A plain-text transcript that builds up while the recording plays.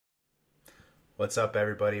What's up,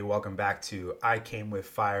 everybody? Welcome back to I Came With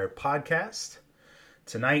Fire podcast.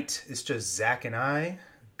 Tonight, it's just Zach and I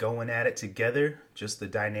going at it together, just the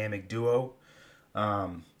dynamic duo.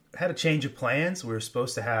 Had a change of plans. We were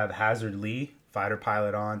supposed to have Hazard Lee, fighter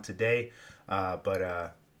pilot, on today,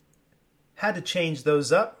 but had to change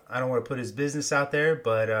those up. I don't want to put his business out there,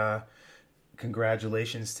 but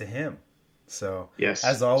congratulations to him. So, yes,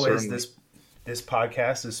 as always, certainly. this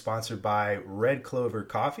podcast is sponsored by Red Clover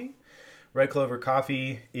Coffee. Red Clover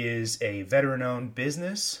Coffee is a veteran-owned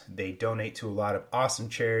business. They donate to a lot of awesome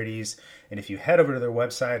charities. And if you head over to their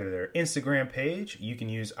website or their Instagram page, you can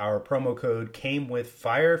use our promo code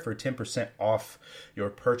CAMEWITHFIRE for 10% off your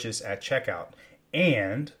purchase at checkout.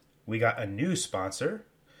 And we got a new sponsor,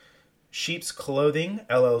 Sheep's Clothing,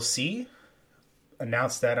 LLC.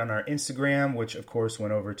 Announced that on our Instagram, which of course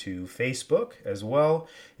went over to Facebook as well.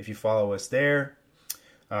 If you follow us there.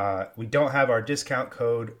 We don't have our discount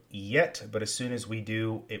code yet, but as soon as we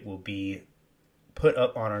do, it will be put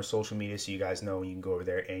up on our social media so you guys know you can go over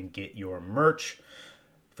there and get your merch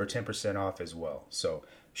for 10% off as well. So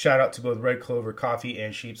shout out to both Red Clover Coffee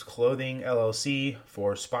and Sheep's Clothing LLC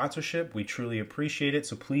for sponsorship. We truly appreciate it.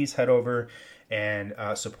 So please head over and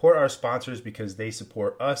support our sponsors because they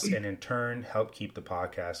support us and in turn help keep the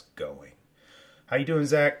podcast going. How you doing,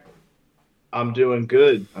 Zach? I'm doing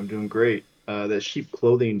good. I'm doing great. That sheep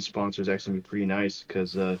clothing sponsor is actually pretty nice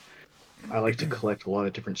because I like to collect a lot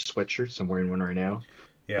of different sweatshirts. I'm wearing one right now.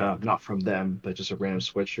 Yeah. Not from them, but just a random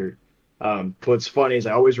sweatshirt. What's funny is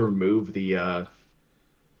I always remove the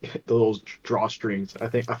little drawstrings.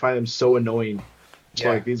 I find them so annoying. It's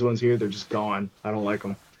like these ones here, they're just gone. I don't like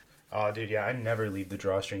them. Oh, dude, yeah, I never leave the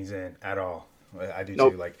drawstrings in at all. I do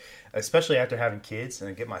Nope. too. Like, especially after having kids, and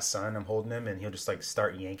I get my son, I'm holding him, and he'll just like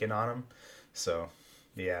start yanking on them. So,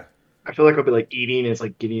 yeah. I feel like I'll be like eating, and it's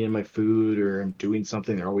like getting in my food, or I'm doing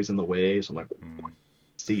something. They're always in the way, so I'm like,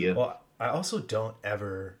 see ya. Well, I also don't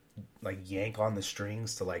ever like yank on the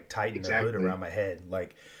strings to like tighten the hood Exactly. around my head.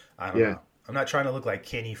 Like, I don't know. I'm not trying to look like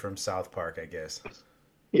Kenny from South Park, I guess.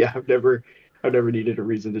 Yeah, I've never needed a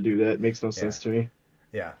reason to do that. It makes no sense to me.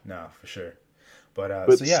 Yeah, no, for sure. But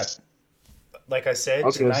But so yeah, like I I said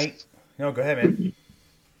was gonna, tonight. No, go ahead, man.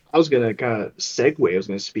 I was gonna kind of segue. I was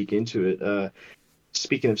gonna speak into it.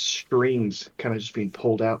 Speaking of strings, kind of just being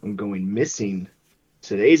pulled out and going missing.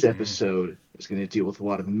 Today's episode is going to deal with a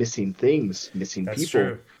lot of missing things, missing That's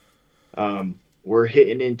people. true. We're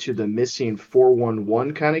hitting into the missing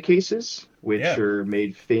 411 kind of cases, which Yeah. are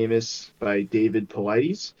made famous by David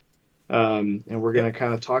Paulides. And we're going to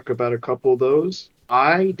kind of talk about a couple of those.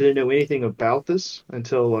 I didn't know anything about this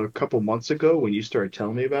until a couple months ago when you started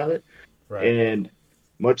telling me about it. Right. And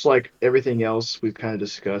much like everything else we've kind of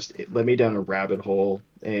discussed, it led me down a rabbit hole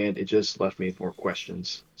and it just left me with more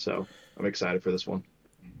questions. So I'm excited for this one.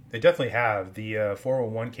 They definitely have. The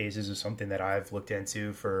 401 cases is something that I've looked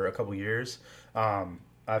into for a couple years.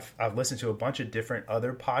 I've listened to a bunch of different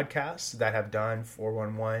other podcasts that have done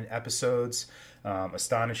 411 episodes.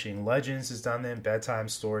 Astonishing Legends has done them. Bedtime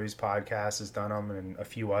Stories podcast has done them, and a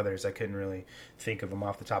few others. I couldn't really think of them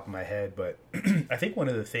off the top of my head, but I think one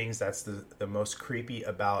of the things that's the most creepy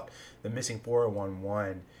about the missing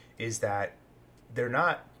 411 is that they're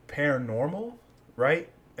not paranormal, right?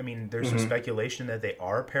 I mean, there's some speculation that they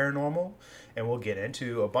are paranormal, and we'll get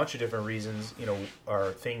into a bunch of different reasons,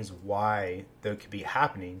 or things why they could be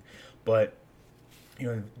happening. But,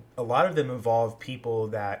 a lot of them involve people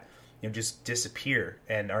that, just disappear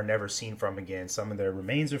and are never seen from again. Some of their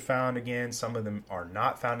remains are found again. Some of them are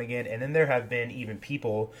not found again. And then there have been even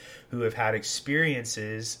people who have had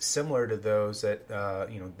experiences similar to those that,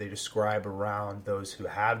 they describe around those who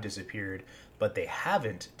have disappeared, but they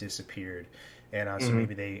haven't disappeared. And so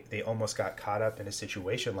maybe they almost got caught up in a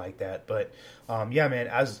situation like that. But yeah, man,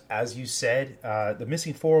 as you said, the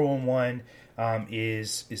missing 411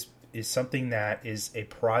 is something that is a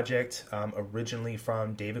project originally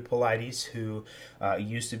from David Paulides, who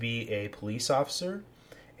used to be a police officer.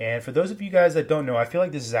 And for those of you guys that don't know, I feel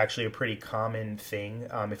like this is actually a pretty common thing.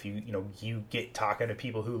 If you get talking to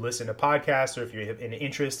people who listen to podcasts, or if you have an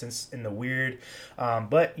interest in the weird.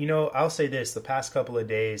 But I'll say this: the past couple of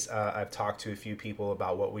days, I've talked to a few people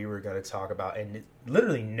about what we were going to talk about, and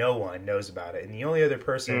literally no one knows about it. And the only other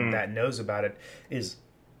person that knows about it is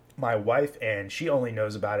my wife, and she only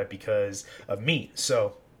knows about it because of me.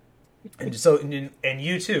 So and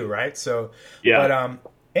you too, right? So Yeah. But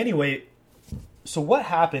anyway. So what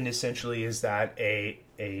happened essentially is that a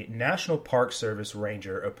National Park Service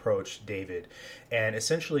ranger approached David and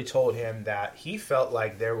essentially told him that he felt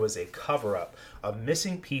like there was a cover-up of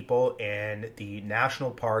missing people in the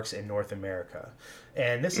national parks in North America.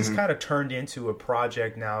 And this has kind of turned into a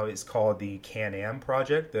project now. It's called the Can-Am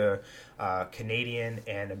Project, the Canadian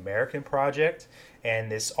and American Project.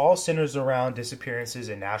 And this all centers around disappearances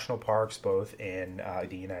in national parks, both in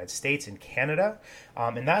the United States and Canada.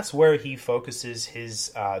 And that's where he focuses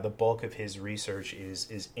the bulk of his research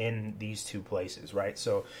is in these two places, right?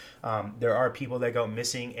 So there are people that go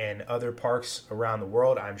missing in other parks around the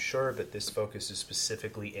world, I'm sure, but this focus is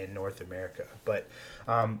specifically in North America. But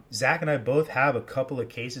Zach and I both have a couple of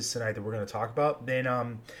cases tonight that we're going to talk about.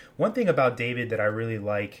 Then one thing about David that I really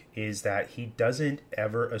like is that he doesn't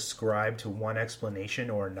ever ascribe to one explanation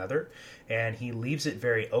or another, and he leaves it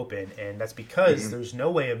very open. And that's because there's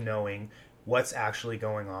no way of knowing what's actually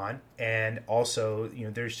going on. And also,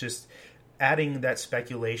 there's just adding that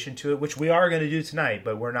speculation to it, which we are going to do tonight,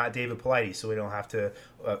 but we're not David Paulides, so we don't have to,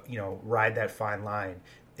 ride that fine line.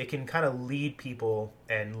 It can kind of lead people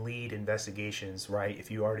and lead investigations, right,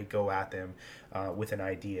 if you already go at them with an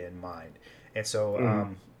idea in mind. And so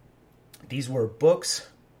these were books.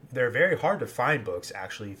 They're very hard to find books,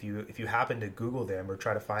 actually, if you happen to Google them or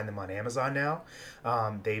try to find them on Amazon now.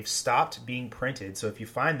 They've stopped being printed, so if you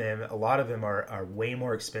find them, a lot of them are way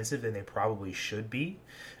more expensive than they probably should be.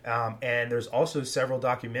 And there's also several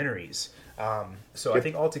documentaries. So I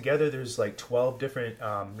think altogether there's like 12 different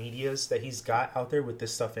medias that he's got out there with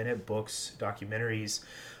this stuff in it, books, documentaries,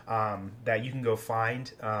 that you can go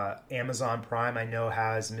find. Amazon Prime, I know,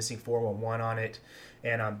 has Missing 411 on it.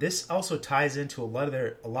 And this also ties into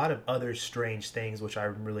a lot of other strange things, which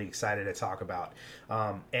I'm really excited to talk about.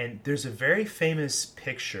 And there's a very famous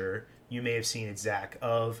picture, you may have seen it, Zach,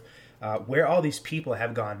 of where all these people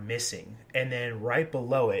have gone missing. And then right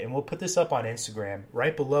below it, and we'll put this up on Instagram,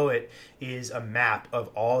 right below it is a map of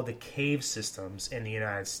all the cave systems in the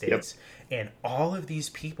United States. Yep. And all of these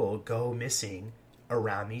people go missing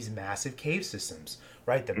around these massive cave systems,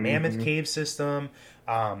 right? The Mammoth Cave System.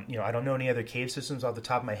 I don't know any other cave systems off the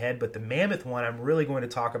top of my head, but the Mammoth one I'm really going to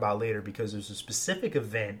talk about later because there's a specific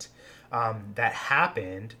event that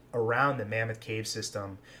happened around the Mammoth Cave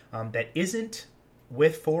System that isn't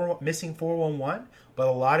with Missing 411, but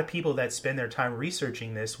a lot of people that spend their time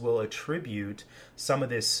researching this will attribute some of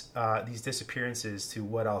these disappearances to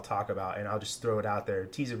what I'll talk about, and I'll just throw it out there.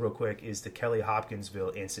 Tease it real quick, is the Kelly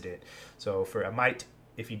Hopkinsville incident. So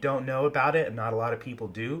if you don't know about it, and not a lot of people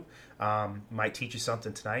do, might teach you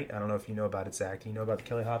something tonight. I don't know if you know about it, Zach. Do you know about the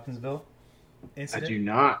Kelly Hopkinsville incident? I do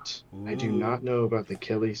not. Ooh. I do not know about the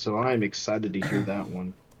Kelly, so I'm excited to hear that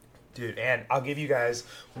one. Dude, and I'll give you guys,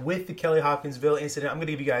 with the Kelly Hopkinsville incident, I'm going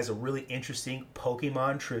to give you guys a really interesting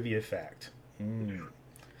Pokemon trivia fact.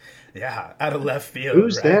 Yeah, out of left field.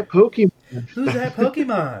 Who's that Pokemon? Who's that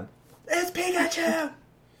Pokemon? It's Pikachu!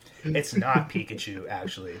 It's not Pikachu,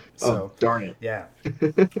 actually. So, darn it. Yeah.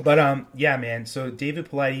 But, yeah, man. So David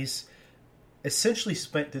Paulides essentially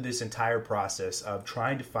spent through this entire process of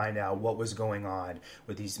trying to find out what was going on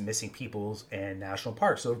with these missing peoples and national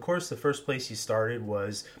parks. So, of course, the first place he started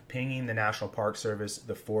was pinging the National Park Service,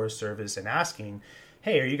 the Forest Service, and asking,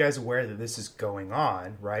 hey, are you guys aware that this is going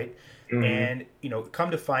on, right? And,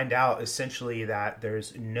 come to find out, essentially, that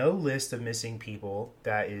there's no list of missing people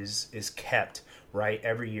that is kept, right,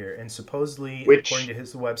 every year. And supposedly, according to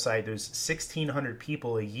his website, there's 1,600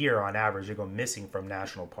 people a year on average that go missing from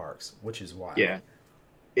national parks, which is wild. Yeah.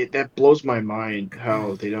 That blows my mind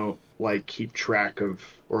how they don't, keep track of,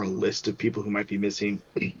 or a list of people who might be missing.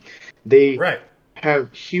 They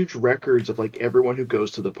have huge records of, everyone who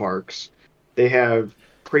goes to the parks. They have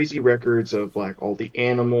crazy records of all the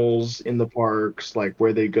animals in the parks,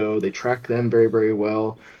 where they go. They track them very, very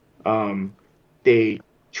well. They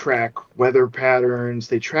track weather patterns.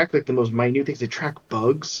 They track the most minute things. They track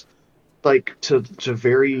bugs, to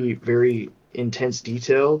very, very intense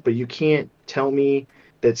detail. But you can't tell me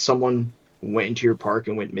that someone went into your park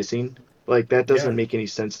and went missing. That doesn't make any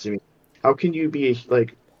sense to me. How can you be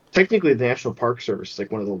technically, the National Park Service is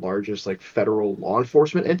one of the largest federal law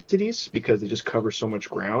enforcement entities because they just cover so much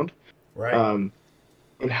ground. Right.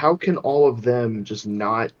 And how can all of them just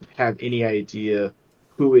not have any idea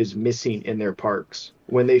who is missing in their parks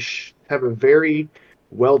when they have a very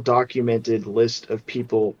well-documented list of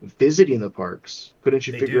people visiting the parks? Couldn't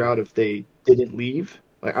you figure out if they didn't leave?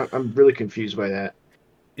 I'm really confused by that.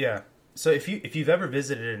 Yeah. So if you've ever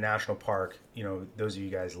visited a national park, those of you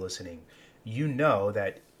guys listening, you know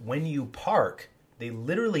that when you park, they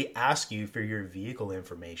literally ask you for your vehicle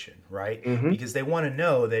information, right? Because they want to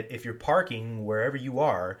know that if you're parking wherever you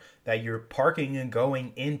are, that you're parking and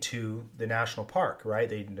going into the national park,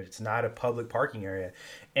 right? It's not a public parking area.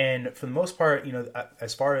 And for the most part,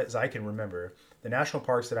 as far as I can remember, the national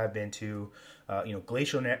parks that I've been to,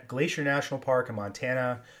 Glacier National Park in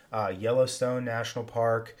Montana, Yellowstone National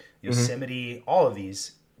Park, Hmm. Yosemite, all of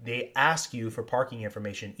these, they ask you for parking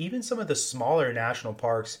information. Even some of the smaller national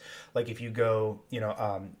parks, like if you go,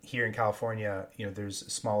 here in California, there's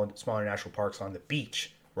smaller national parks on the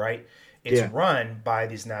beach, right? It's Yeah. run by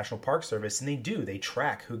these National Park Service, and they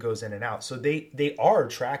track who goes in and out. So they are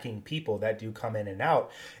tracking people that do come in and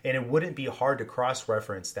out, and it wouldn't be hard to cross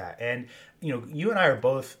reference that. And you and I are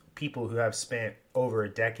both people who have spent over a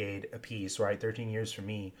decade apiece, right? 13 years for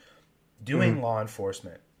me Hmm. doing law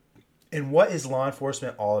enforcement. And what is law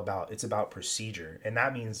enforcement all about? It's about procedure, and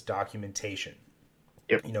that means documentation.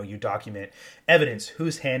 Yep. You document evidence,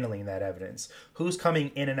 who's handling that evidence, who's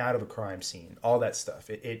coming in and out of a crime scene, all that stuff.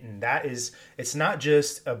 And that is, it's not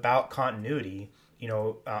just about continuity,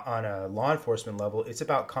 on a law enforcement level. It's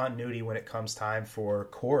about continuity when it comes time for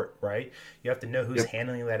court, right? You have to know who's Yep.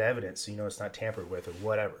 handling that evidence so it's not tampered with or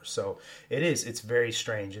whatever. So it's very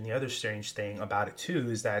strange. And the other strange thing about it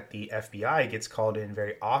too is that the FBI gets called in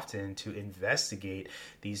very often to investigate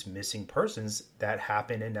these missing persons that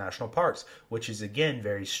happen in national parks, which is again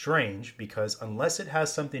very strange because unless it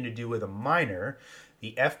has something to do with a minor,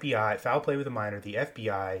 the FBI, foul play with a minor, the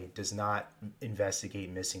FBI does not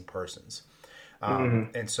investigate missing persons. Hmm.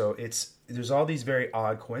 And so there's all these very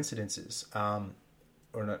odd coincidences,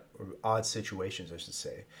 or odd situations, I should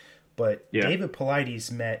say. But Yeah. David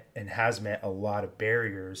Paulides met and has met a lot of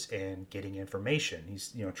barriers in getting information.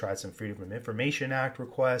 He's tried some Freedom of Information Act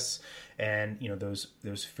requests, and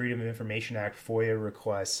those Freedom of Information Act FOIA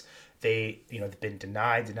requests. They've been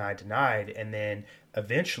denied, and then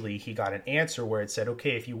eventually he got an answer where it said,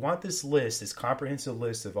 okay, if you want this comprehensive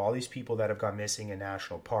list of all these people that have gone missing in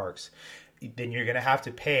national parks, then you're going to have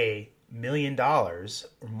to pay $1 million or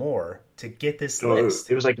more to get this So list.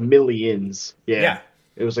 it was like millions. Yeah. Yeah,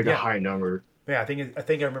 It was like a yeah, high number. yeah. I think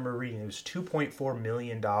I remember reading it was $2.4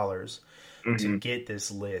 million to Hmm. get this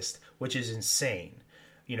list, which is insane.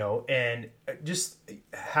 And just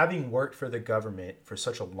having worked for the government for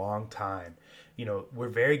such a long time, we're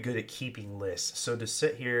very good at keeping lists. So to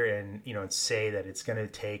sit here and say that it's going to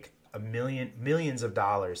take millions of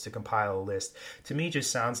dollars to compile a list, to me just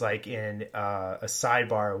sounds like in a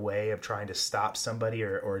sidebar way of trying to stop somebody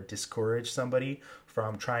or discourage somebody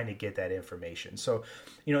from trying to get that information. So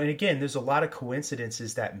and again, there's a lot of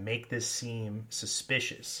coincidences that make this seem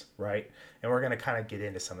suspicious, right? And we're going to kind of get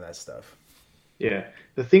into some of that stuff. Yeah.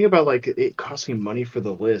 The thing about like it costing money for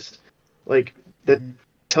the list, like that Mm-hmm.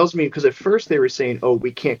 tells me because at first they were saying, "Oh,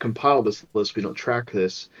 we can't compile this list. We don't track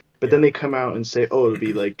this." But then Yeah. they come out and say, "Oh, it'll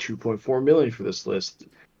be like 2.4 million for this list."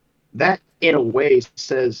 That in a way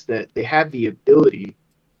says that they have the ability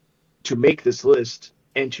to make this list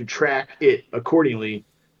and to track it accordingly.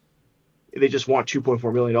 They just want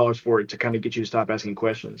 $2.4 million for it to kind of get you to stop asking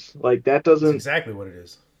questions. Like that That's doesn't exactly what it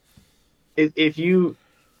is. if you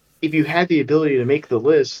had the ability to make the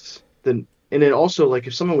list, then and then also like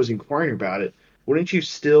if someone was inquiring about it, wouldn't you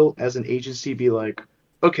still as an agency be like,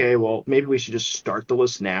 okay, well maybe we should just start the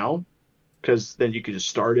list now because then you could just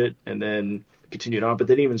start it and then continue it on. But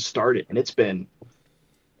they didn't even start it, and it's been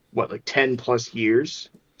what like 10 plus years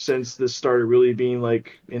since this started really being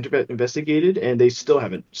like investigated, and they still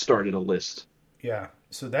haven't started a list. Yeah.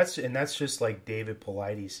 So that's just like David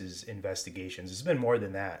Paulides' investigations. It's been more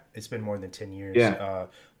than that. It's been more than 10 years. Yeah.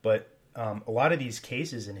 But a lot of these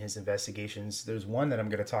cases in his investigations, there's one that I'm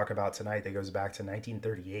going to talk about tonight that goes back to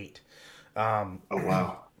 1938. Um, Oh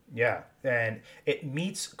wow. yeah, and it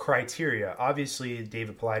meets criteria. Obviously,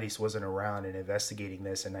 David Paulides wasn't around in investigating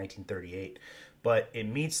this in 1938, but it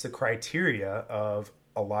meets the criteria of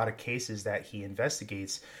a lot of cases that he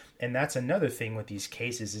investigates. And that's another thing with these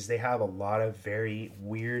cases is they have a lot of very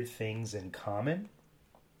weird things in common.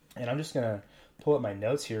 And I'm just gonna pull up my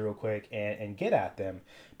notes here real quick and get at them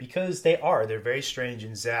because they're very strange.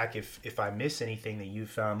 And Zach, if I miss anything that you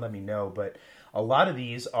found, let me know. But a lot of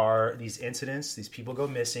these are these incidents. These people go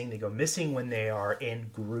missing. They go missing when they are in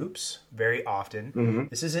groups very often. Hmm.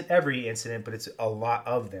 This isn't every incident, but it's a lot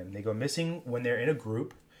of them. They go missing when they're in a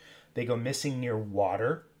group. They go missing near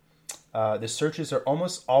water. The searches are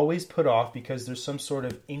almost always put off because there's some sort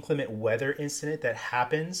of inclement weather incident that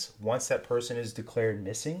happens once that person is declared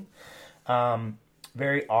missing. Um,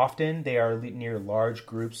 Very often they are near large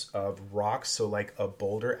groups of rocks, so like a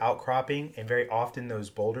boulder outcropping, and very often those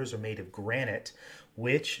boulders are made of granite,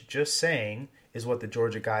 which, just saying, is what the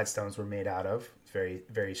Georgia Guidestones were made out of. Very,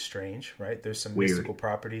 very strange, right? There's some Weird. mystical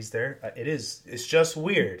properties there. It's just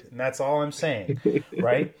weird, and that's all I'm saying,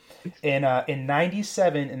 right? And in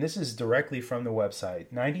 97, and this is directly from the website,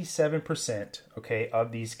 97%, okay,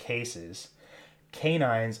 of these cases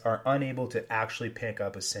canines are unable to actually pick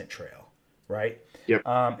up a scent trail, right? Yep.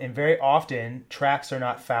 And very often tracks are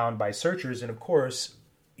not found by searchers. And of course,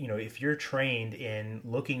 if you're trained in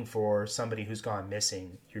looking for somebody who's gone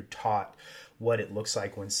missing, you're taught what it looks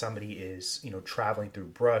like when somebody is, traveling through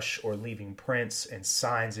brush or leaving prints and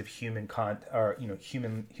signs of human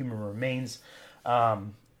remains.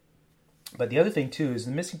 But the other thing too is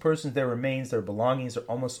the missing persons, their remains, their belongings are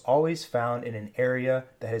almost always found in an area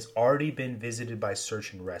that has already been visited by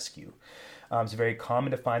search and rescue. It's very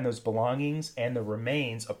common to find those belongings and the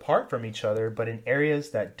remains apart from each other, but in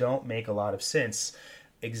areas that don't make a lot of sense.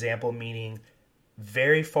 Example meaning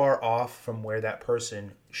very far off from where that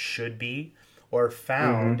person should be, or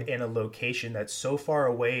found in a location that's so far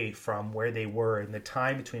away from where they were in the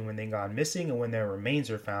time between when they gone missing and when their remains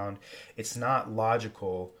are found, it's not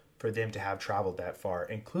logical for them to have traveled that far.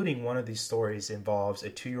 Including one of these stories involves a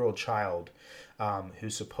 2-year-old child who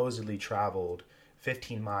supposedly traveled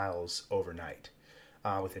 15 miles overnight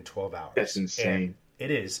within 12 hours. That's insane. And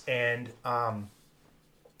it is. And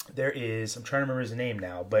there is, I'm trying to remember his name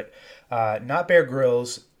now, but not Bear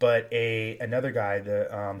Grylls, but another guy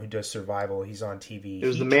who does survival. He's on TV. It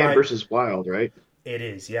was the Man versus Wild, right? It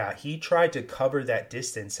is, yeah. He tried to cover that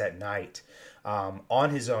distance at night on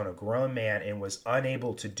his own, a grown man, and was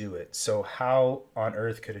unable to do it. So how on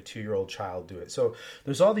earth could a 2-year-old child do it? So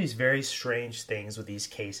there's all these very strange things with these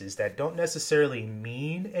cases that don't necessarily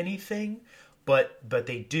mean anything, but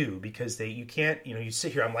they do, because you can't, you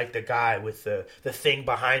sit here, I'm like the guy with the thing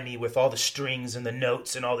behind me with all the strings and the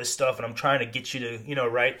notes and all this stuff, and I'm trying to get you to,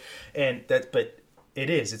 right? And but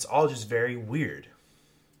it's all just very weird.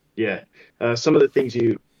 Yeah. Some of the things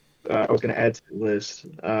I was going to add to the list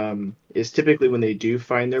is typically when they do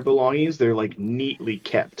find their belongings, they're like neatly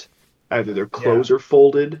kept. Either their clothes are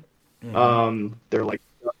folded, they're like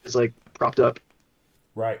propped up,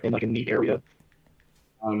 right, in like a neat area.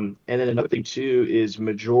 And then another thing too is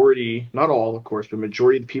majority, not all of course, but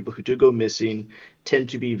majority of the people who do go missing tend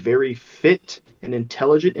to be very fit and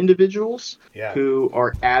intelligent individuals who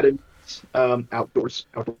are adamant outdoors.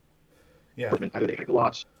 Yeah. Either they hike a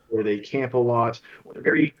lot, or they camp a lot, or they're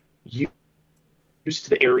very used to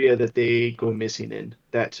the area that they go missing in.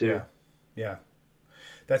 That too. Yeah.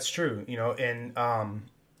 That's true. And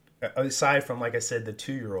aside from, like I said, the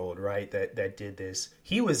 2-year-old, right, that did this,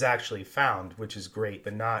 he was actually found, which is great,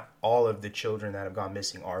 but not all of the children that have gone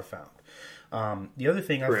missing are found. The other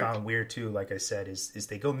thing I found weird too, like I said, is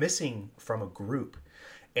they go missing from a group.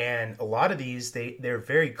 And a lot of these, they're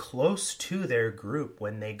very close to their group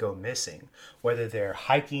when they go missing. Whether they're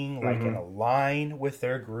hiking like in a line with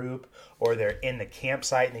their group, or they're in the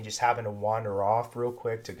campsite and they just happen to wander off real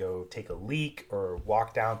quick to go take a leak or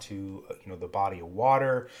walk down to the body of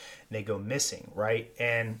water, and they go missing, right?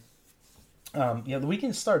 And we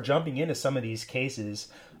can start jumping into some of these cases.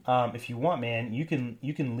 If you want, man, you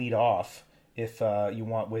can lead off if you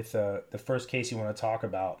want with the first case you want to talk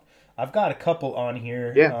about. I've got a couple on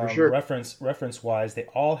here. Yeah, for sure. Reference wise, they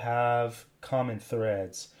all have common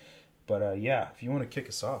threads. But if you want to kick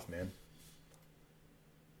us off, man.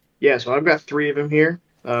 Yeah, so I've got 3 of them here,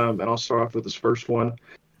 and I'll start off with this first one.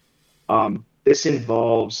 This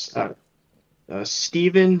involves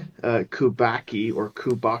Stephen Kubacki, or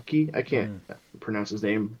Kubaki. I can't pronounce his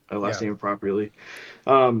last name properly.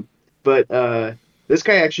 But this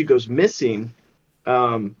guy actually goes missing.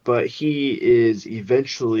 But he is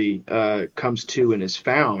eventually comes to and is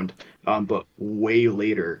found, but way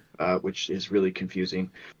later, which is really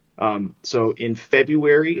confusing. So in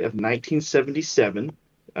February of 1977,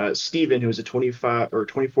 Stephen, who is a 25 or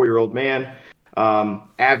 24-year-old man,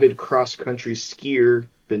 avid cross-country skier,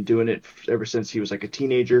 been doing it ever since he was like a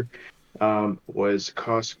teenager, was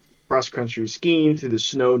cross-country skiing through the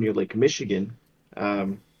snow near Lake Michigan.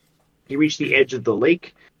 He reached the edge of the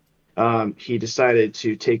lake. He decided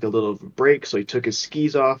to take a little break, so he took his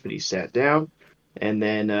skis off and he sat down. And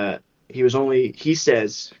then he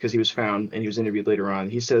says, because he was found and he was interviewed later on,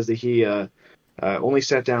 he says that he only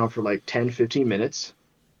sat down for like 10, 15 minutes.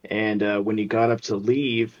 And when he got up to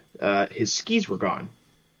leave, his skis were gone.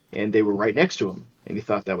 And they were right next to him. And he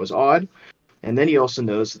thought that was odd. And then he also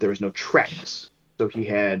noticed that there was no tracks. So he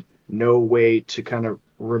had no way to kind of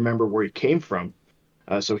remember where he came from.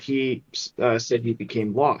 So he said he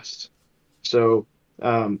became lost. So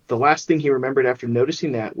the last thing he remembered after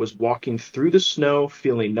noticing that was walking through the snow,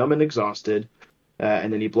 feeling numb and exhausted,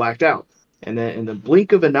 and then he blacked out. And then in the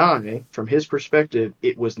blink of an eye, from his perspective,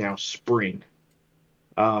 it was now spring.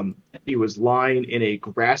 He was lying in a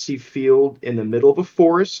grassy field in the middle of a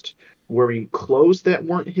forest, wearing clothes that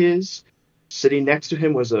weren't his. Sitting next to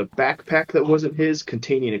him was a backpack that wasn't his,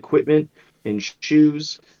 containing equipment. and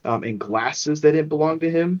shoes and glasses that didn't belong to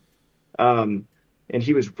him. Um, and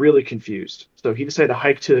he was really confused. So he decided to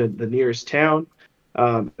hike to the nearest town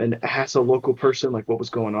and ask a local person like what was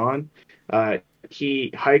going on. Uh,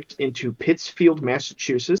 he hiked into Pittsfield,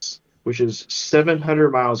 Massachusetts, which is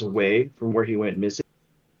 700 miles away from where he went missing.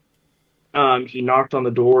 He knocked on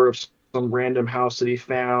the door of some random house that he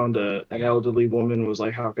found. An elderly woman was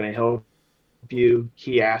like, "How can I help you?"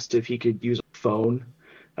 He asked if he could use a phone.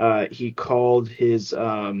 He called his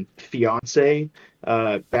fiance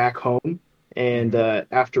back home, and Mm-hmm.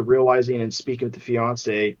 after realizing and speaking with the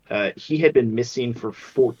fiance, he had been missing for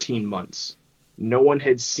 14 months. No one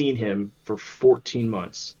had seen him for 14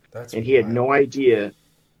 months, That's and he had no wild. idea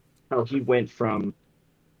how he went from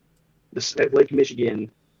the Lake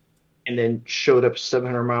Michigan and then showed up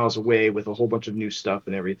 700 miles away with a whole bunch of new stuff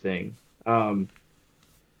and everything. Um,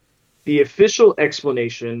 the official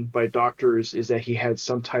explanation by doctors is that he had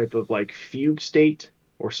some type of like fugue state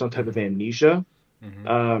or some type of Mm-hmm. amnesia. Mm-hmm.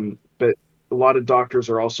 But a lot of doctors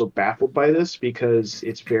are also baffled by this because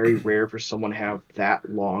it's very rare for someone to have that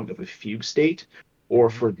long of a fugue state or Mm-hmm.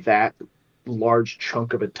 for that large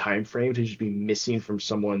chunk of a time frame to just be missing from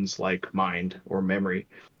someone's like mind or memory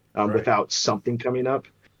Right. without something coming up.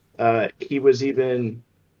 He was even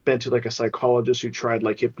been to like a psychologist who tried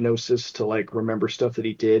like hypnosis to like remember stuff that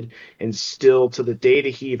he did, and still to the day that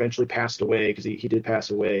he eventually passed away, because he did pass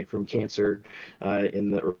away from cancer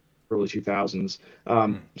in the early 2000s,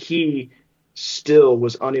 Mm. he still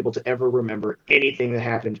was unable to ever remember anything that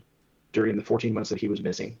happened during the 14 months that he was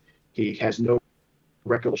missing. He has no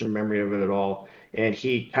recollection memory of it at all, and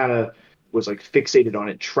he kind of was like fixated on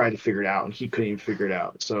it, tried to figure it out, and he couldn't even figure it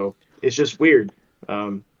out. So it's just weird.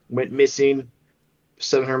 Went missing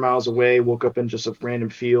 700 miles away, woke up in just a random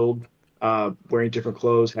field, wearing different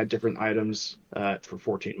clothes, had different items for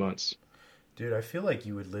 14 months. Dude, I feel like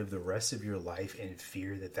you would live the rest of your life in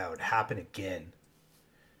fear that that would happen again.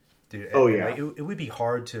 Dude, Oh and like yeah, it would be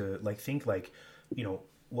hard to like think like, you know,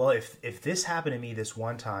 well, if this happened to me this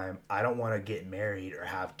one time, I don't want to get married or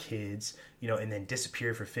have kids, you know, and then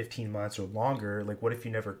disappear for 15 months or longer. Like, what if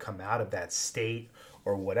you never come out of that state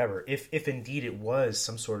or whatever? If indeed it was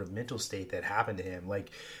some sort of mental state that happened to him,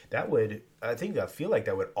 like that would, I feel like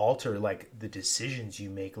that would alter like the decisions you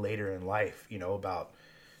make later in life, you know, about,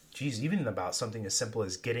 geez, even about something as simple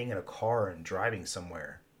as getting in a car and driving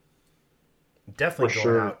somewhere. for Definitely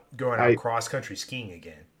sure. going out I cross country skiing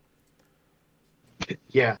again.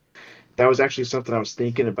 Yeah, that was actually something I was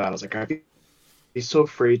thinking about. I was like, I'd be so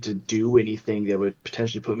afraid to do anything that would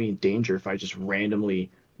potentially put me in danger if I just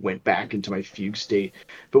randomly went back into my fugue state.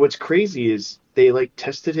 But what's crazy is they like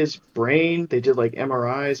tested his brain, they did like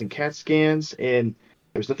MRIs and CAT scans, and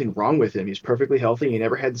there was nothing wrong with him. He's perfectly healthy. He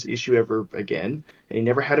never had this issue ever again, and he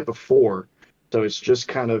never had it before. So it's just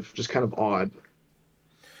kind of odd.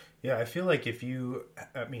 Yeah, I feel like if you,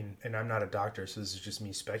 I mean, and I'm not a doctor, so this is just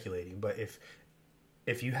me speculating, but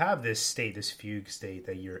if you have this state, this fugue state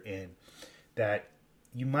that you're in, that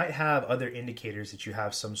you might have other indicators that you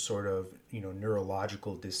have some sort of, you know,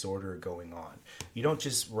 neurological disorder going on. You don't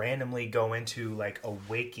just randomly go into like a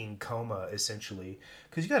waking coma essentially,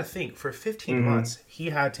 because you got to think for 15 Hmm. months he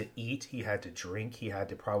had to eat, he had to drink, he had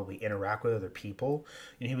to probably interact with other people,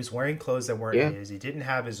 and he was wearing clothes that weren't Yeah, his. He didn't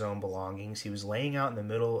have his own belongings. He was laying out in the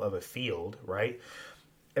middle of a field, right?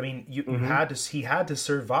 I mean, you hmm, had to he had to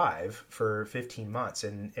survive for 15 months,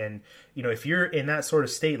 and you know, if you're in that sort of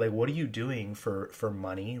state, like what are you doing for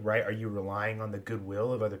money, right? Are you relying on the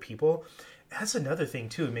goodwill of other people? That's another thing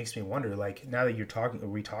too. It makes me wonder, like now that you're talking, are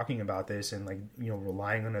we talking about this and like, you know,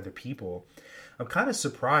 relying on other people? I'm kind of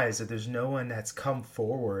surprised that there's no one that's come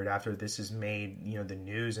forward after this has made, you know, the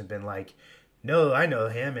news and been like, no, I know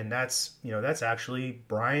him, and that's, you know, that's actually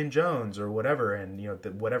Brian Jones or whatever, and you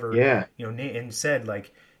know, whatever, yeah, you know, and said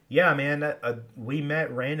like, yeah, man, we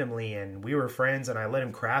met randomly and we were friends, and I let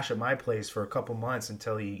him crash at my place for a couple months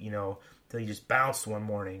until he, you know, until he just bounced one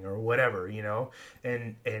morning or whatever, you know,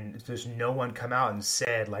 and there's no one come out and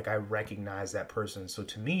said like I recognize that person. So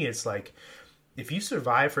to me, it's like if you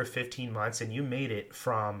survive for 15 months and you made it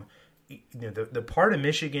from, you know, the part of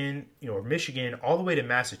Michigan, you know, or Michigan all the way to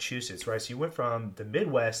Massachusetts, right? So you went from the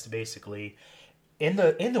Midwest basically in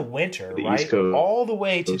the winter, the East right, all the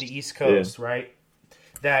way to Coast. the East Yeah. Coast, right?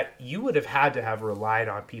 That you would have had to have relied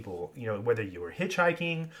on people, you know, whether you were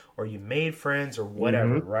hitchhiking or you made friends or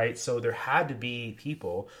whatever, Hmm. right? So there had to be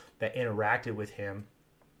people that interacted with him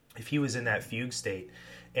if he was in that fugue state.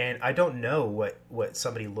 And I don't know what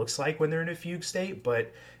somebody looks like when they're in a fugue state,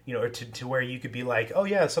 but or to where you could be like, oh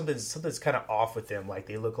yeah, something's kind of off with them, like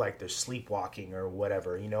they look like they're sleepwalking or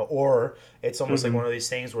whatever, or it's almost like Mm-hmm. one of these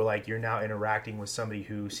things where like you're now interacting with somebody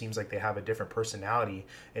who seems like they have a different personality,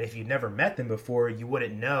 and if you've never met them before, you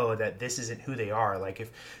wouldn't know that this isn't who they are. Like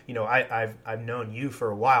if I've known you for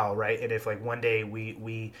a while, right? And if like one day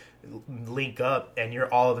we link up and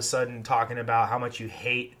you're all of a sudden talking about how much you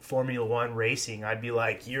hate Formula One racing, I'd be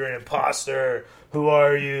like, you're an imposter. Who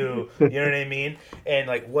are you? You know what I mean? And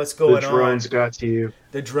like, what's The going on? drones got to you.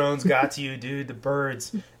 The drones got to you, dude. The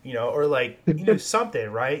birds, or like, something,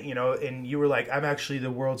 right? And you were like, I'm actually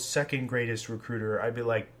the world's second greatest recruiter. I'd be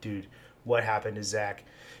like, dude, what happened to Zach?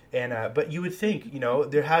 And but you would think,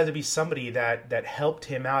 there had to be somebody that helped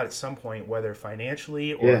him out at some point, whether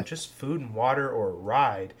financially or Yeah. just food and water or a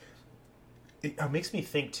ride. It makes me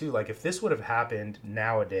think too, like if this would have happened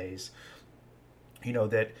nowadays,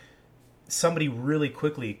 that somebody really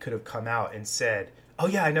quickly could have come out and said, oh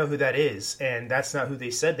yeah, I know who that is, and that's not who they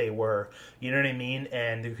said they were. You know what I mean?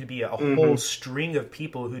 And there could be a whole Mm-hmm. string of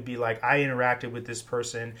people who'd be like, I interacted with this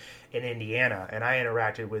person in Indiana, and I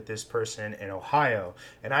interacted with this person in Ohio,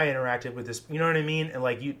 and I interacted with this, you know what I mean? And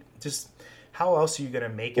like, you just, how else are you going to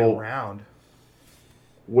make it Well, around?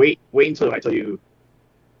 wait until I tell you.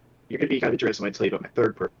 You're gonna be kind of interested when I tell you about my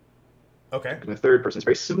third person. Okay. My third person is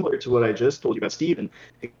very similar to what I just told you about Steven,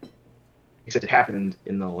 except it happened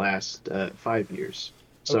in the last 5 years.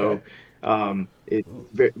 Okay. So it's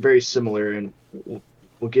very, very similar, and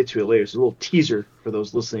we'll get to it later. It's a little teaser for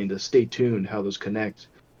those listening to stay tuned how those connect.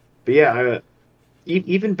 But yeah,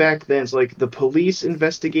 even back then, it's like the police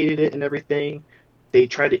investigated it and everything. They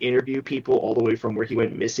tried to interview people all the way from where he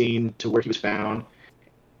went missing to where he was found.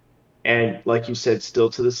 And like you said, still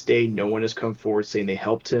to this day, no one has come forward saying they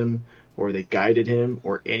helped him or they guided him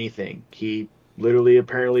or anything. He literally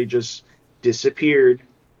apparently just disappeared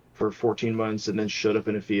for 14 months and then showed up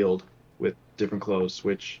in a field with different clothes,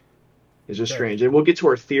 which is just Okay. strange. And we'll get to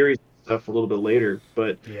our theories and stuff a little bit later,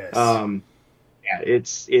 but Yes. um, yeah,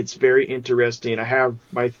 it's very interesting. I have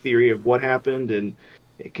my theory of what happened, and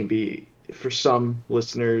it can be for some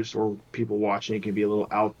listeners or people watching, it can be a little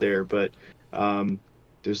out there, but um,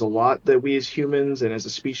 there's a lot that we as humans and as a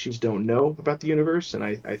species don't know about the universe, and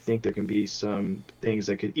I think there can be some things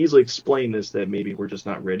that could easily explain this that maybe we're just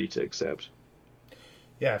not ready to accept.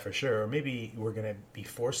 Yeah, for sure. Or maybe we're going to be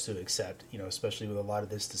forced to accept, especially with a lot of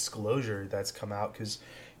this disclosure that's come out. Because,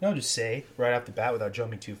 I'll just say right off the bat, without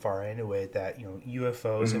jumping too far into it, that,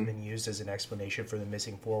 UFOs have Hmm. been used as an explanation for the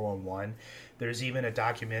missing 411. There's even a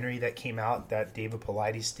documentary that came out that David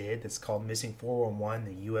Paulides did that's called Missing 411,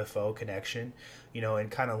 the UFO Connection,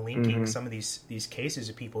 and kind of linking Hmm. some of these cases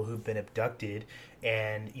of people who've been abducted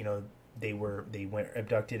and, they went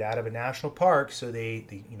abducted out of a national park, so they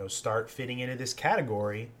start fitting into this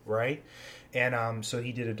category, right? And so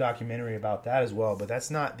he did a documentary about that as well. But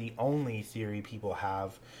that's not the only theory people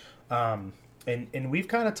have. And we've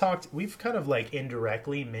kind of like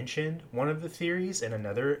indirectly mentioned one of the theories in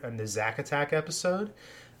the Zack Attack episode.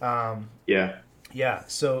 Um, Yeah. yeah.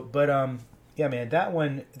 So, but yeah, man, that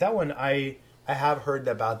one I have heard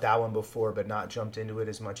about that one before, but not jumped into it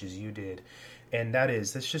as much as you did. And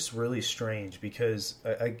that's just really strange because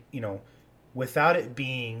without it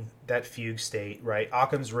being that fugue state, right?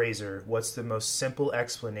 Occam's razor. What's the most simple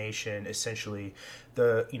explanation? Essentially,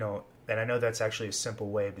 and I know that's actually a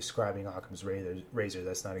simple way of describing Occam's razor.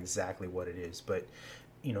 That's not exactly what it is, but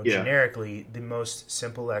Yeah. generically, the most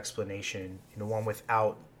simple explanation, one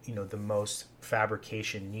without the most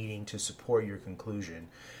fabrication needing to support your conclusion.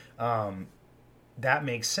 That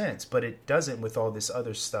makes sense, but it doesn't with all this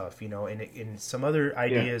other stuff, and some other Yeah.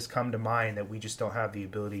 ideas come to mind that we just don't have the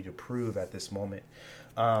ability to prove at this moment.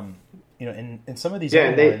 And some of these Yeah. other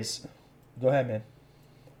And they, ones, go ahead, man.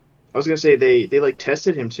 I was gonna say they like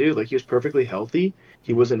tested him too. Like he was perfectly healthy.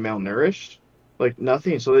 He Mm-hmm. wasn't malnourished. Like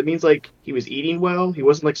nothing. So that means like he was eating well. He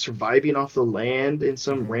wasn't like surviving off the land in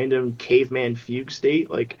some Mm-hmm. random caveman fugue state.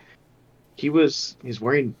 Like he's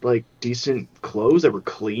wearing like decent clothes that were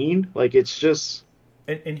clean. Like it's just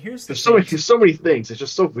And here's the there's so thing, many so many things. It's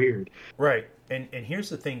just so weird. right? And here's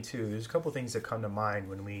the thing too. There's a couple things that come to mind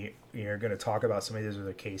when we are going to talk about some of these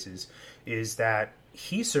other cases. Is that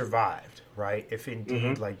he survived, right? If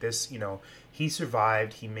indeed Hmm. like this, he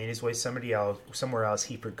survived. He made his way somewhere else.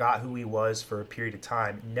 He forgot who he was for a period of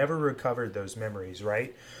time. Never recovered those memories,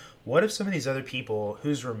 right? What if some of these other people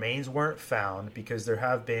whose remains weren't found, because there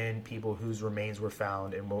have been people whose remains were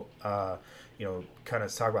found, and we'll, kind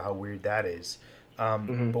of talk about how weird that is.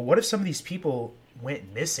 Hmm. But what if some of these people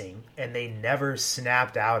went missing and they never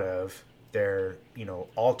snapped out of their,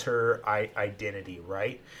 alter identity,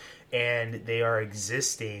 right? And they are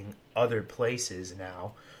existing other places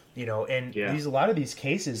now. And Yeah. a lot of these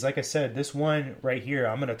cases, like I said, this one right here,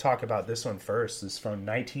 I'm going to talk about this one first. This is from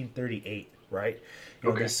 1938, right?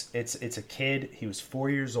 Okay. It's a kid. He was 4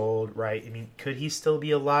 years old, right? I mean, could he still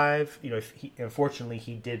be alive? If unfortunately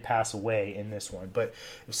he did pass away in this one, but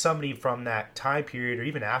if somebody from that time period or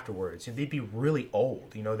even afterwards, they'd be really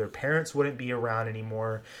old. Their parents wouldn't be around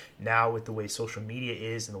anymore. Now with the way social media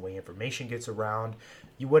is and the way information gets around,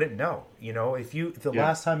 you wouldn't know. If the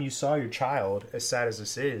last time you saw your child, as sad as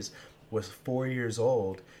this is, was 4 years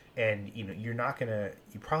old, and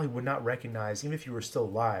you probably would not recognize, even if you were still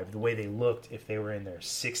alive, the way they looked if they were in their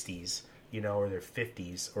 60s, or their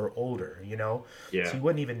 50s or older, Yeah. So you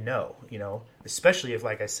wouldn't even know, especially if,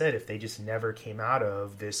 like I said, if they just never came out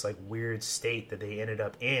of this like weird state that they ended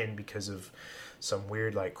up in because of some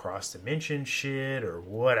weird like cross dimension shit or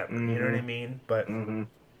whatever. You know what I mean? But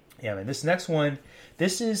yeah, man, this next one,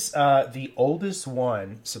 this is the oldest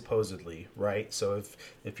one, supposedly, right? So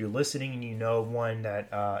if you're listening and you know one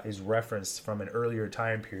that is referenced from an earlier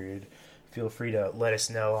time period, feel free to let us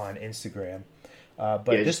know on Instagram. But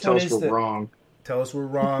Yeah, this just tell one us is we're wrong. Tell us we're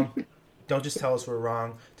wrong. Don't just tell us we're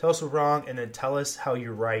wrong. Tell us we're wrong, and then tell us how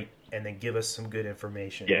you're right, and then give us some good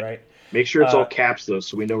information, Yeah. right? Make sure it's all caps though,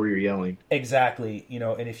 so we know where you're yelling. Exactly.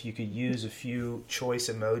 And if you could use a few choice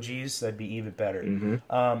emojis, that'd be even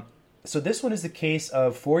better. So this one is the case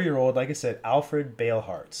of 4-year-old, like I said, Alfred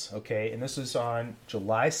Balehartz, okay? And this was on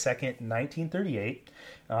July 2nd, 1938.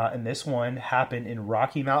 And this one happened in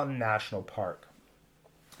Rocky Mountain National Park.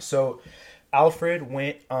 So Alfred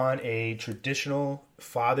went on a traditional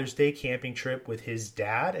Father's Day camping trip with his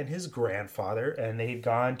dad and his grandfather. And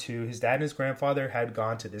his dad and his grandfather had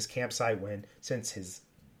gone to this campsite since his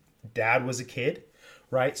dad was a kid.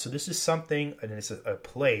 Right, so this is something, and it's a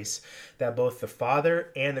place that both the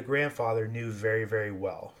father and the grandfather knew very, very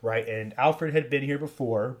well, right? And Alfred had been here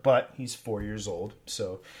before, but he's 4 years old,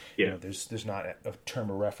 so there's not a term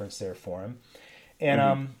of reference there for him.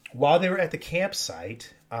 And while they were at the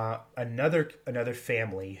campsite, another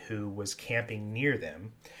family who was camping near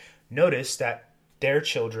them noticed that their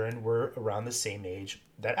children were around the same age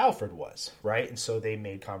that Alfred was, right? And so they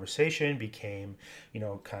made conversation, became,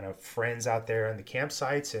 kind of friends out there in the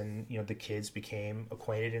campsites, and, the kids became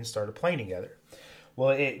acquainted and started playing together.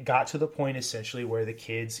 Well, it got to the point essentially where the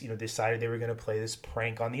kids, decided they were going to play this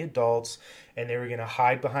prank on the adults, and they were going to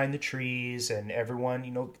hide behind the trees, and everyone,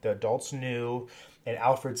 the adults knew, and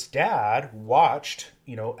Alfred's dad watched,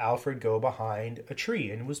 Alfred go behind a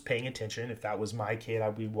tree and was paying attention. If that was my kid,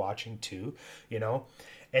 I'd be watching too,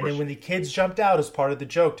 And then when the kids jumped out as part of the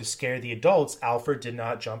joke to scare the adults, Alfred did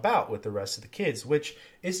not jump out with the rest of the kids, which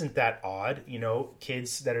isn't that odd.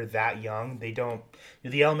 Kids that are that young, they don't,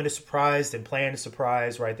 the element of surprise and plan to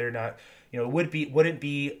surprise, right? They're not, it wouldn't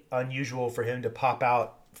be unusual for him to pop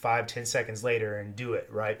out 5-10 seconds later and do it,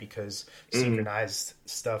 right? Because synchronized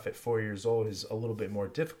stuff at 4 years old is a little bit more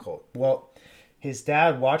difficult. Well, his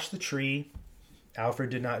dad watched the tree. Alfred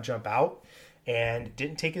did not jump out and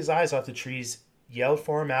didn't take his eyes off the trees, yelled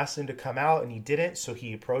for him, asked him to come out, and he didn't, so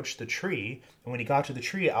he approached the tree. And when he got to the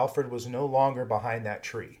tree, Alfred was no longer behind that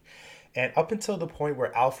tree. And up until the point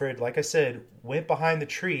where Alfred, like I said, went behind the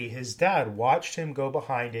tree, his dad watched him go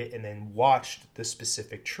behind it and then watched the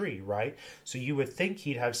specific tree, right? So you would think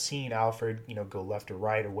he'd have seen Alfred, go left or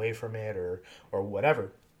right away from it or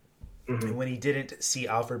whatever. And when he didn't see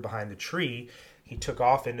Alfred behind the tree, he took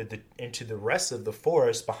off into the rest of the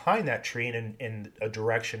forest behind that tree and in a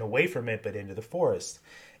direction away from it, but into the forest.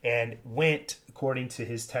 And went, according to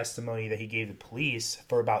his testimony that he gave the police,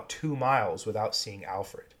 for about 2 miles without seeing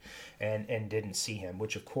Alfred. And didn't see him,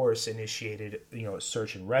 which of course initiated, a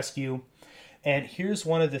search and rescue. And here's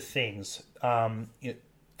one of the things. The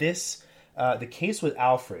case with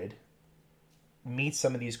Alfred meets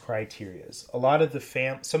some of these criterias. A lot of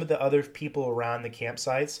some of the other people around the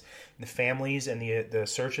campsites, the families and the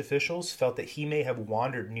search officials felt that he may have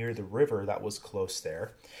wandered near the river that was close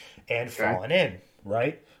there and fallen in,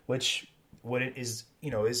 right? Which is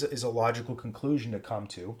a logical conclusion to come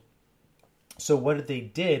to. So what they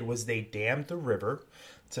did was they dammed the river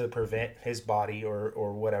to prevent his body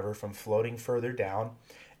or whatever from floating further down.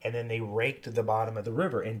 And then they raked the bottom of the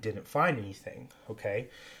river and didn't find anything. Okay.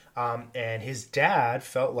 And his dad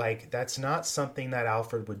felt like that's not something that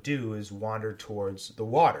Alfred would do, is wander towards the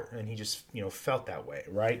water. And he just, felt that way.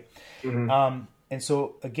 Right. And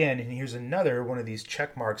so again, and here's another one of these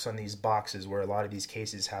check marks on these boxes where a lot of these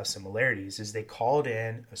cases have similarities, is they called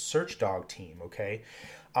in a search dog team. Okay.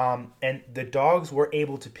 And the dogs were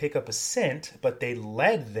able to pick up a scent, but they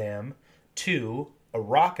led them to a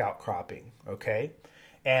rock outcropping, okay?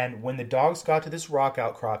 And when the dogs got to this rock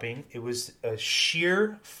outcropping, it was a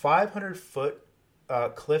sheer 500-foot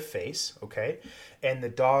cliff face, okay? And the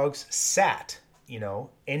dogs sat,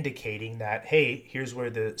 indicating that, hey, here's where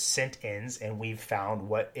the scent ends, and we've found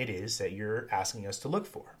what it is that you're asking us to look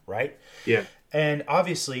for, right? Yeah. And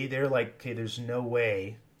obviously, they're like, okay, there's no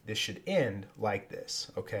way this should end like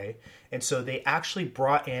this, okay? And so they actually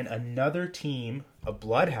brought in another team of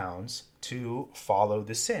bloodhounds to follow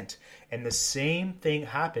the scent. And the same thing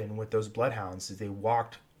happened with those bloodhounds. They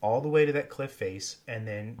walked all the way to that cliff face and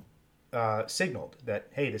then signaled that,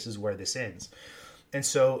 hey, this is where this ends. And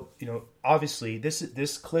so, obviously,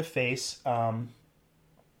 this cliff face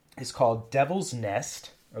is called Devil's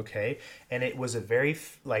Nest, okay? And it was a very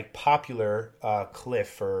popular cliff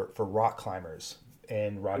for rock climbers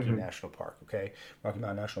in Rocky National Park, okay? Rocky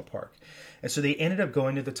Mountain National Park. And so they ended up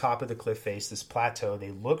going to the top of the cliff face, this plateau.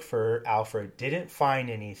 They looked for Alfred, didn't find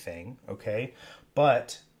anything, okay?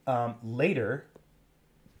 But later,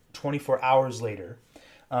 24 hours later,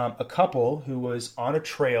 a couple who was on a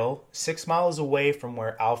trail 6 miles away from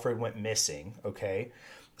where Alfred went missing, okay,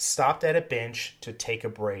 stopped at a bench to take a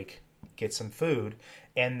break, get some food,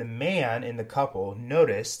 and the man in the couple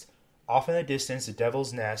noticed off in the distance, the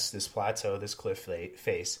Devil's Nest, this plateau, this cliff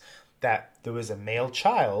face, that there was a male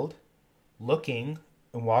child looking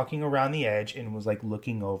and walking around the edge and was like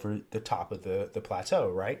looking over the top of the plateau,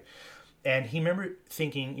 right? And he remembered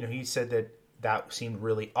thinking, he said that seemed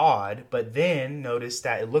really odd, but then noticed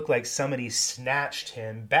that it looked like somebody snatched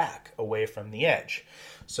him back away from the edge.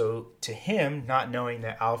 So to him, not knowing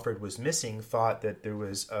that Alfred was missing, thought that there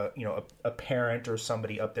was a parent or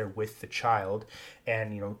somebody up there with the child,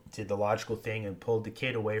 and did the logical thing and pulled the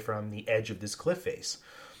kid away from the edge of this cliff face.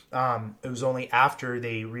 It was only after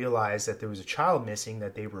they realized that there was a child missing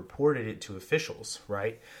that they reported it to officials,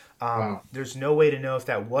 right? Wow. There's no way to know if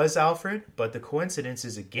that was Alfred, but the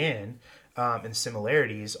coincidences again and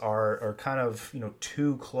similarities are kind of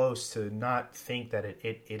too close to not think that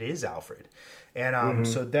it is Alfred. And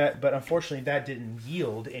but unfortunately that didn't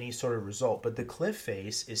yield any sort of result. But the cliff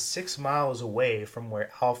face is 6 miles away from where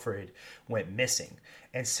Alfred went missing.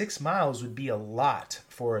 And 6 miles would be a lot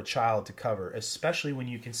for a child to cover, especially when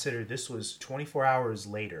you consider this was 24 hours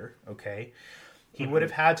later, okay? He would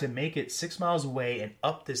have had to make it 6 miles away and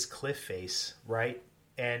up this cliff face, right?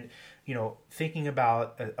 And, thinking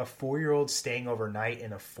about a 4-year-old staying overnight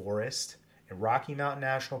in a forest in Rocky Mountain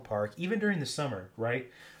National Park, even during the summer, right?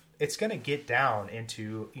 It's going to get down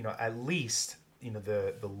into, at least,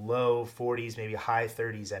 the low 40s, maybe high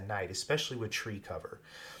 30s at night, especially with tree cover.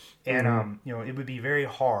 And, it would be very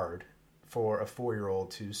hard for a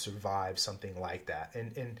 4-year-old to survive something like that.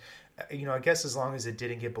 And I guess as long as it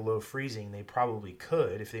didn't get below freezing, they probably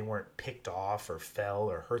could if they weren't picked off or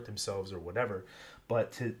fell or hurt themselves or whatever.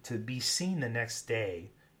 But to be seen the next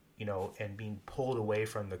day, and being pulled away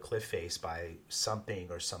from the cliff face by something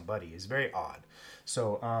or somebody is very odd.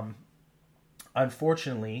 So,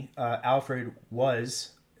 unfortunately, Alfred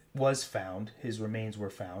was found. His remains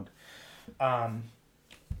were found. And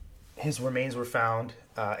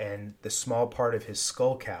the small part of his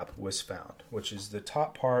skull cap was found, which is the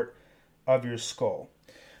top part of your skull.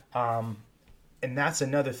 And that's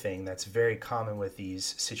another thing that's very common with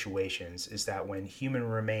these situations, is that when human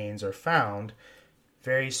remains are found,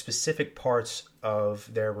 very specific parts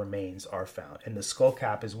of their remains are found. And the skull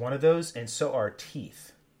cap is one of those, and so are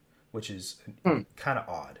teeth, which is kind of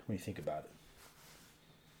odd when you think about it.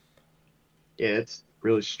 Yeah, it's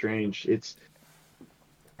really strange. It's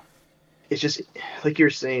just, like you're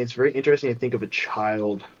saying, it's very interesting to think of a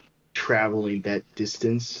child traveling that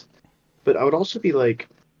distance. But I would also be like,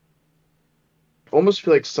 almost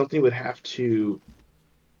feel like something would have to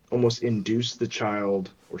almost induce the child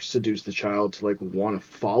or seduce the child to like want to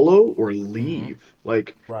follow or leave.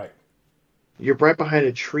 Like, Right. you're right behind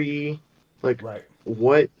a tree. Like, Right.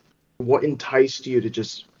 what enticed you to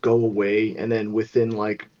just go away and then within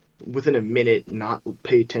a minute not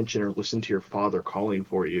pay attention or listen to your father calling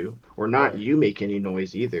for you, or not Right. you make any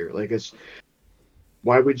noise either? Like, it's,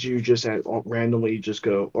 why would you just randomly just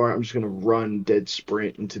go, or I'm just going to run dead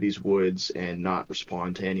sprint into these woods and not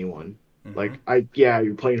respond to anyone? Like,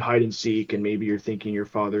 you're playing hide and seek, and maybe you're thinking your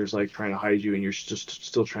father's like trying to hide you and you're just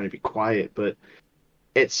still trying to be quiet. But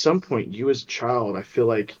at some point, you as a child, I feel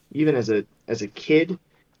like even as a kid,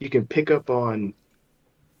 you can pick up on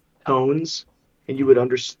tones, and you would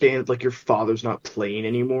understand like your father's not playing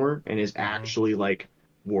anymore and is actually like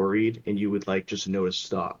worried, and you would like just know to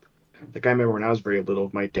stop. Like, I remember when I was very little,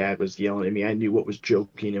 my dad was yelling at me. I knew what was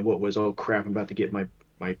joking and what was, oh crap, I'm about to get my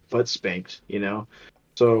butt spanked,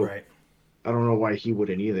 So Right. I don't know why he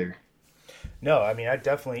wouldn't either. No, I mean, I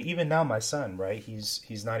definitely, even now my son, right?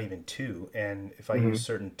 He's not even 2, and if I use Hmm.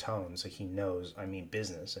 certain tones, like he knows I mean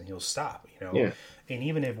business, and he'll stop, you know. Yeah. And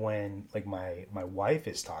even if when like my wife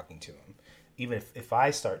is talking to him, even if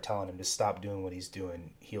I start telling him to stop doing what he's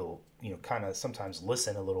doing, he'll kind of sometimes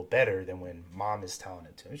listen a little better than when mom is telling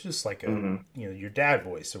it to him. It's just like a Hmm. your dad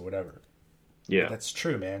voice or whatever. But Yeah. that's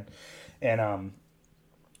true, man.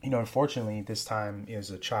 And unfortunately, this time is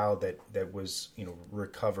a child that was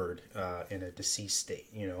recovered in a deceased state.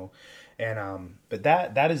 And but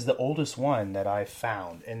that is the oldest one that I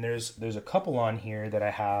found, and there's a couple on here that I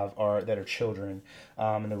have are that are children,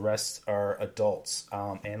 and the rest are adults.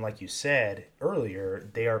 And like you said earlier,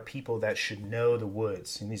 they are people that should know the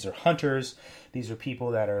woods, and these are hunters. These are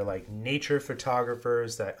people that are like nature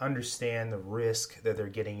photographers that understand the risk that they're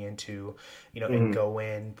getting into, and Hmm. go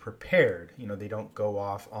in prepared. They don't go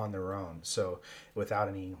off on their own. So without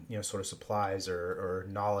any, sort of supplies or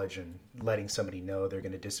knowledge, and letting somebody know they're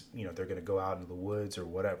going to they're going to go out into the woods or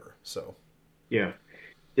whatever. So Yeah.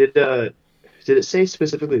 Did did it say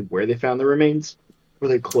specifically where they found the remains? Were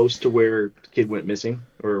they close to where the kid went missing,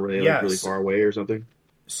 or were they like really yes. far away or something?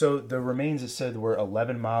 So the remains, it said, were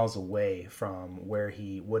 11 miles away from where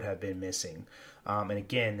he would have been missing, and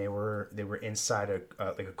again, they were inside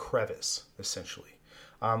like a crevice essentially,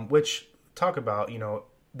 which talk about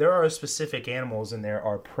there are specific animals, and there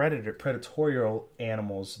are predatorial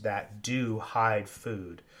animals that do hide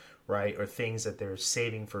food, right, or things that they're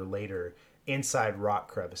saving for later inside rock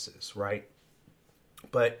crevices, right?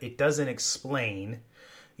 But it doesn't explain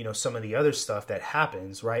some of the other stuff that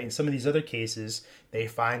happens, right? In some of these other cases, they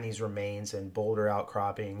find these remains in boulder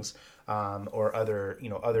outcroppings, or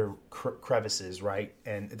other crevices, right?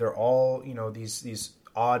 And they're all these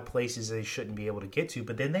odd places they shouldn't be able to get to,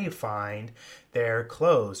 but then they find their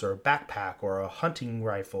clothes or a backpack or a hunting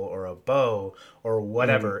rifle or a bow or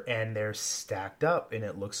Hmm. whatever, and they're stacked up, and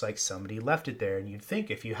it looks like somebody left it there. And you'd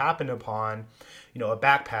think if you happen upon a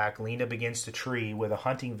backpack leaned up against a tree with a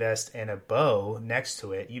hunting vest and a bow next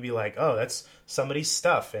to it, you'd be like, oh, that's somebody's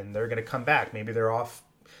stuff, and they're going to come back. Maybe they're off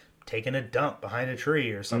taking a dump behind a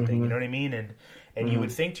tree or something. You know Hmm. what I mean? And you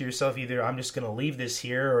would Hmm. think to yourself, either I'm just going to leave this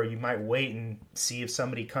here, or you might wait and see if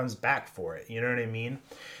somebody comes back for it. You know what I mean?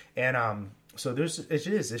 And so it's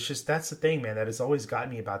just that's the thing, man, that has always gotten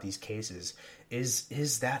me about these cases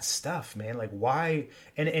is that stuff, man. Like why?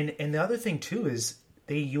 And the other thing too is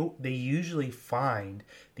they usually find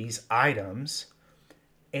these items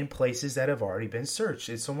in places that have already been searched.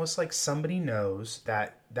 It's almost like somebody knows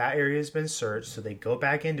that that area has been searched, so they go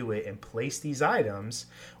back into it and place these items,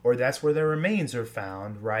 or that's where their remains are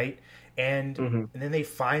found, right? And Hmm. and then they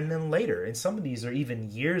find them later, and some of these are even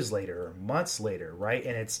years later or months later, right?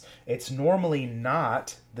 And it's normally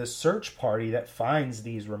not the search party that finds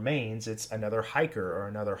these remains. It's another hiker or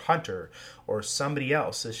another hunter or somebody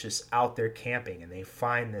else that's just out there camping, and they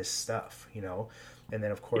find this stuff. And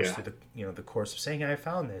then of course Yeah. through the course of saying, "Hey, I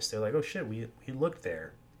found this," they're like, "Oh shit, we looked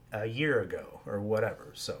there a year ago or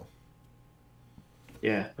whatever." So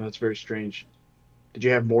Yeah. That's very strange. Did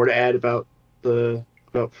you have more to add about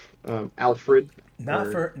Alfred not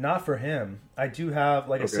or for not for him. I do have,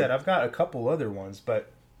 like I okay? said, I've got a couple other ones,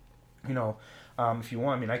 but you know, if you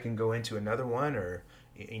want, I mean, I can go into another one, or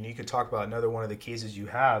you could talk about another one of the cases you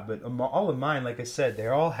have. But all of mine, like I said, they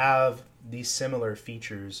all have these similar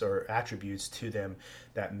features or attributes to them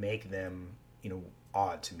that make them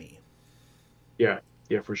odd to me. Yeah.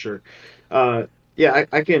 Yeah, for sure. Yeah,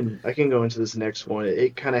 I can go into this next one.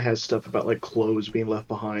 It kind of has stuff about like clothes being left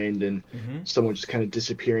behind and Mm-hmm. someone just kind of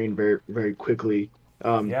disappearing very very quickly.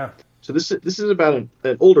 Um, Yeah. so this is about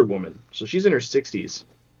an older woman. So she's in her 60s.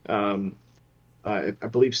 Um, I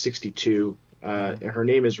believe 62. Mm-hmm. And her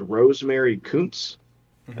name is Rosemary Kuntz.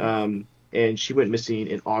 Mm-hmm. And she went missing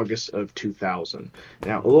in August of 2000.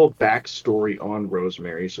 Now, a little backstory on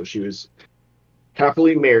Rosemary. So she was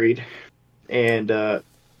happily married, and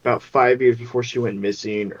about 5 years before she went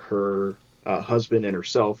missing, her husband and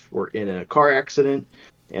herself were in a car accident,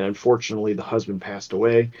 and unfortunately, the husband passed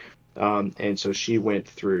away. And so she went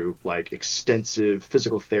through like extensive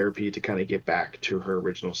physical therapy to kind of get back to her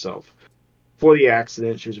original self. For the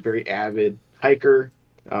accident, she was a very avid hiker.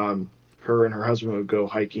 Um, Her and her husband would go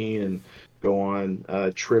hiking and go on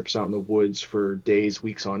trips out in the woods for days,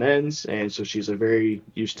 weeks on ends, and so she's a very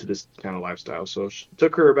used to this kind of lifestyle. So it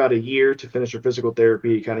took her about a year to finish her physical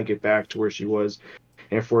therapy, kind of get back to where she was.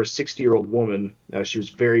 And for a 60-year-old woman, she was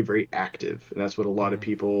very, very active, and that's what a lot of Mm-hmm.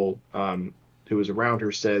 people who was around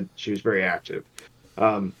her said. She was very active.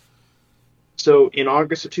 Um, so in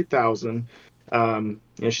August of 2000,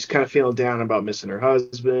 she's kind of feeling down about missing her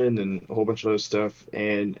husband and a whole bunch of other stuff.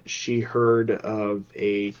 And she heard of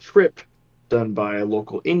a trip done by a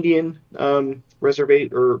local Indian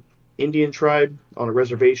reservate or Indian tribe on a Mm-hmm.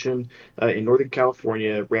 reservation in Northern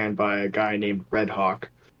California, ran by a guy named Red Hawk.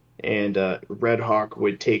 And Red Hawk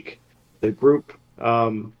would take the group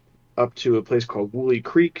up to a place called Woolly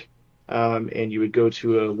Creek, and you would go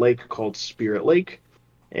to a lake called Spirit Lake,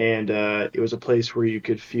 and it was a place where you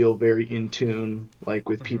could feel very in tune, like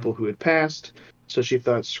with Mm-hmm. people who had passed. So she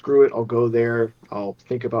thought, screw it, I'll go there. I'll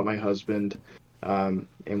think about my husband, and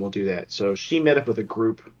we'll do that. So she met up with a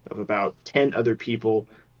group of about 10 other people,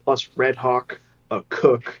 plus Red Hawk, a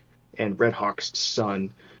cook, and Red Hawk's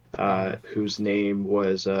son, Mm-hmm. whose name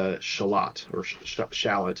was Shallot or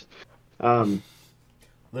Shallot. Um,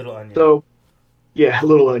 Little Onion. so yeah,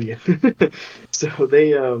 Little Onion. So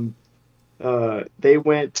they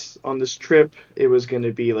went on this trip. It was going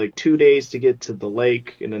to be like 2 days to get to the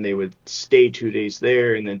lake, and then they would stay 2 days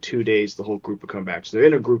there, and then 2 days the whole group would come back. So they're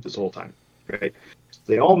in a group this whole time, right? So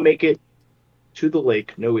they all make it to the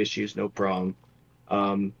lake, no issues, no problem.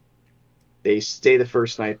 Um, they stay the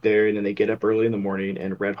first night there, and then they get up early in the morning,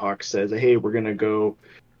 and Red Hawk says, "Hey, we're gonna go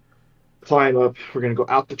climb up. We're gonna go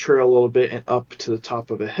out the trail a little bit and up to the top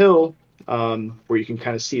of a hill, where you can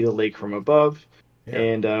kind of see the lake from above. Yeah.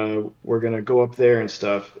 And we're gonna go up there and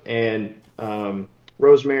stuff." And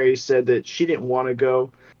Rosemary said that she didn't want to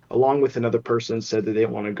go, along with another person said that they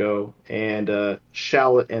didn't want to go. And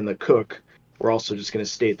Shallot and the cook were also just gonna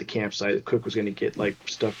stay at the campsite. The cook was gonna get like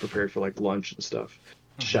stuff prepared for like lunch and stuff.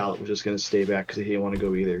 Mm-hmm. Shallot was just gonna stay back because he didn't want to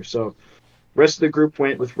go either. So rest of the group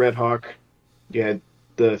went with Red Hawk. You had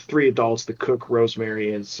the three adults, the cook,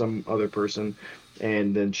 Rosemary, and some other person,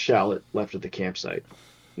 and then Shallot left at the campsite.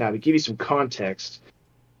 Now, to give you some context,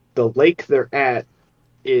 the lake they're at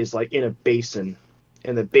is like in a basin,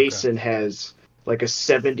 and the Okay. basin has like a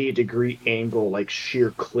 70-degree angle, like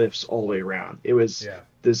sheer cliffs all the way around. It was Yeah.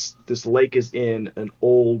 this lake is in an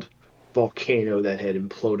old volcano that had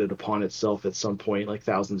imploded upon itself at some point, like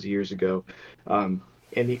thousands of years ago. And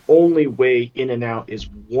the only way in and out is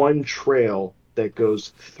one trail that goes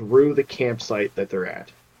through the campsite that they're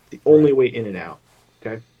at. The Right. only way in and out.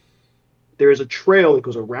 Okay. There is a trail that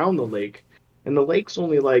goes around the lake, and the lake's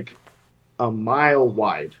only like a mile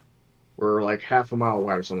wide, or like half a mile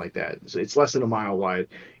wide, or something like that. So it's less than a mile wide.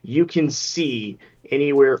 You can see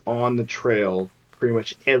anywhere on the trail pretty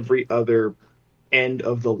much every other end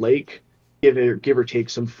of the lake, give or take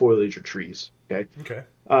some foliage or trees. Okay. Okay.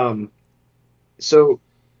 Um, so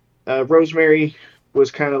Rosemary was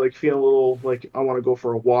kind of like feeling a little like, I want to go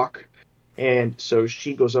for a walk. And so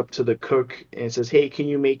she goes up to the cook and says, "Hey, can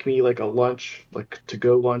you make me like a lunch, like to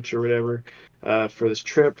go lunch or whatever, for this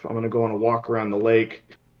trip? I'm gonna go on a walk around the lake,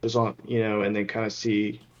 just on, and then kind of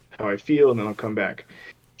see how I feel, and then I'll come back."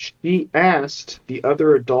 She asked the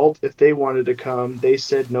other adult if they wanted to come. They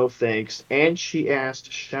said no thanks, and she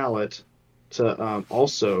asked Shallot to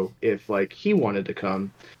also if like he wanted to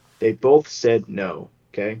come. They both said no.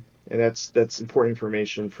 Okay, and that's important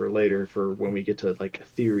information for later for when we get to like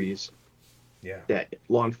theories Yeah. that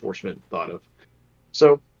law enforcement thought of.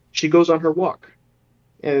 So she goes on her walk.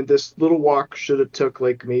 And this little walk should have took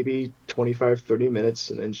like maybe 25, 30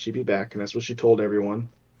 minutes, and then she'd be back. And that's what she told everyone.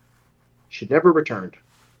 She never returned.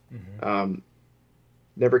 Mm-hmm. Um,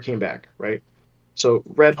 Never came back, right? So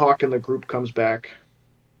Red Hawk and the group comes back,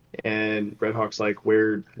 and Red Hawk's like,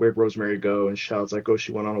 Where'd Rosemary go? And Shallot's like, "Oh,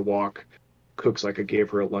 she went on a walk." Cook's like, "I gave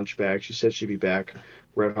her a lunch bag. She said she'd be back."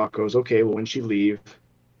 Red Hawk goes, "Okay, well, when she leave?"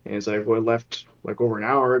 And it's like, "Well, I left like over an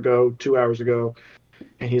hour ago, 2 hours ago."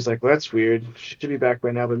 And he's like, "Well, that's weird. She should be back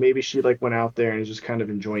by now, but maybe she like went out there and is just kind of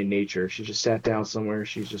enjoying nature. She just sat down somewhere.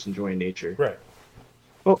 She's just enjoying nature." Right.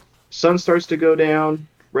 Well, sun starts to go down.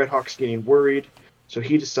 Red Hawk's getting worried. So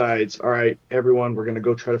he decides, all right, everyone, we're going to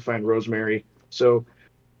go try to find Rosemary. So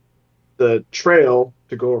the trail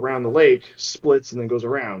to go around the lake splits and then goes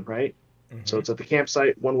around, right? So Mm-hmm. it's at the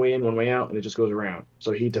campsite, one way in, one way out, and it just goes around.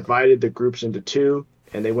 So he Okay. divided the groups into two,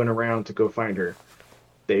 and they went around to go find her.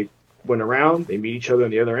 They went around, they meet each other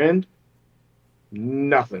on the other end.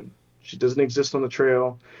 Nothing. She doesn't exist on the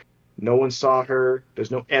trail. No one saw her.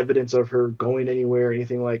 There's no evidence of her going anywhere or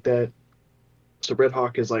anything like that. So Red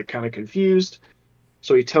Hawk is like kind of confused.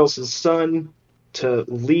 So he tells his son to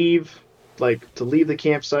leave, to leave the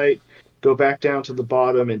campsite, go back down to the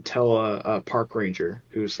bottom and tell a park ranger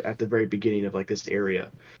who's at the very beginning of like this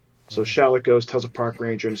area. So Mm-hmm. Shallot goes, tells a park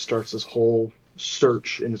ranger, and starts this whole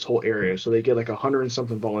search in this whole area. So they get like 100 and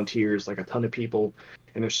something volunteers, like a ton of people,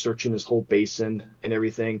 and they're searching this whole basin and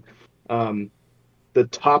everything. Um, the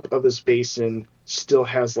top of this basin still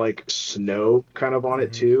has like snow kind of on it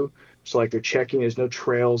Mm-hmm. too. So like they're checking, there's no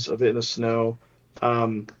trails of it in the snow.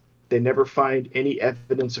 Um, They never find any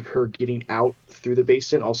evidence of her getting out through the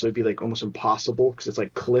basin. Also, it'd be like almost impossible because it's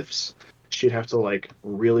like cliffs. She'd have to like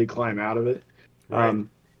really climb out of it. Right. Um,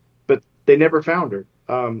 but they never found her.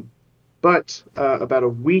 But about a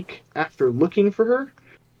week after looking for her,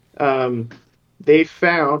 um, they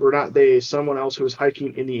found, or not they, someone else who was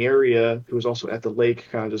hiking in the area, who was also at the lake,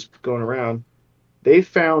 kind of just going around. They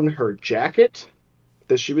found her jacket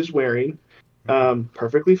that she was wearing, Mm.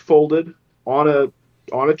 perfectly folded on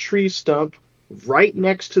a tree stump, right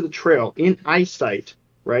next to the trail in eyesight.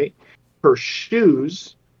 Right, her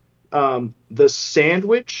shoes, the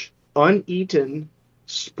sandwich uneaten,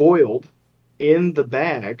 spoiled in the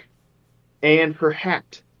bag, and her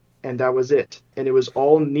hat, and that was it. And it was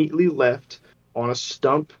all neatly left on a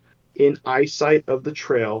stump in eyesight of the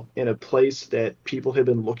trail in a place that people had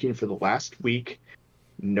been looking for the last week.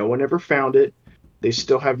 No one ever found it. They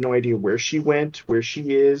still have no idea where she went, where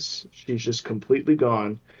she is. She's just completely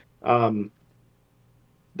gone. Um,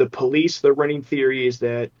 the police, the running theory is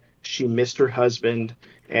that she missed her husband,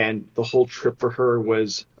 and the whole trip for her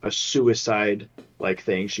was a suicide like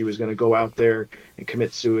thing. She was going to go out there and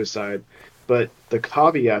commit suicide. But the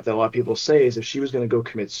caveat that a lot of people say is if she was going to go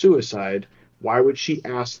commit suicide, why would she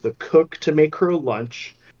ask the cook to make her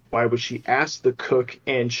lunch? Why would she ask the cook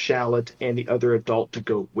and Shallot and the other adult to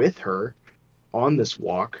go with her on this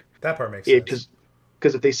walk? That part makes It sense.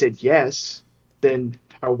 because if they said yes, then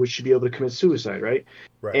how would she be able to commit suicide, right?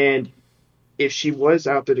 Right. And if she was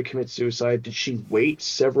out there to commit suicide, did she wait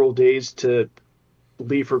several days to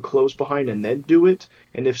leave her clothes behind and then do it?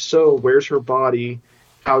 And if so, where's her body?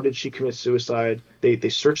 How did she commit suicide? They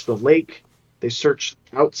searched the lake. They searched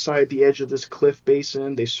outside the edge of this cliff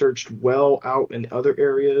basin. They searched well out in other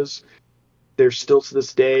areas. There's still to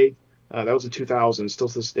this day, that was in 2000, still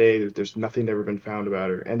to this day, there's nothing ever been found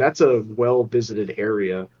about her. And that's a well visited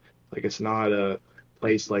area. Like, it's not a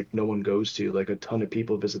place like no one goes to. Like, a ton of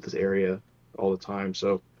people visit this area all the time.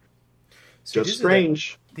 So, See, just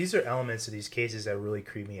strange. these are elements of these cases that really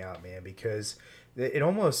creep me out, man, because it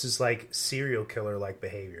almost is like serial killer like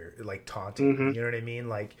behavior, like taunting. Mm-hmm. You know what I mean?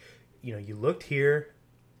 Like, you looked here,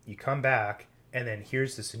 you come back, and then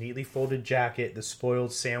here's this neatly folded jacket, the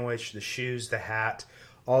spoiled sandwich, the shoes, the hat,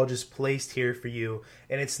 all just placed here for you.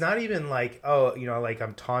 And it's not even like, oh, like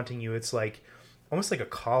I'm taunting you. It's like almost like a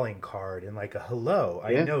calling card and like a hello.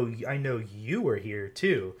 Yeah. I know you were here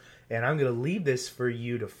too, and I'm gonna leave this for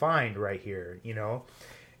you to find right here.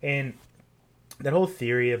 And that whole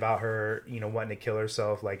theory about her, wanting to kill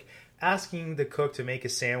herself, like asking the cook to make a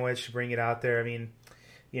sandwich, bring it out there. I mean,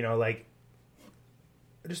 like,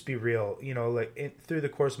 just be real. Like through the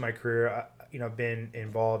course of my career, I've been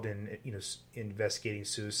involved in investigating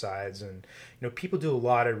suicides, and people do a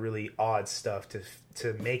lot of really odd stuff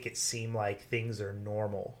to make it seem like things are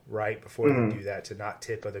normal, right? Before they Mm-hmm. do that, to not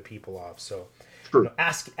tip other people off. So, True.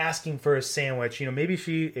 asking for a sandwich. Maybe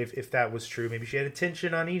she, if that was true, maybe she had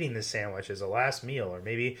intention on eating the sandwich as a last meal, or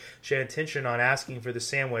maybe she had intention on asking for the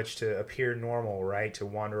sandwich to appear normal, right? To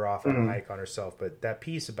wander off on a Mm-hmm. hike on herself. But that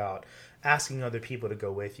piece about asking other people to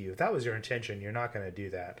go with you, if that was your intention, you're not going to do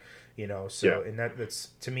that. So, Yeah. and that's,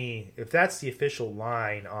 to me, if that's the official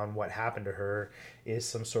line on what happened to her, is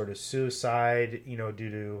some sort of suicide, due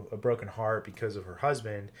to a broken heart because of her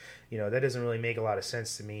husband, that doesn't really make a lot of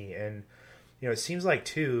sense to me. And it seems like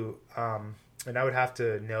too, and I would have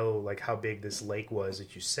to know like how big this lake was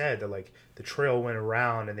that you said, that like the trail went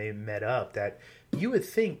around and they met up, that you would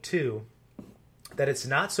think too that it's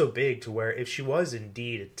not so big to where if she was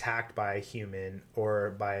indeed attacked by a human or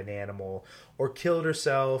by an animal or killed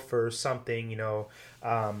herself or something,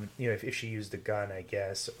 if she used a gun, I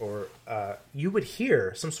guess, or you would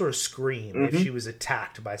hear some sort of scream if Mm-hmm. she was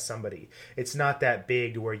attacked by somebody. It's not that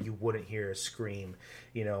big to where you wouldn't hear a scream,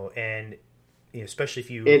 and especially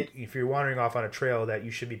if you're wandering off on a trail that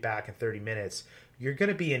you should be back in 30 minutes, you're going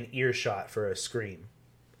to be in earshot for a scream.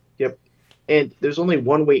 Yep. And there's only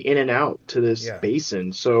one way in and out to this Yeah,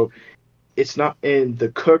 basin. So it's not, and the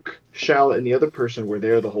cook, Shallot, and the other person were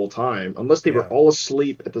there the whole time. Unless they were yeah, all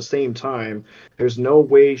asleep at the same time, there's no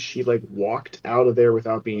way she like walked out of there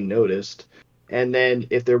without being noticed. And then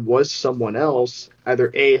if there was someone else,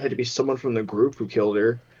 either A, it had to be someone from the group who killed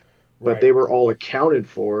her, but right. they were all accounted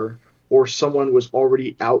for, or someone was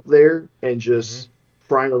already out there and Mm-hmm. just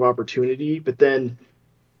prime of opportunity. But then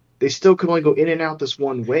they still could only go in and out this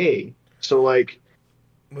one way. So like,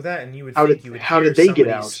 With that, and you would how think did you would how hear did they get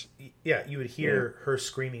out? somebody's, yeah, you would Yeah. hear her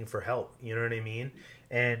screaming for help. You know what I mean?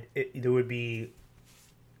 And there would be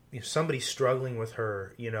somebody struggling with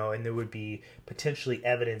her, and there would be potentially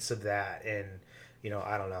evidence of that. And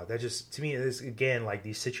I don't know. That just, to me, is again like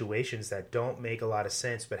these situations that don't make a lot of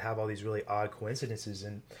sense, but have all these really odd coincidences.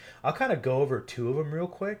 And I'll kind of go over two of them real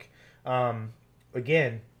quick.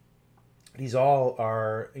 Again, these all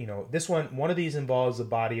are, this one of these involves a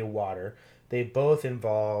body of water. They both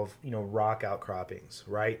involve, rock outcroppings,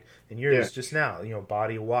 right? And yours just now,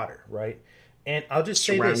 body of water, right? And I'll just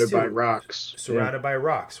say this too. Surrounded by rocks. Surrounded by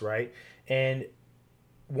rocks, right? And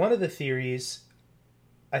one of the theories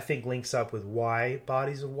I think links up with why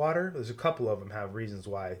bodies of water. There's a couple of them have reasons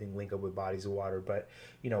why I think link up with bodies of water. But,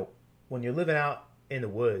 when you're living out in the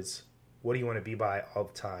woods, what do you want to be by all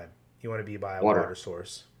the time? You want to be by a water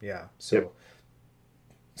source. Yeah. So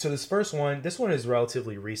this one is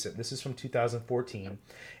relatively recent. This is from 2014.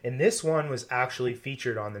 And this one was actually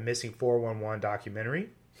featured on the Missing 411 documentary.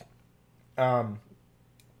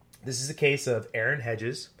 This is a case of Aaron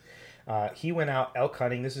Hedges. He went out elk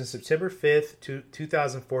hunting. This is September 5th,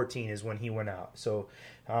 2014 is when he went out. So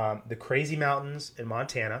the Crazy Mountains in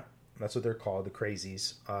Montana, that's what they're called, the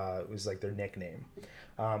Crazies. It was like their nickname.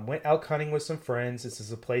 Went elk hunting with some friends. This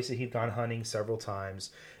is a place that he'd gone hunting several times.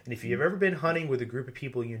 And if you've ever been hunting with a group of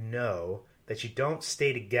people, you know that you don't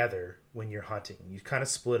stay together when you're hunting. You kind of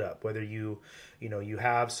split up, whether you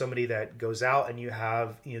have somebody that goes out and you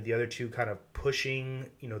have, the other two kind of pushing,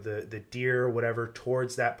 the deer or whatever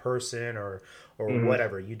towards that person or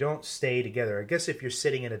whatever. You don't stay together. I guess if you're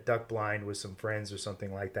sitting in a duck blind with some friends or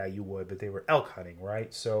something like that, you would, but they were elk hunting,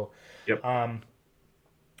 right? So,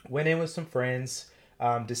 went in with some friends,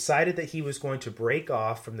 decided that he was going to break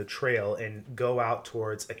off from the trail and go out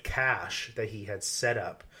towards a cache that he had set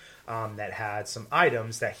up. That had some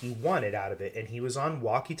items that he wanted out of it. And he was on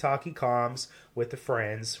walkie-talkie comms with the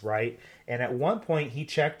friends, right? And at one point he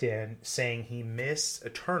checked in saying he missed a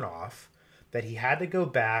turnoff, that he had to go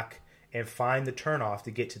back and find the turnoff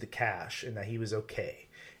to get to the cache, and that he was okay.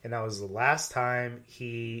 And that was the last time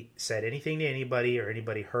he said anything to anybody or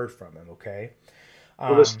anybody heard from him, okay?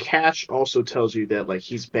 Well, this cache also tells you that, like,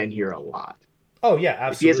 he's been here a lot. Oh yeah,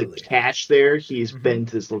 absolutely. If he has a cache there, he's been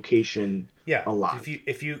to this location a lot.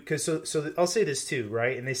 Because I'll say this too,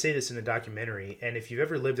 right? And they say this in the documentary. And if you've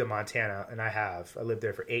ever lived in Montana, and I lived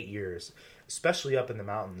there for 8 years, especially up in the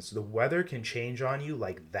mountains, the weather can change on you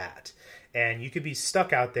like that. And you could be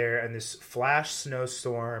stuck out there in this flash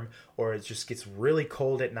snowstorm, or it just gets really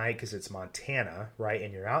cold at night because it's Montana, right?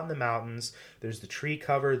 And you're out in the mountains. There's the tree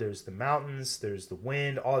cover, there's the mountains, there's the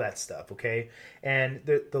wind, all that stuff, okay? And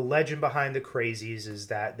the legend behind the Crazies is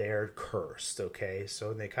that they're cursed, okay?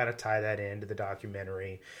 So they kind of tie that into the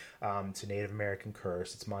documentary, to Native American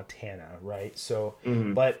curse. It's Montana, right? So,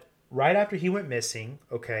 but right after he went missing,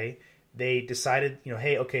 okay, they decided,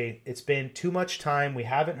 hey, okay, it's been too much time. We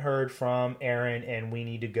haven't heard from Aaron, and we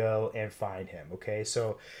need to go and find him. Okay,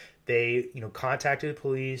 so they, contacted the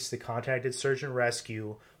police. They contacted search and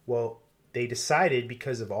rescue. Well, they decided,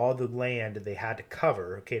 because of all the land that they had to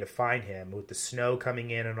cover, okay, to find him, with the snow coming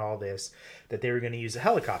in and all this, that they were going to use a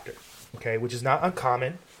helicopter. Okay, which is not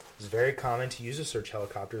uncommon. It's very common to use a search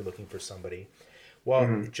helicopter looking for somebody.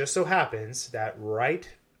 Well, it just so happens that right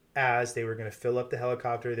as they were going to fill up the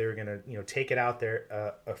helicopter, they were going to, take it out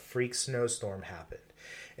there, a freak snowstorm happened.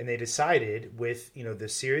 And they decided, with, the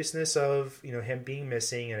seriousness of, him being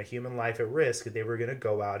missing and a human life at risk, that they were going to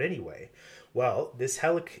go out anyway. Well, this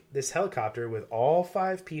helicopter, with all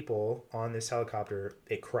 5 people on this helicopter,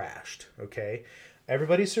 it crashed, okay?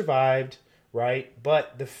 Everybody survived, right?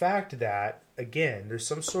 But the fact that, again, there's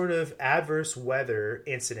some sort of adverse weather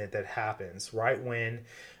incident that happens right when,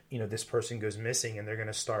 this person goes missing and they're going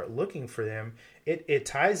to start looking for them, it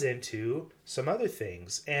ties into some other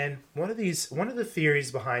things. And one of the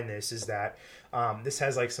theories behind this is that this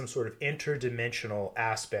has like some sort of interdimensional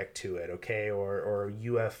aspect to it, okay, or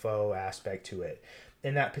UFO aspect to it.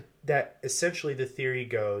 And that essentially the theory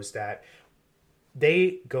goes that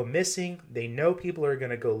they go missing, they know people are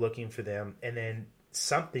going to go looking for them, and then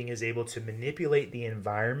something is able to manipulate the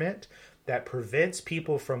environment that prevents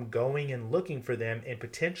people from going and looking for them and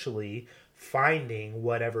potentially finding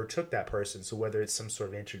whatever took that person. So whether it's some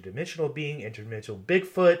sort of interdimensional being, interdimensional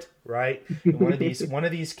Bigfoot, right? one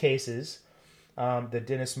of these cases, the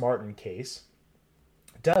Dennis Martin case,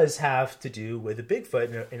 does have to do with a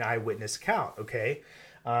Bigfoot, an eyewitness account, okay?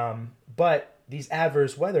 But these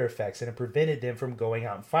adverse weather effects, and it prevented them from going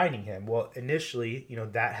out and finding him. Well, initially,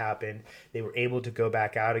 that happened. They were able to go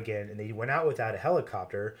back out again, and they went out without a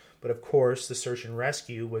helicopter. But of course, the search and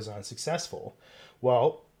rescue was unsuccessful.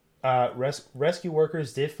 Well, rescue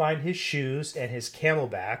workers did find his shoes and his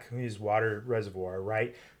camelback, his water reservoir,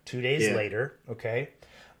 right? 2 days later, okay?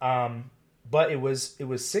 but it was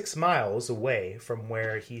 6 miles away from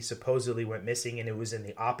where he supposedly went missing, and it was in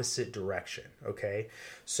the opposite direction. Okay,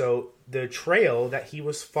 so the trail that he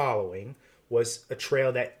was following was a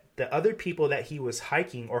trail that the other people that he was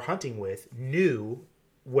hiking or hunting with knew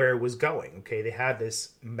where it was going. Okay, they had this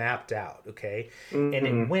mapped out. Okay, and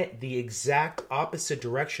it went the exact opposite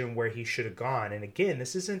direction where he should have gone. And again,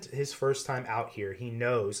 this isn't his first time out here. He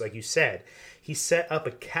knows, like you said, he set up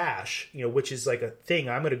a cache, which is like a thing.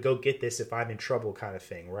 I'm going to go get this if I'm in trouble, kind of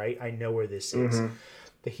thing, right? I know where this is.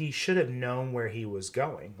 That he should have known where he was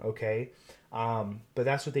going. Okay, but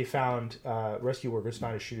that's what they found. Rescue workers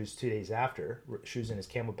found his shoes 2 days after, shoes in his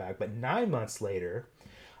camelback. But 9 months later,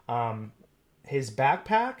 his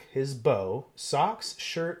backpack, his bow, socks,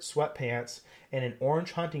 shirt, sweatpants, and an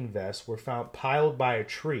orange hunting vest were found piled by a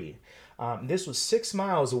tree. This was 6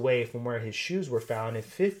 miles away from where his shoes were found and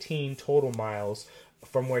 15 total miles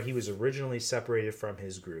from where he was originally separated from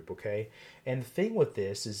his group, okay? And the thing with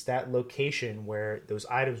this is that location where those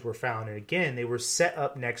items were found, and again, they were set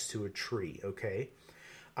up next to a tree, okay?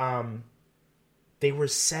 They were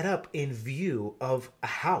set up in view of a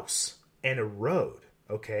house and a road,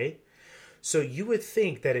 okay? So you would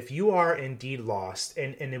think that if you are indeed lost,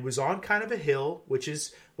 and it was on kind of a hill, which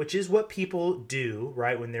is what people do,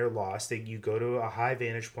 right, when they're lost, that you go to a high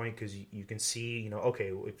vantage point because you can see,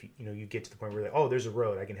 okay, if you get to the point where like, oh, there's a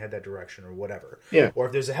road, I can head that direction or whatever. Yeah. Or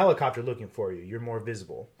if there's a helicopter looking for you, you're more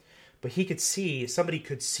visible. But somebody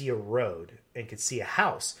could see a road and could see a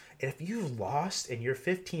house. And if you've lost and you're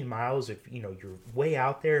 15 miles, if you're way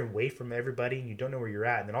out there and away from everybody and you don't know where you're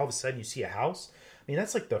at, and then all of a sudden you see a house, I mean,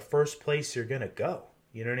 that's like the first place you're going to go.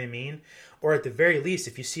 You know what I mean? Or at the very least,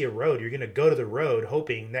 if you see a road, you're going to go to the road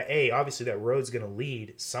hoping that, obviously that road's going to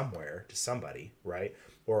lead somewhere to somebody, right?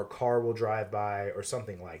 Or a car will drive by or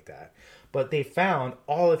something like that. But they found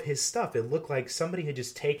all of his stuff. It looked like somebody had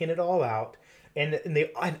just taken it all out. And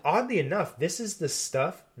oddly enough, this is the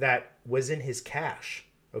stuff that was in his cache,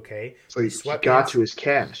 okay? So he got to his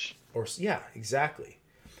cache. Yeah, exactly.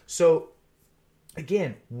 So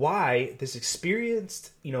again, why this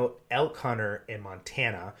experienced, elk hunter in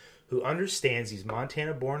Montana who understands, he's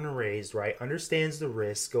Montana born and raised, right? Understands the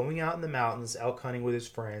risks, going out in the mountains, elk hunting with his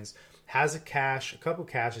friends, has a couple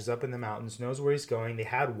caches up in the mountains, knows where he's going. They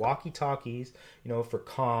had walkie-talkies, for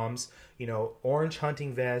comms, orange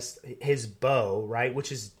hunting vest, his bow, right?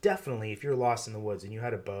 Which is definitely, if you're lost in the woods and you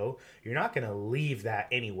had a bow, you're not going to leave that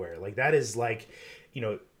anywhere. Like that is like,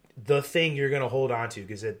 the thing you're going to hold on to,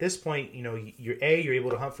 because at this point, you're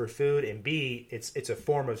able to hunt for food, and B, it's a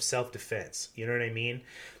form of self-defense. You know what I mean?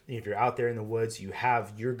 If you're out there in the woods,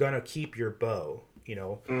 you're going to keep your bow,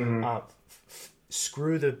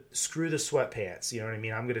 screw the sweatpants. You know what I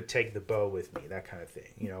mean? I'm going to take the bow with me, that kind of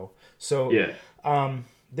thing, So, yeah.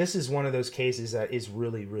 This is one of those cases that is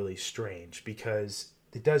really, really strange because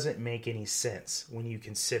it doesn't make any sense when you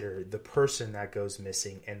consider the person that goes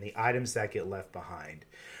missing and the items that get left behind.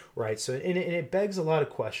 Right. So, and it begs a lot of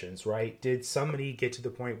questions, right? Did somebody get to the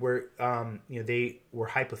point where, they were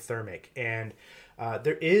hypothermic? And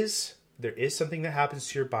there is something that happens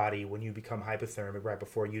to your body when you become hypothermic right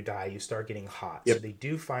before you die. You start getting hot. Yep. So they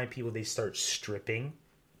do find people, they start stripping.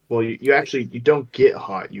 Well, you don't get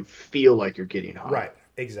hot. You feel like you're getting hot. Right.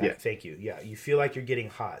 Exactly. Yeah. Thank you. Yeah, you feel like you're getting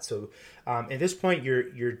hot. So, at this point,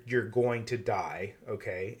 you're going to die.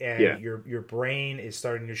 Okay, and your brain is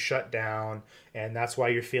starting to shut down, and that's why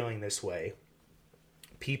you're feeling this way.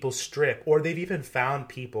 People strip, or they've even found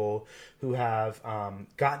people who have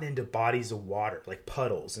gotten into bodies of water, like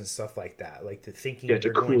puddles and stuff like that, like thinking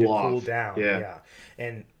they're going to cool down. Yeah,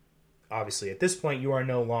 and obviously, at this point, you are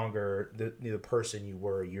no longer the person you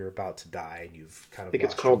were. You're about to die, and you've kind of. I think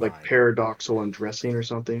it's called like paradoxal undressing or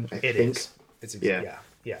something. I think it's yeah.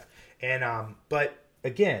 And but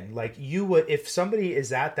again, like you would, if somebody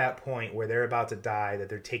is at that point where they're about to die, that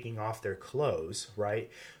they're taking off their clothes,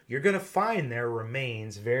 right? You're gonna find their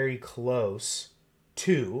remains very close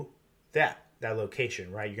to that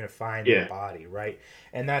location, right? You're gonna find their body, right?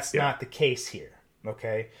 And that's not the case here.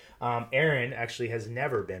 Okay. Aaron actually has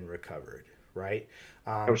never been recovered, right?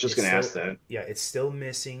 I was just going to ask that. Yeah, it's still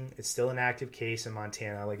missing. It's still an active case in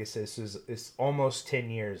Montana. Like I said, it's almost 10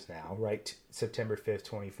 years now, right? September 5th,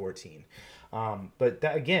 2014. But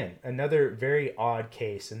that, again, another very odd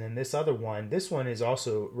case. And then this other one, this one is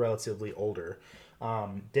also relatively older.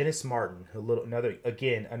 Dennis Martin,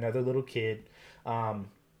 another little kid.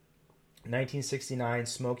 1969,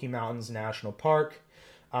 Smoky Mountains National Park.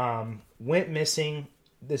 Went missing.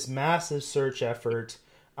 This massive search effort.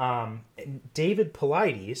 David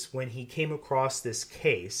Paulides, when he came across this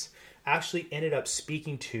case, actually ended up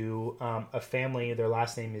speaking to a family. Their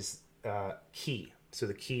last name is Key. so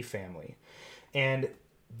the Key family. And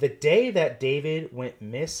the day that David went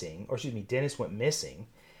missing, or excuse me, Dennis went missing,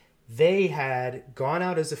 they had gone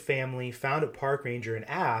out as a family, found a park ranger, and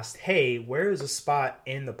asked, hey, where is a spot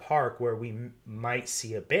in the park where we might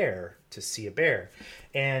see a bear, to see a bear?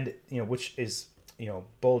 And, which is,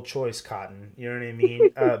 bold choice, Cotton. You know what I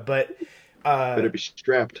mean? But better be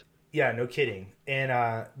strapped. Yeah, no kidding.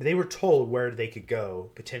 And they were told where they could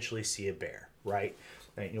go, potentially see a bear, right?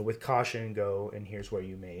 With caution, go, and here's where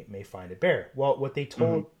you may find a bear. Well, what they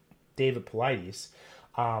told David Paulides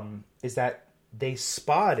is that they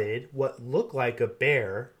spotted what looked like a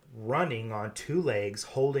bear running on two legs,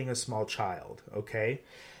 holding a small child, okay?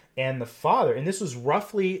 And the father, and this was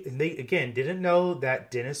roughly, and they, again, didn't know that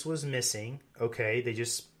Dennis was missing, okay? They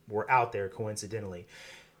just were out there coincidentally.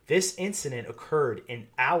 This incident occurred an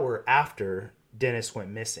hour after Dennis went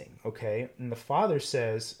missing, okay? And the father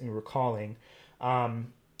says, and recalling,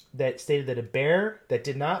 that stated that a bear that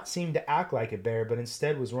did not seem to act like a bear, but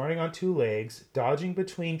instead was running on two legs, dodging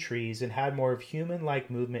between trees, and had more of human-like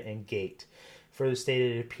movement and gait. Further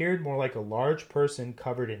stated, it appeared more like a large person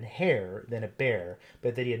covered in hair than a bear,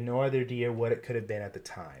 but that he had no other idea what it could have been at the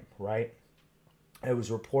time, right? It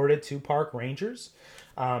was reported to park rangers,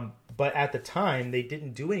 but at the time, they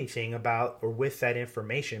didn't do anything about or with that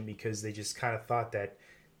information because they just kind of thought that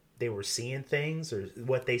they were seeing things, or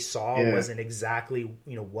what they saw wasn't exactly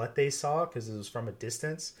what they saw because it was from a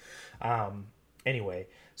distance. Anyway,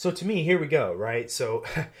 so to me, here we go, right? So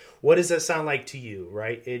what does that sound like to you,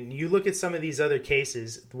 right? And you look at some of these other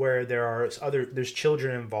cases where there's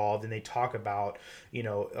children involved, and they talk about,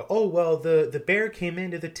 oh, well, the bear came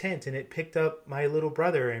into the tent and it picked up my little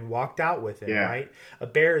brother and walked out with him, right? A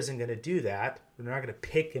bear isn't going to do that. They're not going to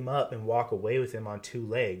pick him up and walk away with him on two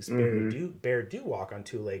legs. Bear do walk on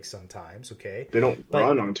two legs sometimes, okay? They don't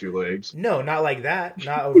run on two legs. No, not like that.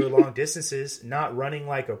 Not over long distances. Not running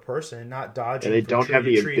like a person. Not dodging. And they don't have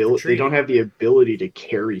the ability. They don't have the ability to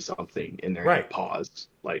carry something in their paws,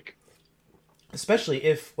 like. Especially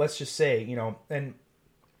if, let's just say, and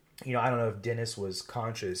I don't know if Dennis was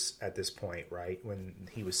conscious at this point, right, when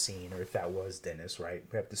he was seen, or if that was Dennis, right?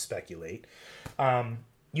 We have to speculate.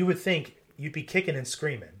 You would think you'd be kicking and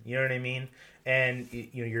screaming, you know what I mean? And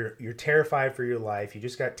you're terrified for your life. You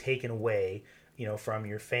just got taken away, from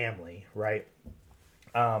your family, right?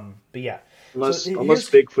 But yeah, unless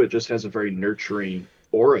Bigfoot just has a very nurturing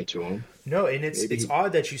aura to him. No, and it's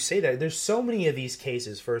odd that you say that. There's so many of these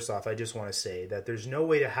cases. First off, I just want to say that there's no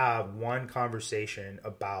way to have one conversation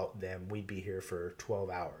about them. We'd be here for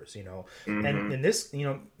 12 hours, And this,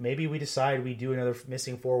 maybe we decide we do another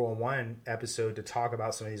Missing 411 episode to talk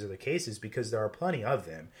about some of these other cases because there are plenty of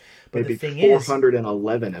them. But maybe the thing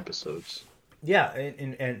 411 episodes. Yeah,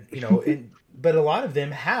 and but a lot of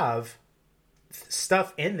them have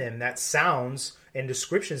stuff in them that sounds and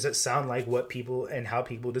descriptions that sound like what people and how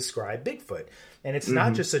people describe Bigfoot. And it's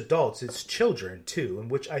not just adults, it's children too,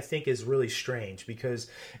 and which I think is really strange because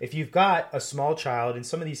if you've got a small child, in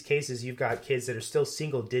some of these cases you've got kids that are still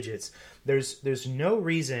single digits, there's no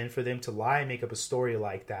reason for them to lie and make up a story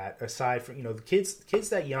like that, aside from, the kids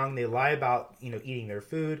that young, they lie about, eating their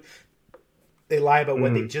food. They lie about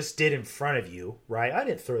what they just did in front of you, right? I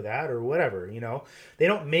didn't throw that or whatever, They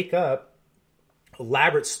don't make up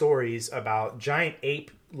elaborate stories about giant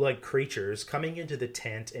ape-like creatures coming into the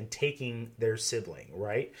tent and taking their sibling,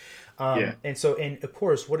 right? And so, and of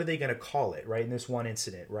course, what are they going to call it, right? In this one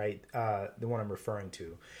incident, right? The one I'm referring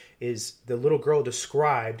to is the little girl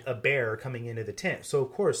described a bear coming into the tent. So,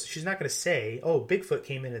 of course, she's not going to say, oh, Bigfoot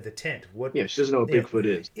came into the tent. Yeah, she doesn't know what Bigfoot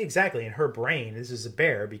is. Exactly. In her brain, this is a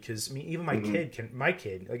bear because even my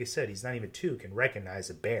kid, like I said, he's not even 2, can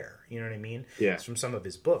recognize a bear. You know what I mean? Yeah. It's from some of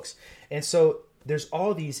his books. And so there's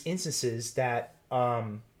all these instances that,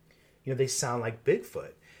 they sound like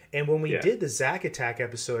Bigfoot. And when we did the Zack Attack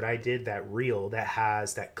episode, I did that reel that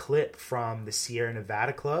has that clip from the Sierra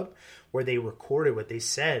Nevada Club where they recorded what they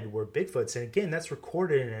said were Bigfoots. And again, that's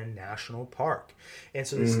recorded in a national park. And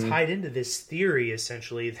so this tied into this theory,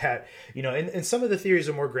 essentially, that, and some of the theories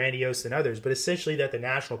are more grandiose than others, but essentially that the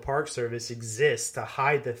National Park Service exists to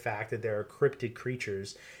hide the fact that there are cryptid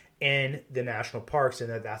creatures in the national parks,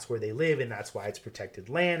 and that's where they live, and that's why it's protected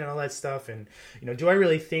land and all that stuff. And do I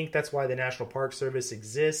really think that's why the National Park Service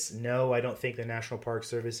exists? No, I don't think the National Park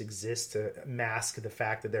Service exists to mask the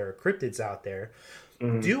fact that there are cryptids out there.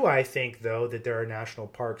 Do I think, though, that there are National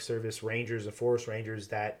Park Service rangers and forest rangers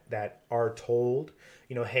that are told,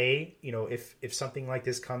 hey, if something like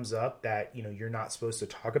this comes up that, you're not supposed to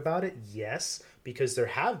talk about it? Yes, because there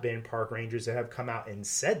have been park rangers that have come out and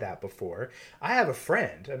said that before. I have a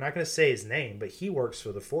friend, I'm not going to say his name, but he works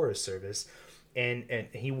for the Forest Service, And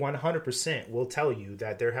he 100% will tell you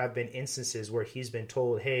that there have been instances where he's been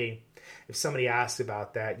told, hey, if somebody asks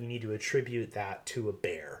about that, you need to attribute that to a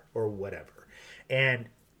bear or whatever. And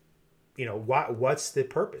what's the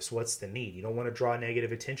purpose? What's the need? You don't want to draw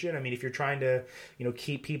negative attention. I mean, if you're trying to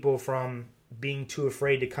keep people from being too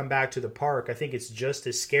afraid to come back to the park, I think it's just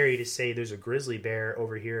as scary to say there's a grizzly bear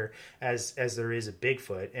over here as there is a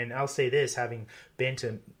Bigfoot. And I'll say this, having been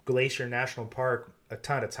to Glacier National Park a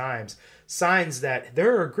ton of times, signs that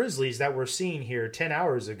there are grizzlies that were seen here 10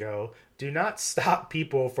 hours ago do not stop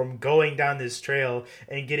people from going down this trail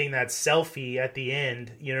and getting that selfie at the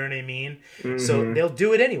end. You know what I mean? Mm-hmm. So they'll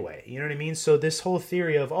do it anyway. You know what I mean? So this whole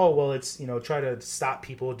theory of, oh, well, it's, try to stop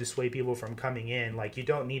people, dissuade people from coming in. Like, you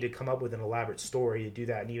don't need to come up with an elaborate story to do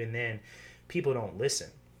that. And even then, people don't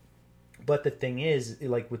listen. But the thing is,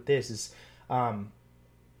 like with this is, I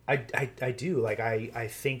do. Like, I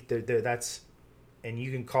think that that's, and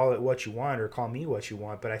you can call it what you want or call me what you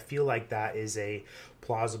want, but I feel like that is a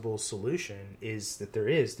plausible solution, is that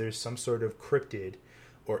there's some sort of cryptid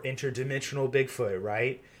or interdimensional Bigfoot,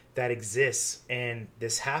 right, that exists, and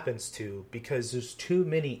this happens to, because there's too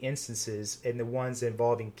many instances, and the ones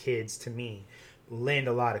involving kids, to me, lend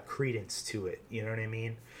a lot of credence to it. You know what I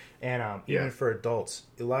mean? And even for adults,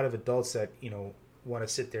 a lot of adults that, want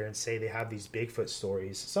to sit there and say they have these Bigfoot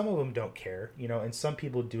stories. Some of them don't care, and some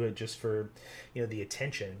people do it just for, the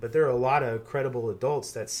attention. But there are a lot of credible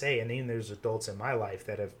adults that say, and even there's adults in my life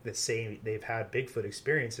that say they've had Bigfoot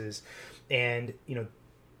experiences, and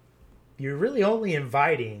you're really only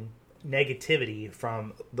inviting negativity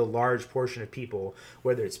from the large portion of people,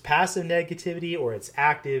 whether it's passive negativity or it's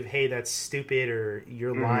active, hey, that's stupid, or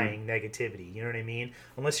you're lying negativity. You know what I mean?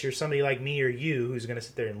 Unless you're somebody like me or you who's going to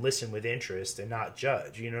sit there and listen with interest and not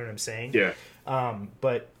judge. You know what I'm saying? Yeah.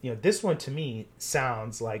 But this one to me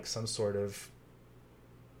sounds like some sort of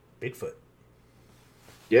Bigfoot.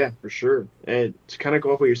 Yeah, for sure. And to kind of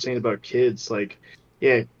go off what you're saying about kids, like,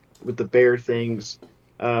 yeah, with the bear things,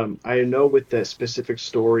 I know with that specific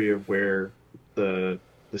story of where the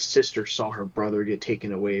sister saw her brother get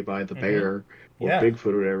taken away by the bear or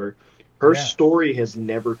Bigfoot or whatever, her story has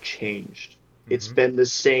never changed. It's been the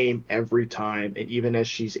same every time, and even as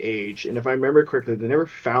she's aged. And if I remember correctly, they never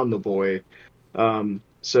found the boy.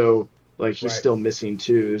 So, like, he's still missing,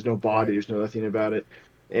 too. There's no body. There's no nothing about it.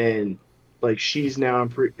 And like, she's now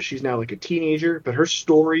like a teenager, but her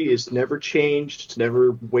story is never changed. It's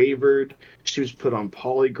never wavered. She was put on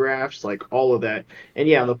polygraphs, like all of that. And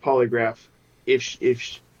yeah, on the polygraph, if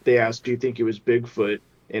they ask, do you think it was Bigfoot?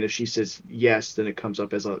 And if she says yes, then it comes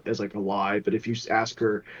up as like a lie. But if you ask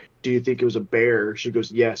her, do you think it was a bear? She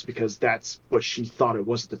goes yes, because that's what she thought it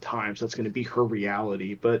was at the time. So that's going to be her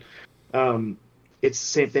reality. But it's the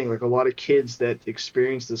same thing. Like, a lot of kids that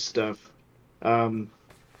experience this stuff.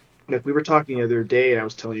 Like, we were talking the other day, and I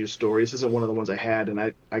was telling you a story. This isn't one of the ones I had, and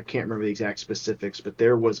I can't remember the exact specifics, but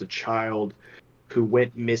there was a child who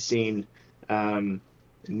went missing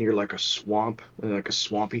near like a swamp, like a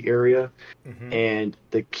swampy area, and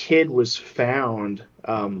the kid was found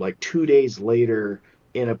like 2 days later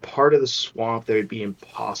in a part of the swamp that would be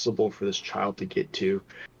impossible for this child to get to.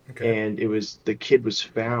 And the kid was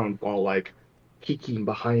found while like peeking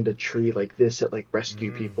behind a tree like this at like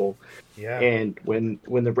rescue people. And when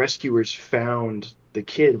the rescuers found the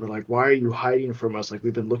kid, were like, why are you hiding from us? Like,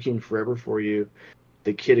 we've been looking forever for you.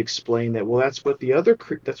 The kid explained that, well, that's what the other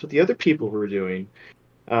people were doing.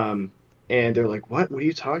 And they're like, what are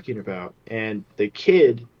you talking about? And the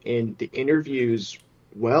kid, in the interviews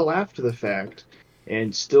well after the fact,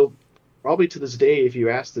 and still probably to this day, if you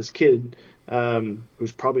ask this kid,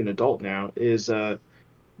 who's probably an adult now, is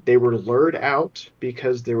they were lured out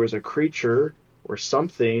because there was a creature or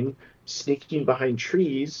something sneaking behind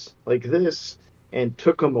trees like this and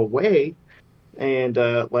took them away and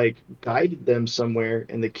like guided them somewhere.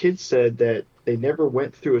 And the kid said that they never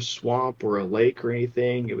went through a swamp or a lake or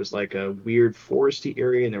anything. It was like a weird foresty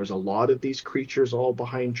area, and there was a lot of these creatures all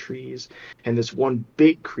behind trees. And this one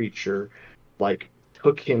big creature like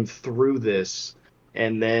took him through this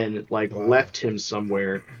and then like left him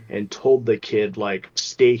somewhere and told the kid like,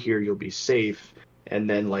 stay here, you'll be safe, and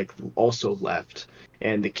then like also left.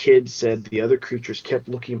 And the kid said the other creatures kept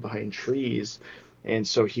looking behind trees, and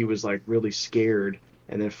so he was like really scared.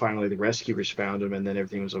 And then finally the rescuers found him, and then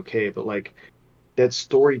everything was okay. But like, that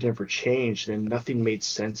story never changed, and nothing made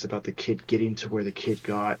sense about the kid getting to where the kid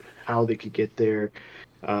got, how they could get there.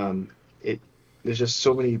 There's just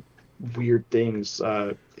so many weird things.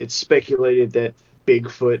 It's speculated that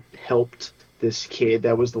Bigfoot helped this kid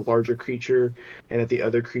that was the larger creature, and that the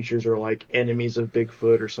other creatures are like enemies of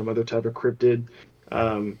Bigfoot or some other type of cryptid.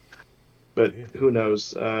 But but Dude, who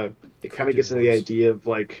knows? It kind of cryptid gets into the wars. idea of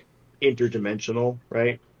like interdimensional,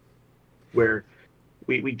 right? Where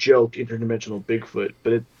we joke interdimensional Bigfoot,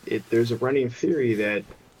 but it there's a running theory that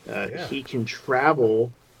Yeah, he can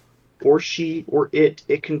travel, or she or it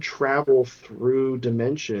can travel through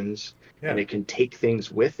dimensions, and yeah. it can take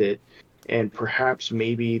things with it. And perhaps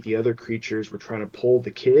maybe the other creatures were trying to pull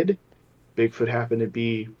the kid. Bigfoot happened to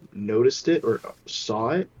be noticed it or saw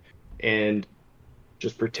it and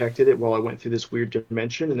just protected it while I went through this weird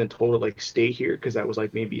dimension, and then told it like stay here because that was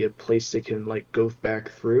like maybe a place it can like go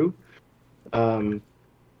back through. Um,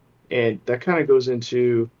 and that kind of goes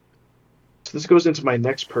into so this goes into my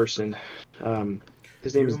next person. Um,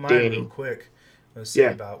 his If name you is don't mind, real Danny. quick, I'll say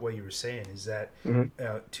Yeah. about what you were saying is that Hmm.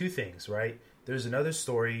 two things, right? There's another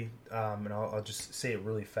story, and I'll just say it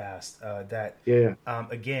really fast. That Yeah.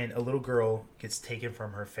 again, a little girl gets taken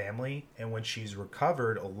from her family, and when she's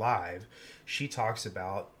recovered alive, she talks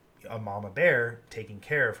about a mama bear taking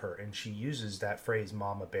care of her, and she uses that phrase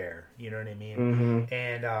 "mama bear." You know what I mean? Hmm.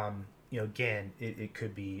 And again, it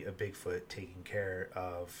could be a Bigfoot taking care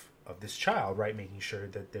of this child, right? Making sure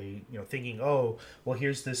that they, thinking, oh, well,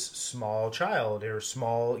 here's this small child or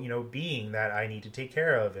small, being that I need to take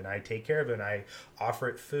care of, and I take care of it, and I offer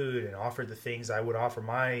it food and offer the things I would offer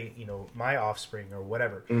my, my offspring or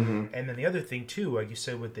whatever. Hmm. And then the other thing too, like you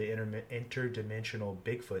said with the interdimensional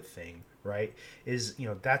Bigfoot thing, right? Is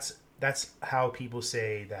that's how people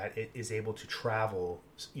say that it is able to travel,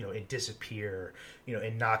 and disappear,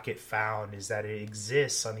 and not get found, is that it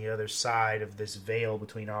exists on the other side of this veil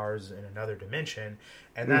between ours and another dimension.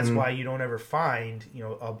 And that's Hmm. why you don't ever find,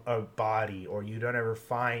 a body, or you don't ever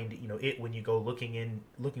find, it when you go looking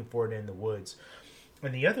for it in the woods.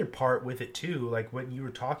 And the other part with it too, like what you were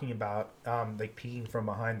talking about, like peeking from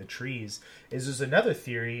behind the trees, is there's another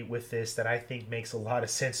theory with this that I think makes a lot of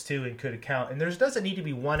sense too and could account. And there doesn't need to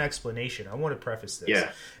be one explanation. I want to preface this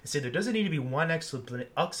Yeah. and say there doesn't need to be one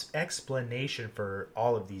explanation for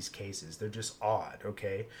all of these cases. They're just odd,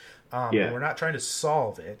 okay? And Yeah. we're not trying to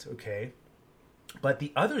solve it, okay? But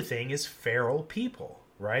the other thing is feral people,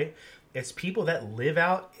 right? It's people that live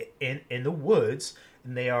out in the woods,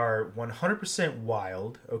 and they are 100%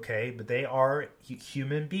 wild, okay? But they are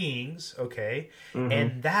human beings, okay? Hmm.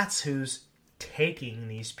 And that's who's taking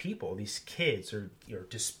these people, these kids, or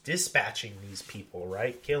just dispatching these people,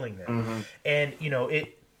 right? Killing them. Hmm. And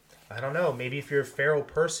I don't know, maybe if you're a feral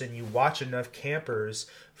person, you watch enough campers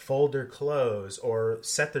fold their clothes or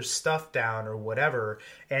set their stuff down or whatever,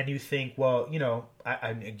 and you think, well,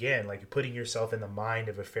 again, like putting yourself in the mind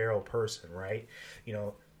of a feral person, right? You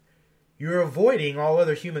know, you're avoiding all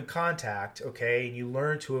other human contact, okay? And you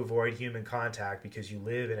learn to avoid human contact because you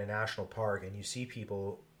live in a national park and you see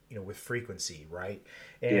people, with frequency, right?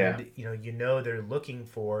 Yeah. And they're looking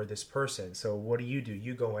for this person. So what do?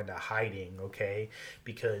 You go into hiding, okay?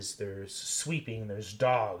 Because there's sweeping, there's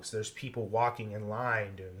dogs, there's people walking in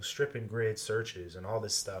line doing strip and grid searches and all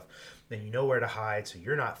this stuff. Then you know where to hide so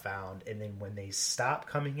you're not found. And then when they stop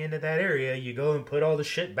coming into that area, you go and put all the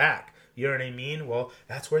shit back. You know what I mean? Well,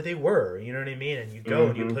 that's where they were. You know what I mean? And you go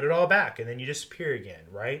and you Hmm. put it all back, and then you disappear again,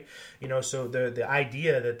 right? So the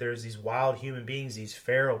idea that there's these wild human beings, these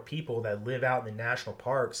feral people that live out in the national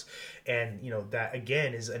parks, and that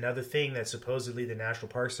again is another thing that supposedly the National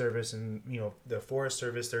Park Service and the Forest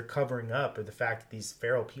Service, they're covering up, or the fact that these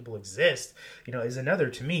feral people exist, is another,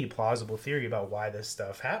 to me, plausible theory about why this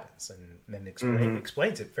stuff happens, and then Hmm.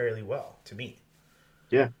 explains it fairly well to me.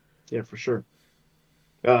 Yeah. Yeah, for sure.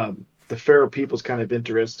 The feral people's kind of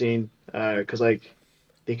interesting because like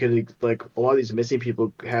they could like a lot of these missing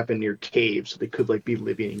people happen near caves, so they could like be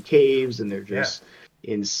living in caves and they're Yeah, just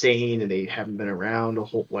insane and they haven't been around a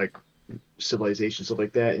whole like civilization stuff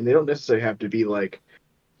like that, and they don't necessarily have to be like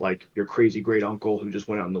your crazy great uncle who just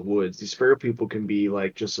went out in the woods. These feral people can be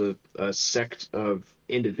like just a sect of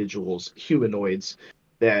individuals, humanoids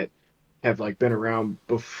that have like been around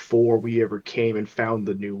before we ever came and found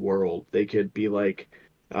the new world. They could be like,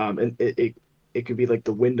 and it could be like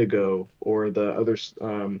the Wendigo or the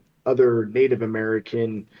other Native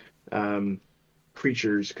American um,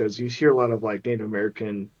 creatures because you hear a lot of like Native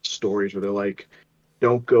American stories where they're like,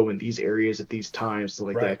 don't go in these areas at these times, stuff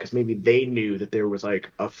like that, right. because maybe they knew that there was like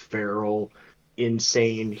a feral,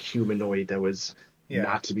 insane humanoid that was Yeah,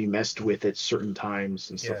 not to be messed with at certain times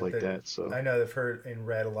and stuff yeah. like that. So. I know they've heard and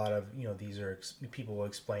read a lot of, these are people will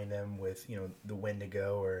explain them with, the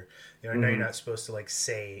Wendigo, or I know you're Hmm. not supposed to like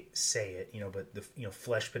say it, but the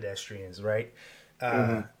flesh pedestrians, right? Uh,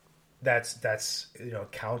 Hmm. that's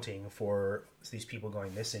accounting for these people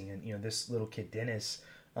going missing. And this little kid Dennis,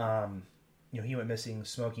 um, he went missing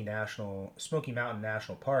Smoky Mountain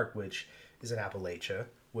National Park, which is in Appalachia,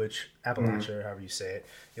 which Mm. Appalachia, or however you say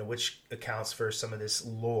it, which accounts for some of this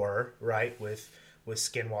lore, right? With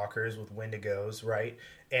skinwalkers, with wendigos, right?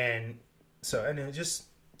 And so, and it just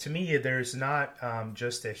to me, there's not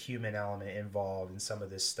just a human element involved in some of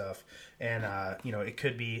this stuff, and it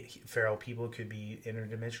could be feral people, it could be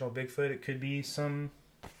interdimensional Bigfoot, it could be some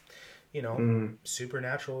you know Mm.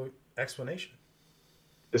 supernatural explanation.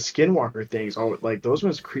 The Skinwalker things, all like those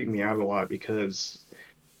ones creep me out a lot because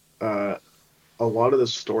uh, a lot of the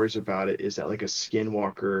stories about it is that like a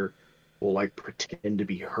Skinwalker will like pretend to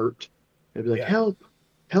be hurt. They'll be like, Yeah. "Help,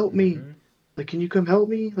 help me! Mm-hmm. Like, can you come help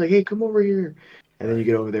me? Like, hey, come over here!" And then you Right.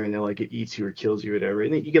 get over there and then like it eats you or kills you or whatever.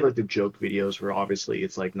 And then you get like the joke videos where obviously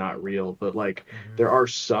it's like not real, but like Mm-hmm. there are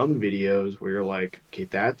some videos where you're like, okay,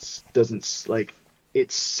 that's doesn't like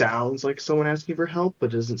it sounds like someone asking for help,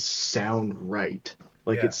 but it doesn't sound right.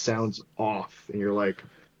 Like it Yeah. sounds off, and you're like,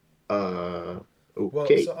 uh, Well,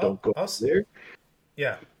 okay, so don't go there.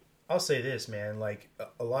 yeah, I'll say this, man. Like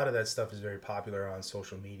a lot of that stuff is very popular on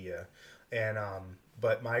social media, and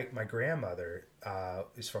but my grandmother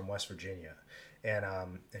is from West Virginia, and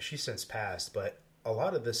she's since passed. But a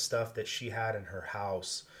lot of this stuff that she had in her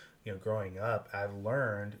house, growing up, I've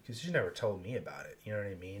learned because she never told me about it. You know what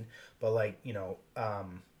I mean? But like,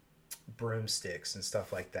 broomsticks and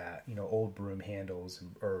stuff like that. Old broom handles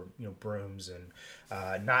or brooms,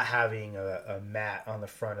 and not having a mat on the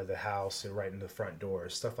front of the house or right in the front door,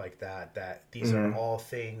 stuff like that. That these are Mm-hmm. all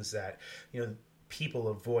things that people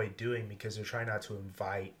avoid doing because they're trying not to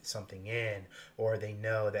invite something in, or they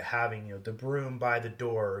know that having the broom by the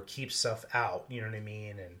door keeps stuff out. You know what I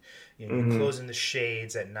mean? And Mm-hmm. closing the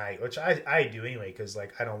shades at night, which I do anyway, because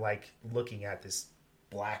like I don't like looking at this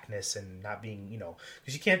blackness and not being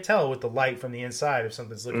because you can't tell with the light from the inside if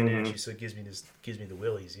something's looking in at Mm-hmm. you, so it gives me the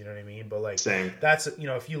willies, you know what I mean? But like Same. that's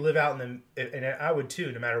if you live out in the, and I would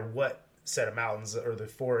too, no matter what set of mountains or the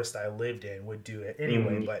forest I lived in, would do it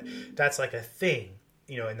anyway. Mm-hmm. But that's like a thing,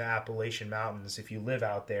 in the Appalachian Mountains. If you live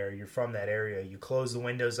out there, you're from that area, you close the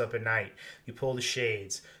windows up at night, you pull the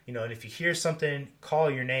shades, and if you hear something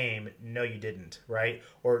call your name, no, you didn't, right?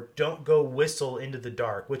 Or don't go whistle into the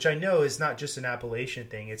dark, which I know is not just an Appalachian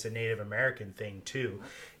thing, it's a Native American thing too,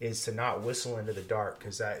 is to not whistle into the dark,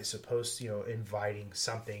 because that is supposed to, inviting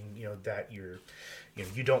something, that you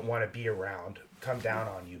don't want to be around come down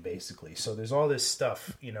on you, basically. So there's all this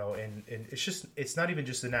stuff, and it's not even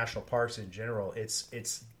just the national parks in general, it's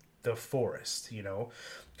the forest,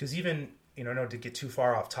 because even not to get too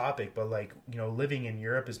far off topic, but like living in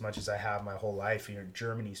Europe as much as I have my whole life,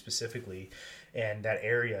 Germany specifically, and that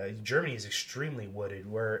area, Germany is extremely wooded.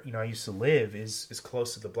 Where I used to live is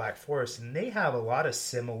close to the Black Forest, and they have a lot of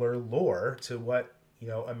similar lore to what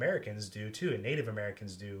Americans do too, and Native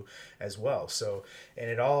Americans do as well. So, and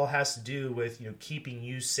it all has to do with keeping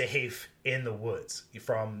you safe in the woods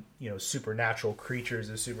from supernatural creatures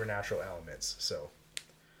and supernatural elements. So,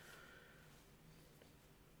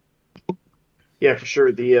 Yeah, for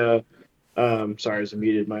sure. Sorry, I was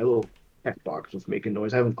muted. My little cat box was making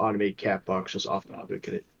noise. I have an automated cat box just off topic,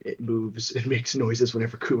 and it moves. It makes noises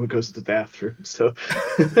whenever Kuma goes to the bathroom. So,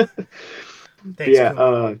 but thanks, yeah,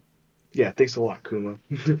 Kuma. yeah. Thanks a lot, Kuma.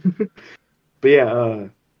 But yeah,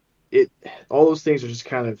 it all those things are just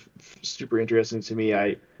kind of super interesting to me.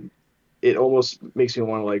 It almost makes me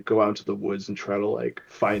want to like go out into the woods and try to like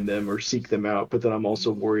find them or seek them out. But then I'm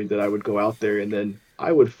also worried that I would go out there and then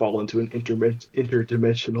I would fall into an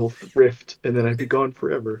interdimensional rift and then I'd be gone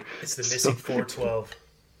forever. It's the missing So 412.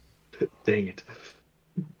 dang it.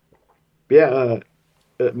 Yeah,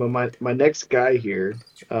 my next guy here,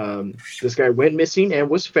 this guy went missing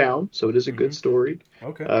and was found, so it is a good Mm-hmm. story.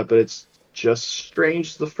 Okay. But it's just strange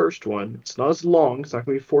as the first one. It's not as long. It's not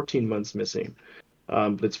going to be 14 months missing.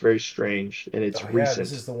 But it's very strange and it's Oh yeah, this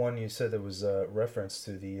recent. is the one you said that was a reference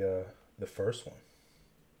to the first one.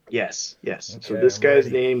 Yes, yes. So Okay, this I'm guy's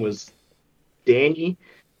ready. name was Danny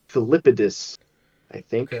Philippidis, I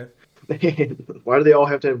think. Okay. Why do they all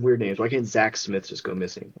have to have weird names? Why can't Zach Smith just go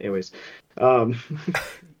missing? Anyways, um,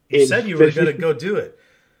 You in said you were gonna February, go do it.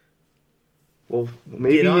 well, Get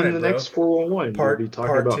maybe on in it, the bro. next 411 we'll be talking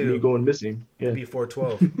Part about me two. going missing. It'll Yeah. be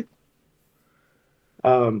 412.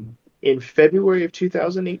 In February of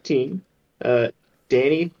 2018,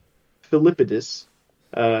 Danny Philippidis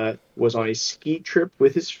was on a ski trip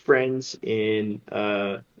with his friends in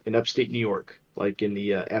upstate New York, like in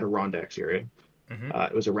the Adirondacks area. Mm-hmm.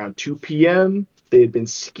 It was around 2 p.m. They had been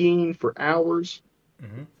skiing for hours,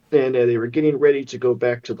 Mm-hmm. and they were getting ready to go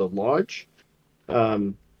back to the lodge.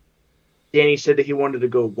 Um, Danny said that he wanted to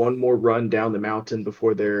go one more run down the mountain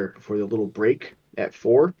before the little break at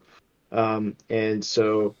 4. And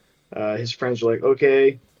so his friends were like,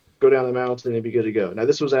 okay. go down the mountain and be good to go. Now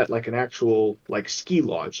this was at like an actual like ski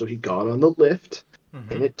lodge, so he got on the lift and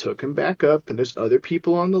Mm-hmm. it took him back up, and there's other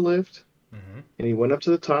people on the lift, Mm-hmm. and he went up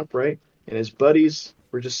to the top, right? And his buddies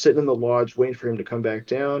were just sitting in the lodge waiting for him to come back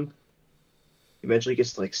down. Eventually, it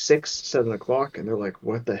gets to like 6, 7 o'clock, and they're like,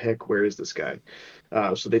 "What the heck? Where is this guy?"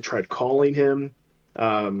 So they tried calling him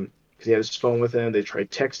because he had his phone with him. They tried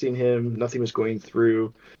texting him. Nothing was going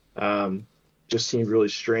through. Um, just seemed really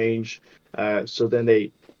strange. So then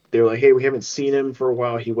they were like, "Hey, we haven't seen him for a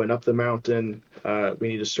while. He went up the mountain. We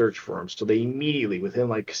need to search for him." So they immediately, within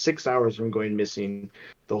like 6 hours of him going missing,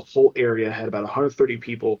 the whole area had about 130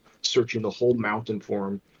 people searching the whole mountain for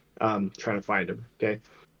him, trying to find him. Okay.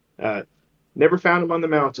 Uh, Never found him on the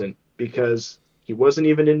mountain because he wasn't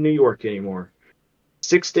even in New York anymore.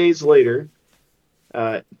 6 days later,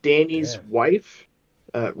 Danny's Damn. wife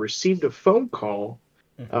received a phone call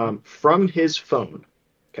Mm-hmm. from his phone.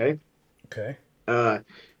 Okay. Okay. Uh,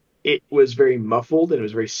 it was very muffled and it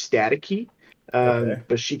was very staticky, Okay.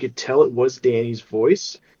 but she could tell it was Danny's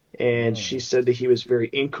voice. And she Mm. said that he was very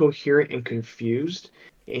incoherent and confused,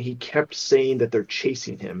 and he kept saying that they're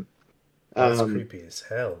chasing him. That's Um, creepy as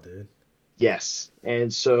hell, dude. yes.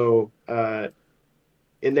 And so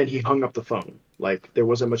and then he hung up the phone. Like there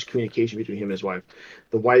wasn't much communication between him and his wife.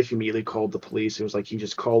 The wife immediately called the police. It was like he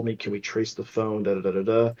just called me. Can we trace the phone? Da da da da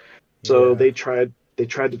da. So Yeah. they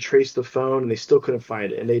tried to trace the phone and they still couldn't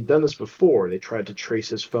find it. And they'd done this before. They tried to trace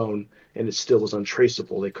his phone and it still was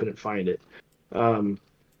untraceable. They couldn't find it. Um,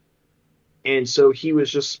 and so he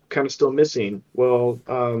was just kind of still missing. Well,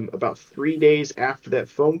 about 3 days after that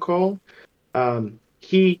phone call,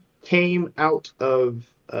 he came out of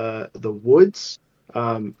the woods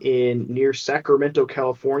in near Sacramento,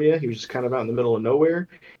 California. He was just kind of out in the middle of nowhere,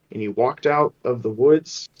 and he walked out of the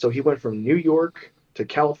woods. So he went from New York to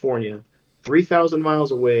California, 3,000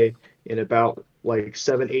 miles away, in about like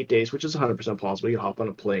 7, 8 days, which is 100% plausible. You hop on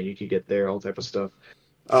a plane, you could get there, all type of stuff.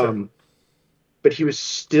 Sure. Um, but he was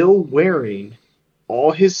still wearing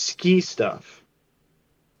all his ski stuff.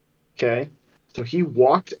 Okay. So he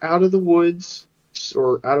walked out of the woods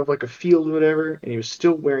or out of like a field or whatever, and he was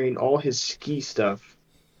still wearing all his ski stuff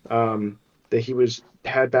that he was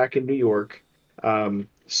had back in New York,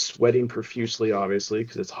 sweating profusely, obviously,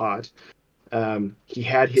 because it's hot. He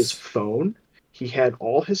had his phone. He had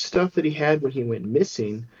all his stuff that he had when he went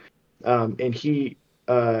missing, and he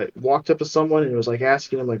walked up to someone and was like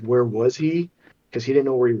asking him like where was he because he didn't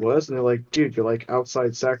know where he was, and they're like, dude, you're like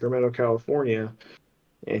outside Sacramento, California.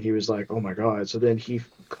 And he was like, "Oh my God!" So then he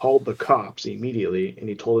called the cops immediately, and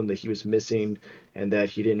he told them that he was missing and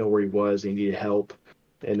that he didn't know where he was. And he needed help,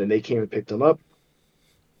 and then they came and picked him up,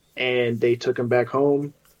 and they took him back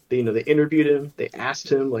home. They interviewed him. They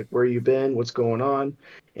asked him like, "Where you been? What's going on?"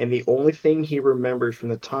 And the only thing he remembered from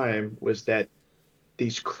the time was that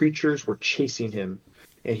these creatures were chasing him,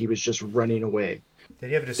 and he was just running away. Did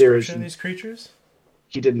he have a There is description of these creatures?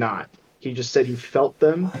 He did not. He just said he felt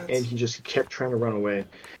them, and What? he just kept trying to run away.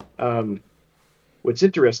 Um, What's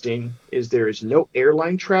interesting is there is no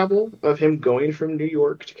airline travel of him going from New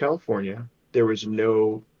York to California. There was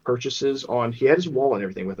no purchases on, he had his wallet and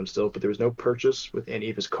everything with him still, but there was no purchase with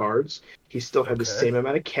any of his cards. He still had the Okay. same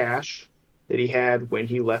amount of cash that he had when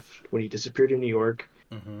he left, when he disappeared in New York.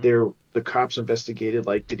 Mm-hmm. The cops investigated,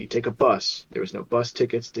 like, did he take a bus? There was no bus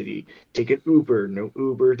tickets. Did he take an Uber? No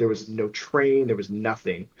Uber. There was no train. There was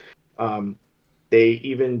nothing. Um, they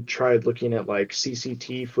even tried looking at like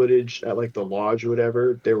CCT footage at like the lodge or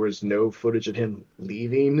whatever. There was no footage of him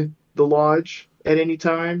leaving the lodge at any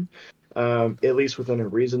time, at least within a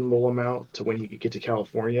reasonable amount to when he could get to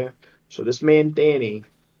California. So this man Danny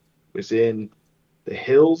was in the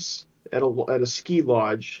hills at a ski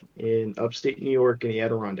lodge in upstate New York in the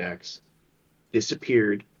Adirondacks.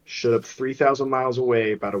 Disappeared, showed up 3,000 miles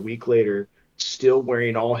away about a week later, still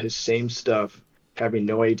wearing all his same stuff, having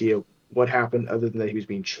no idea what happened other than that he was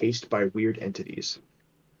being chased by weird entities.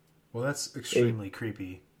 Well, that's And he, extremely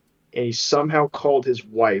creepy. and he somehow called his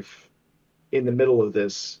wife in the middle of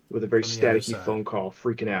this with a very From the other staticky side. phone call,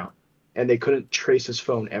 freaking out. And they couldn't trace his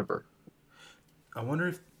phone ever. I wonder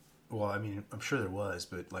if, well, I mean, I'm sure there was,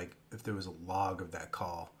 but like if there was a log of that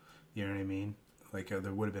call, you know what I mean? Like there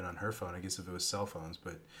would have been on her phone, I guess, if it was cell phones.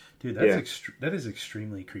 But dude, Yeah, that is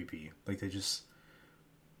extremely creepy. Like they just,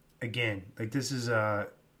 again, like this is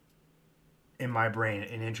in my brain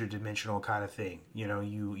an interdimensional kind of thing. You know,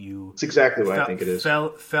 you it's exactly what I fell think it is.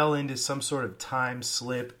 fell into some sort of time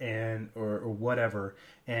slip and or whatever,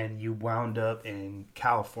 and you wound up in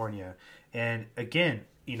California. And again,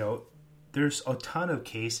 you know, there's a ton of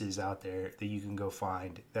cases out there that you can go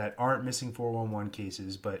find that aren't missing 411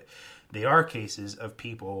 cases, but they are cases of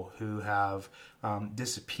people who have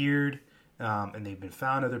disappeared, and they've been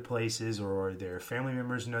found other places, or their family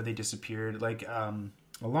members know they disappeared. Like a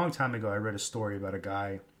long time ago, I read a story about a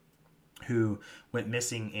guy who went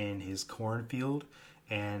missing in his cornfield,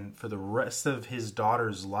 and for the rest of his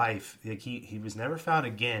daughter's life, like he was never found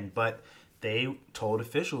again. But they told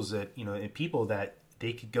officials that, and people, that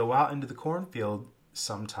they could go out into the cornfield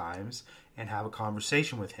sometimes and have a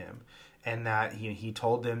conversation with him, and that he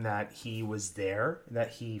told them that he was there, that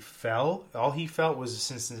he fell. All he felt was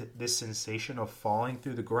this sensation of falling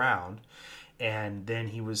through the ground, and then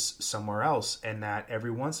he was somewhere else, and that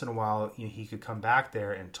every once in a while he could come back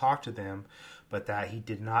there and talk to them, but that he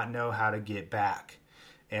did not know how to get back.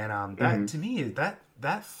 And that to me,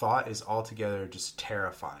 that thought is altogether just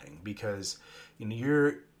terrifying, because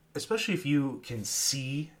you're, especially if you can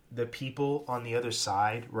see the people on the other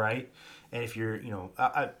side, right? And if you're,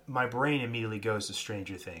 my brain immediately goes to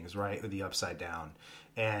Stranger Things, right? Or the Upside Down.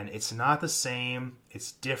 And it's not the same.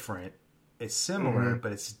 It's different. It's similar,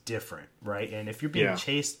 but it's different, right? And if you're being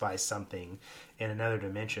chased by something in another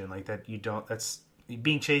dimension like that,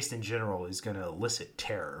 being chased in general is going to elicit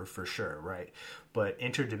terror for sure, right? But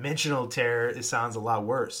interdimensional terror, it sounds a lot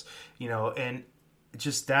worse, and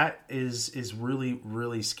just that is really,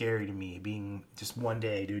 really scary to me. Being just one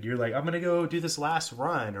day, dude, you're like, I'm going to go do this last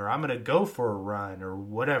run, or I'm going to go for a run or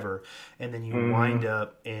whatever. And then you wind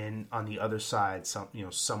up on the other side,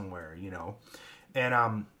 somewhere,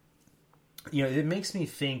 and, it makes me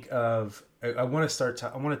think of, I want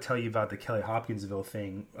to tell you about the Kelly Hopkinsville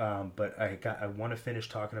thing, but I want to finish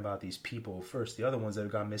talking about these people first, the other ones that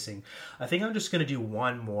have gone missing. I think I'm just going to do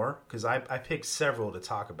one more, because I picked several to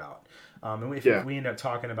talk about. And if we end up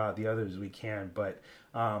talking about the others, we can. But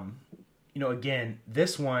again,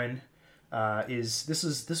 this one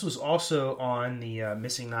this was also on the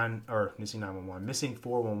Missing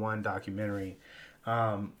 411 documentary,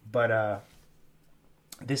 but.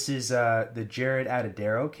 This is the Jared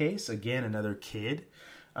Adadero case. Again, another kid.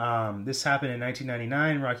 This happened in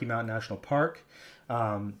 1999, Rocky Mountain National Park.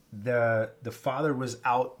 The father was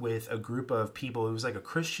out with a group of people. It was like a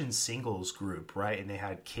Christian singles group, right? And they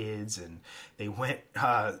had kids, and they went,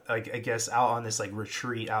 I guess, out on this like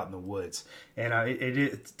retreat out in the woods. And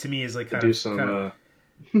it to me is like do some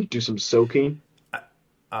soaking.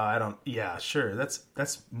 I don't. Yeah, sure.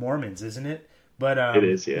 That's Mormons, isn't it? But it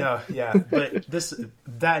is, yeah. No, yeah. But and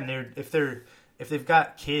if they've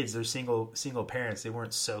got kids, they're single parents. They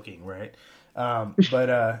weren't soaking, right?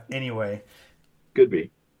 But anyway, could be.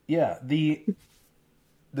 Yeah. The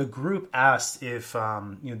group asked if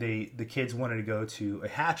the kids wanted to go to a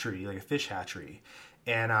hatchery, like a fish hatchery.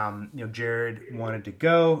 And Jared wanted to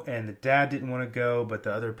go, and the dad didn't want to go, but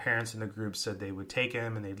the other parents in the group said they would take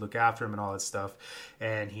him and they'd look after him and all that stuff,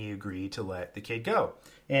 and he agreed to let the kid go.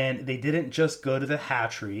 And they didn't just go to the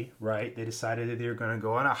hatchery, right? They decided that they were going to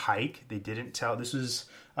go on a hike. They didn't tell. This was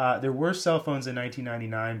there were cell phones in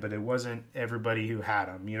 1999, but it wasn't everybody who had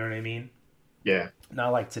them. You know what I mean? Yeah.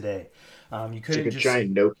 Not like today. You couldn't just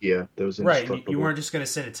giant Nokia that was indestructible. Right. You weren't just going to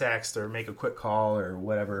send a text or make a quick call or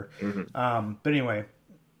whatever. But anyway,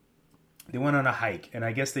 they went on a hike, and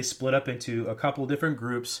I guess they split up into a couple different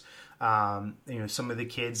groups. Some of the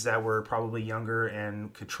kids that were probably younger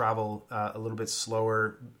and could travel a little bit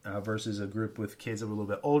slower versus a group with kids that were a little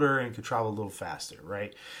bit older and could travel a little faster,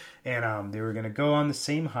 right? And they were going to go on the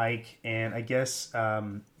same hike, and I guess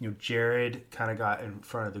Jared kind of got in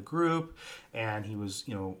front of the group, and he was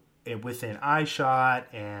within eye shot,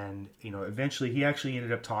 and eventually he actually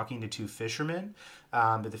ended up talking to two fishermen,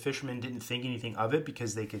 but the fishermen didn't think anything of it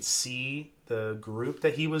because they could see the group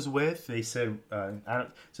that he was with. They said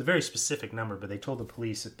it's a very specific number, but they told the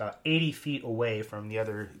police about 80 feet away from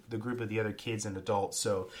the group of the other kids and adults,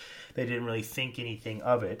 so they didn't really think anything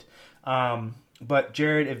of it. But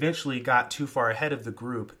Jared eventually got too far ahead of the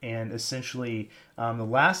group, and essentially the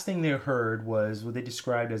last thing they heard was what they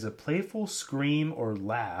described as a playful scream or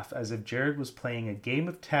laugh, as if Jared was playing a game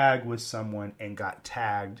of tag with someone and got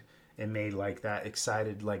tagged and made like that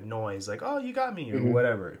excited like noise, like, oh, you got me, or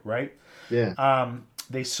whatever, right? Yeah.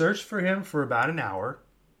 They searched for him for about an hour,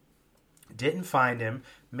 didn't find him,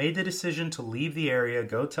 made the decision to leave the area,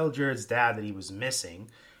 go tell Jared's dad that he was missing,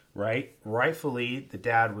 right? Rightfully, the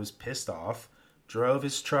dad was pissed off. Drove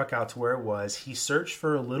his truck out to where it was. He searched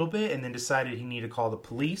for a little bit and then decided he needed to call the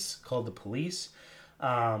police. Called the police.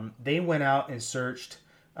 They went out and searched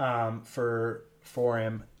for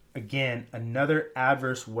him. Again, another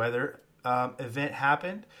adverse weather event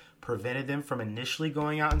happened. Prevented them from initially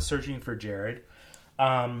going out and searching for Jared.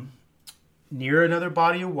 near another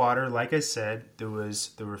body of water. Like I said, there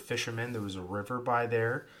were fishermen. There was a river by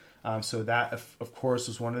there. So that, of course,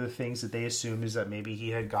 was one of the things that they assumed, is that maybe he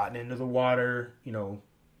had gotten into the water,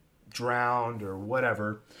 drowned or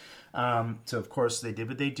whatever. So, of course, they did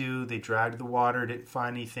what they do. They dragged the water, didn't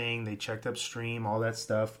find anything. They checked upstream, all that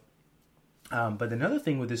stuff. But another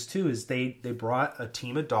thing with this, too, is they brought a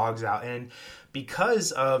team of dogs out. And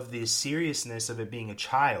because of the seriousness of it being a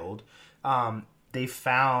child, they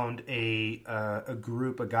found a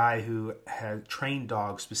guy who had trained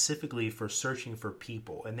dogs specifically for searching for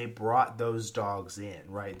people, and they brought those dogs in,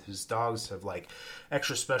 right? Those dogs have like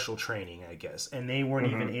extra special training, I guess, and they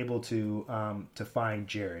weren't even able to find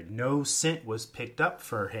Jared. No scent was picked up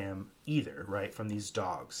for him either, right, from these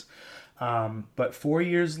dogs. But 4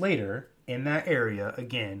 years later, in that area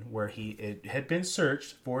again where it had been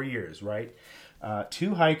searched 4 years, right?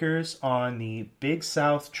 Two hikers on the Big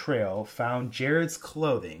South Trail found Jared's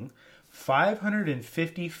clothing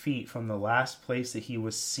 550 feet from the last place that he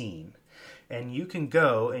was seen. And you can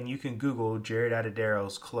go and you can Google Jared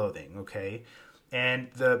Adadero's clothing, okay? And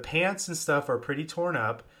the pants and stuff are pretty torn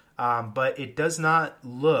up, but it does not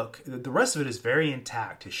look... The rest of it is very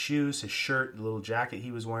intact. His shoes, his shirt, the little jacket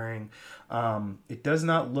he was wearing. It does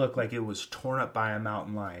not look like it was torn up by a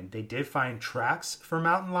mountain lion. They did find tracks for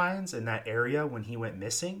mountain lions in that area when he went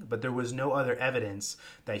missing, but there was no other evidence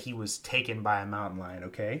that he was taken by a mountain lion,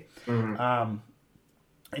 okay?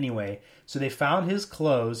 Anyway, so they found his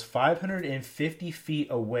clothes 550 feet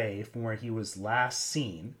away from where he was last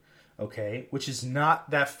seen, okay? Which is not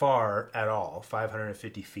that far at all,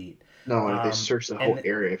 550 feet. No, if they searched the whole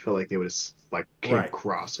area, I feel like they would have came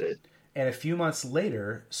across it. And a few months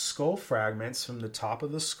later, skull fragments from the top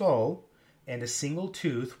of the skull and a single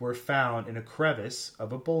tooth were found in a crevice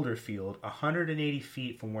of a boulder field 180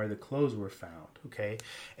 feet from where the clothes were found, okay?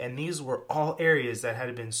 And these were all areas that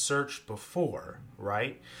had been searched before,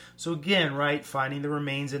 right? So again, right, finding the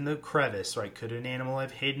remains in the crevice, right? Could an animal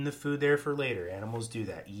have hidden the food there for later? Animals do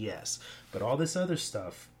that, yes. But all this other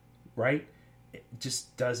stuff, right, it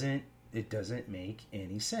just doesn't make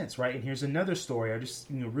any sense, right? And here's another story. I'll just,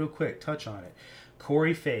 real quick, touch on it.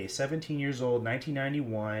 Corey Fay, 17 years old,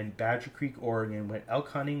 1991, Badger Creek, Oregon, went elk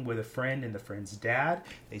hunting with a friend and the friend's dad.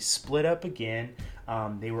 They split up again.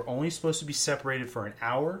 They were only supposed to be separated for an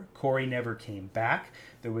hour. Corey never came back.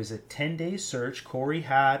 There was a 10-day search. Corey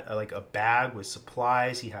had a bag with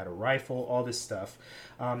supplies. He had a rifle, all this stuff.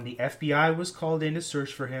 The FBI was called in to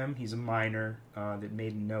search for him. He's a minor that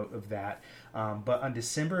made a note of that. But on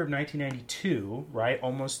December of 1992, right,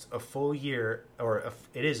 almost a full year,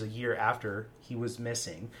 it is a year after he was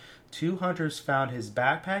missing, two hunters found his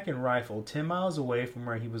backpack and rifle 10 miles away from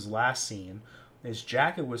where he was last seen. His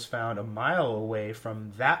jacket was found a mile away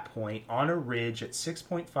from that point on a ridge at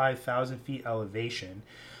 6.5 thousand feet elevation.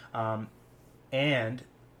 And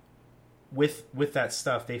with that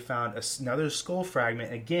stuff, they found another skull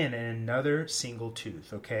fragment, again, and another single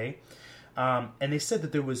tooth, okay? And they said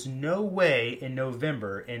that there was no way in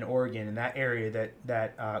November in Oregon, in that area,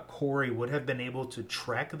 that Corey would have been able to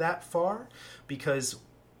trek that far, because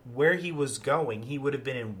where he was going, he would have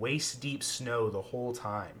been in waist-deep snow the whole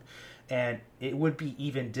time. And it would be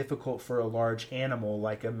even difficult for a large animal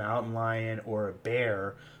like a mountain lion or a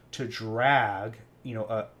bear to drag,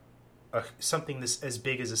 something this as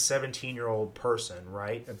big as a 17-year-old person,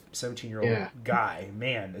 right? A 17-year-old guy,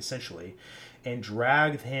 man, essentially, and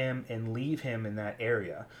drag him and leave him in that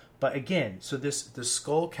area. But again, so the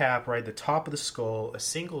skull cap, right, the top of the skull, a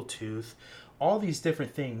single tooth, all these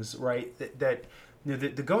different things, right, that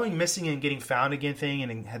the going missing and getting found again thing,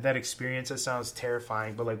 and had that experience, that sounds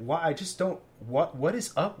terrifying. But why? I just don't. What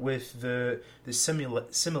is up with the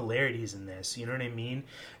similarities in this? You know what I mean?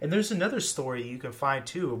 And there's another story you can find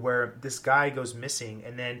too, where this guy goes missing,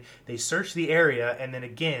 and then they search the area, and then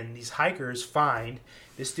again these hikers find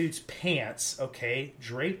this dude's pants, okay,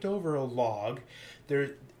 draped over a log.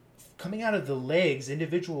 They're coming out of the legs,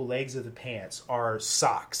 individual legs of the pants are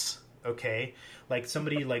socks. Okay,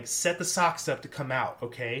 somebody set the socks up to come out.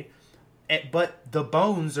 Okay, but the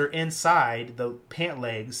bones are inside the pant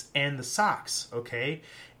legs and the socks. Okay,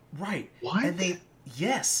 right? What? And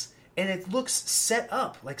yes, and it looks set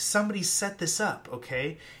up, like somebody set this up.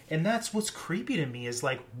 Okay, and that's what's creepy to me is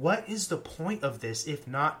what is the point of this if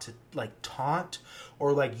not to taunt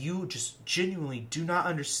or you just genuinely do not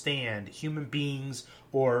understand human beings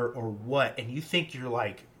or what, and you think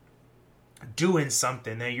you're doing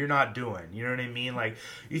something that you're not doing, you know what I mean?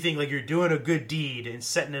 You think you're doing a good deed and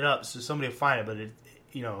setting it up so somebody will find it, but it,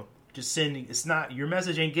 just sending, it's not, your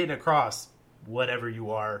message ain't getting across, whatever you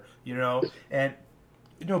are, and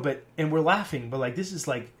but we're laughing, but this is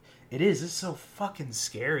It is. It's so fucking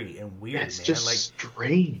scary and weird, That's man. just Like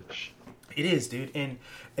strange. it is, dude. And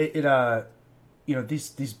it you know,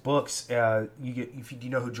 these books. You get if you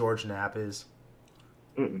know who George Knapp is.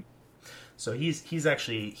 Mm-mm. So he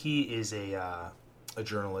is a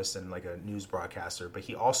journalist and like a news broadcaster, but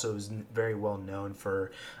he also is very well known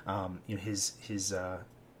for you know his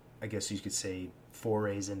I guess you could say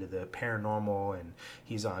forays into the paranormal, and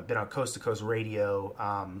he's been on Coast to Coast Radio.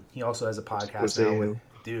 He also has a podcast now with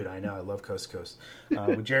dude. I know I love Coast to Coast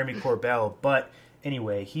with Jeremy Corbell. But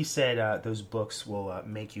anyway, he said those books will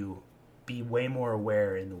make you be way more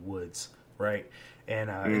aware in the woods, right?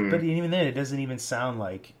 And but even then, it doesn't even sound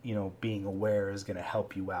like being aware is going to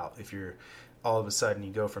help you out if you're all of a sudden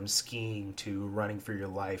you go from skiing to running for your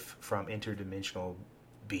life from interdimensional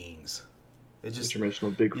beings. It just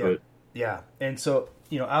Interdimensional Bigfoot. yeah. And so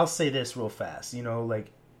I'll say this real fast.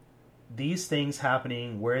 Like these things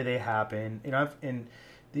happening where they happen, and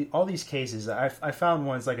all these cases, I found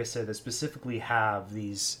ones like I said that specifically have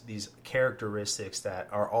these characteristics that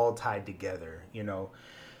are all tied together. It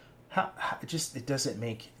doesn't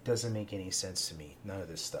make any sense to me. None of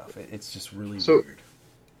this stuff. It's just really weird.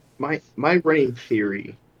 My running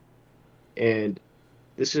theory, and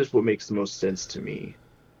this is what makes the most sense to me,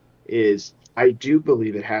 is I do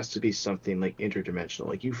believe it has to be something like interdimensional.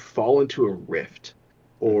 Like you fall into a rift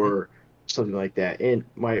or something like that. And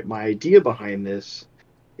my idea behind this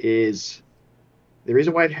is the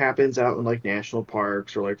reason why it happens out in like national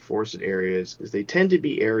parks or like forested areas is they tend to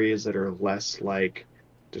be areas that are less like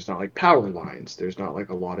there's not like power lines, there's not like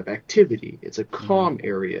a lot of activity. It's a calm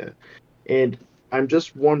area. And I'm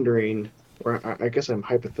just wondering, or I guess I'm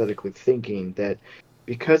hypothetically thinking that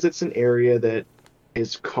because it's an area that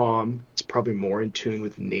is calm, it's probably more in tune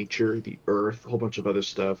with nature, the earth, a whole bunch of other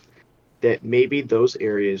stuff, that maybe those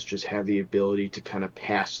areas just have the ability to kind of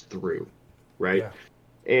pass through, right? Yeah.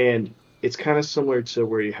 And it's kind of similar to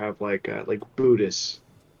where you have like Buddhist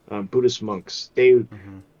monks.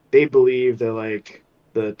 They believe that like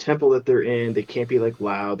the temple that they're in, they can't be like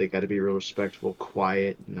loud. They got to be real respectful,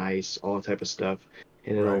 quiet, nice, all that type of stuff.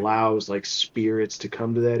 And it allows like spirits to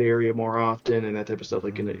come to that area more often and that type of stuff.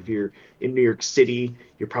 Like if you're in New York City,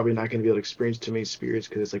 you're probably not going to be able to experience too many spirits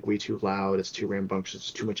because it's like way too loud, it's too rambunctious,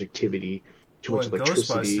 it's too much activity, too much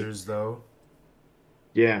electricity. Ghostbusters, though.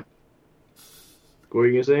 Yeah. What were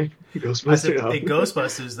you gonna say? I said Ghostbusters. in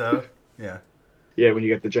Ghostbusters, though. Yeah. Yeah, when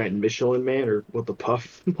you got the giant Michelin Man or what the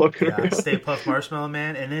Puff walking Yeah, around. Stay Puft Marshmallow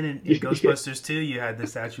Man, and then in Ghostbusters 2, you had the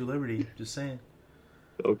Statue of Liberty. Just saying.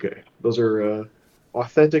 Okay, those are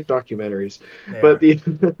authentic documentaries. They But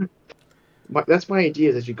are. that's my idea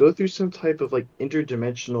is that you go through some type of like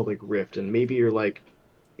interdimensional like rift, and maybe you're like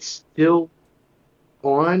still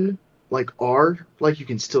on like you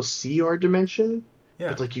can still see our dimension, Yeah.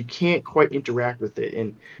 but like you can't quite interact with it.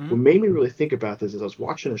 And what made me really think about this is I was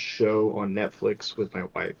watching a show on Netflix with my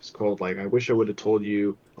wife. It's called like I Wish I Would Have Told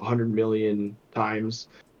You 100 million times.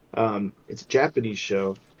 It's a Japanese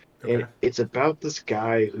show, and Okay. it's about this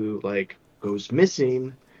guy who like goes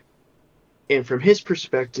missing, and from his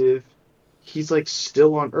perspective, he's like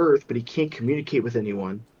still on Earth, but he can't communicate with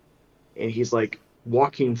anyone, and he's like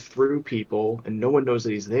walking through people, and no one knows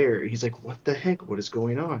that he's there. And he's like, "What the heck? What is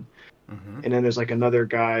going on?" And then there's like another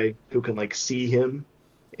guy who can like see him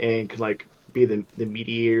and can like be the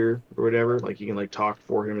mediator or whatever. Like you can like talk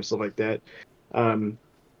for him and stuff like that. Um,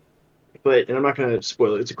 and I'm not gonna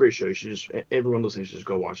spoil it. It's a great show. You should just everyone listening should just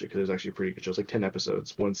go watch it because it's actually a pretty good show. It's like 10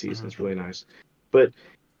 episodes, one season. It's really nice. But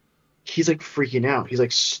he's like freaking out. He's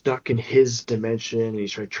like stuck in his dimension, and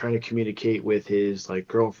he's trying to communicate with his like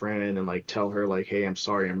girlfriend and like tell her like, "Hey, I'm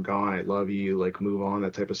sorry, I'm gone. I love you. Like, move on."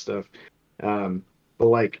 That type of stuff. But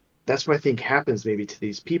like that's what I think happens maybe to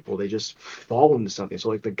these people. They just fall into something. So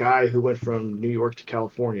like the guy who went from New York to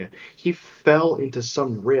California, he fell into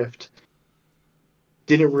some rift,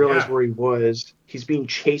 didn't realize Yeah. where he was. He's being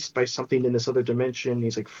chased by something in this other dimension.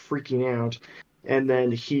 He's like freaking out. And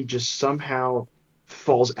then he just somehow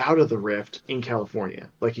falls out of the rift in California.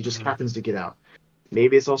 Like he just happens to get out.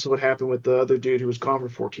 Maybe it's also what happened with the other dude who was gone for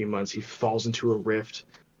 14 months. He falls into a rift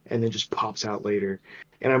and then just pops out later.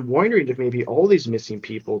 And I'm wondering if maybe all these missing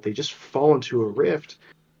people, they just fall into a rift.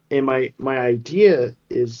 And my idea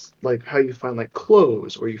is like how you find like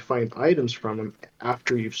clothes or you find items from them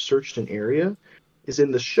after you've searched an area is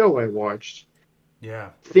in the show I watched. Yeah.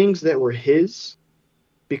 Things that were his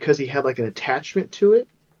because he had like an attachment to it,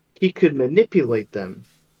 he could manipulate them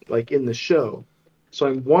like in the show. So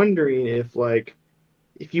I'm wondering if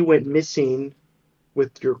you went missing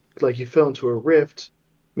with your like you fell into a rift,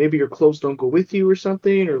 maybe your clothes don't go with you or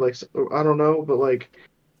something or like or I don't know, but like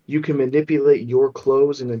you can manipulate your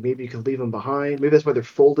clothes and then maybe you can leave them behind. Maybe that's why they're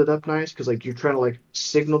folded up nice because like you're trying to like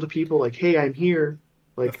signal to people like, hey, I'm here.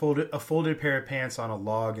 Like, A folded pair of pants on a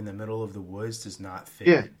log in the middle of the woods does not fit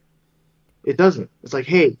yeah, in. it doesn't. It's like,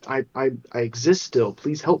 hey, I exist still.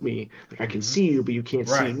 Please help me. Like I can Hmm. see you, but you can't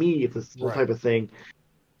see Right. me. If this whole Right. type of thing.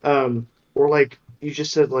 Or like you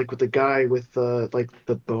just said, like with the guy with like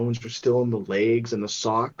the bones were still in the legs and the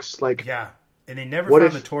socks. Like, Yeah. And they never what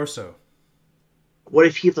found the if torso. what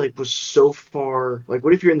if he like was so far? Like,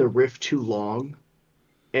 what if you're in the rift too long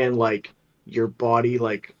and like your body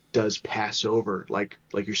like does pass over, like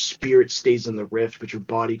your spirit stays in the rift, but your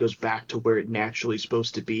body goes back to where it naturally is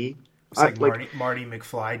supposed to be. It's I like like Marty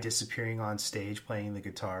McFly disappearing on stage playing the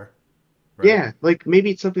guitar. Right. yeah, like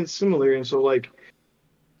maybe it's something similar, and so like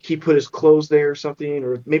he put his clothes there or something,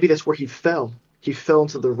 or maybe that's where he fell. He fell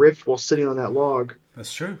into the rift while sitting on that log,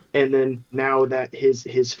 That's true. and then now that his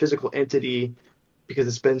physical entity, because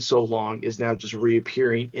it's been so long, is now just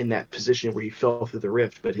reappearing in that position where he fell through the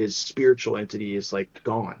rift, but his spiritual entity is like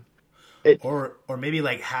gone. It Or maybe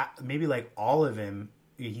like maybe like all of him.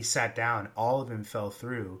 He sat down. All of him fell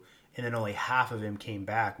through, and then only half of him came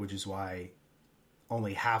back, which is why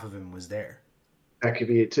only half of him was there. that could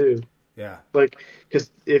be it too. Yeah. Like,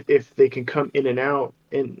 because if they can come in and out,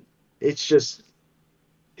 and it's just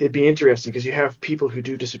it'd be interesting because you have people who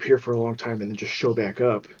do disappear for a long time and then just show back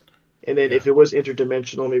up. And then Yeah. if it was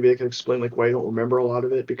interdimensional, maybe they could explain like why you don't remember a lot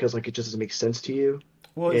of it because like it just doesn't make sense to you,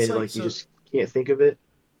 Well, it's and like like you so. just can't think of it.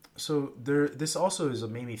 So there, this also is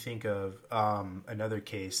made me think of another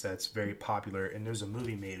case that's very popular, and there's a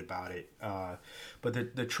movie made about it. But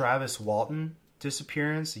the Travis Walton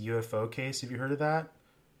disappearance, the UFO case. Have you heard of that?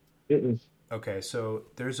 Mm-mm. Okay, so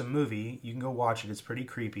there's a movie. You can go watch it. It's pretty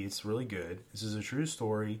creepy. It's really good. This is a true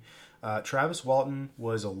story. Travis Walton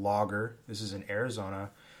was a logger. This is in Arizona.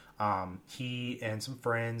 He and some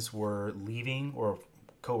friends were leaving, or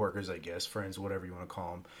coworkers, I guess, friends, whatever you want to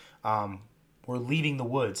call them, were leaving the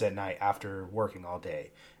woods at night after working all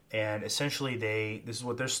day. And essentially, this is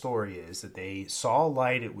what their story is, that they saw a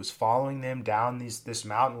light. It was following them down this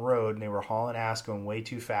mountain road, and they were hauling ass, going way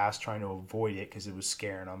too fast, trying to avoid it because it was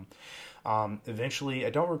scaring them. Eventually, I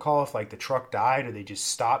don't recall if like the truck died or they just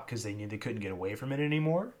stopped because they knew they couldn't get away from it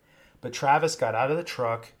anymore. But Travis got out of the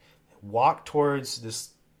truck, walked towards this,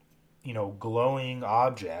 glowing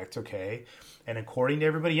object, okay? And according to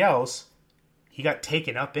everybody else, he got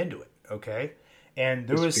taken up into it, okay? And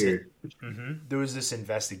Disappeared. there was this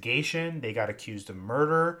investigation. They got accused of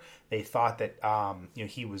murder. They thought that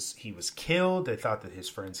he was killed. They thought that his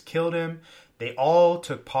friends killed him. They all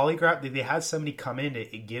took polygraph. They had somebody come in to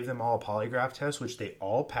give them all a polygraph test, which they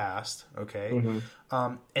all passed. Okay,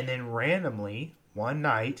 Mm-hmm. and then randomly one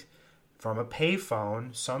night, from a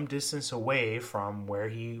payphone some distance away from where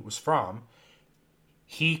he was from,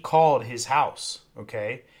 he called his house.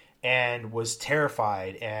 Okay, and was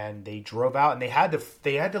terrified, and they drove out, and they had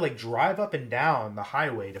to like drive up and down the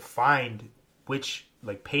highway to find which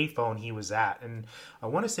like payphone he was at. And I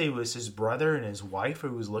want to say it was his brother and his wife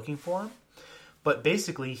who was looking for him. But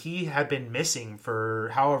basically, he had been missing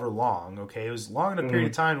for however long. Okay, it was long enough period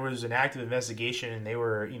Mm-hmm. of time where there was an active investigation, and they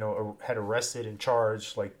were, had arrested and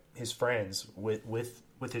charged like his friends with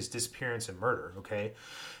his disappearance and murder. Okay,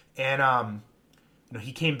 and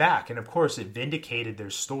he came back, and of course, it vindicated their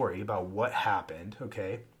story about what happened.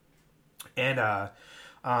 Okay, and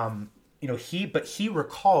he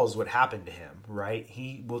recalls what happened to him. Right,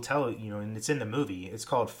 he will tell and it's in the movie. It's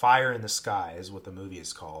called Fire in the Sky, is what the movie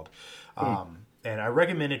is called. And I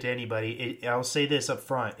recommend it to anybody. I'll say this up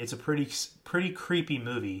front: it's a pretty creepy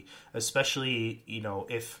movie, especially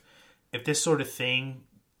if this sort of thing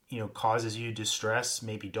causes you distress.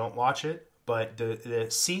 Maybe don't watch it. But the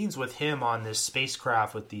scenes with him on this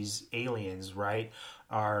spacecraft with these aliens, right,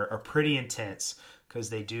 are pretty intense because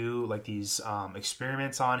they do like these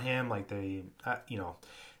experiments on him, like they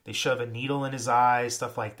shove a needle in his eye,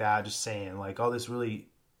 stuff like that. Just saying, like all this really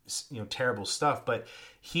terrible stuff. But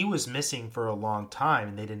he was missing for a long time,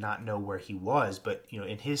 and they did not know where he was. But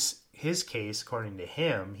in his case, according to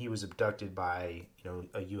him, he was abducted by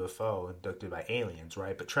a UFO, abducted by aliens,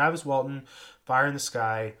 right? But Travis Walton, Fire in the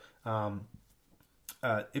Sky,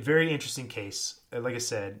 a very interesting case. Like I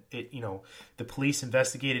said, the police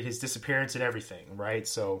investigated his disappearance and everything, right?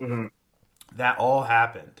 So Mm-hmm. that all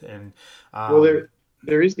happened, and Well, um,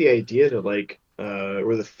 there is the idea to like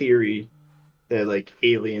or the theory that like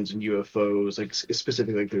aliens and UFOs, like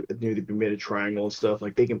specifically like near the Bermuda Triangle and stuff,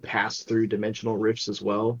 like they can pass through dimensional rifts as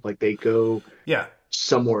well. Like they go yeah,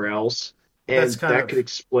 somewhere else, that's and kind that could of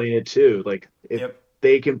explain it too. Like if yep.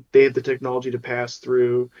 they have the technology to pass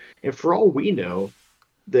through, and for all we know,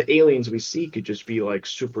 the aliens we see could just be like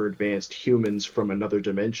super advanced humans from another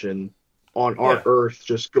dimension on our Yeah, Earth,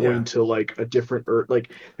 just yeah, going to like a different Earth.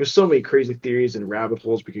 Like, there's so many crazy theories and rabbit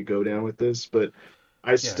holes we could go down with this, but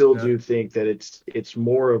I yeah. still No, do think that it's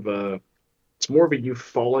more of a you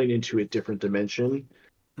falling into a different dimension,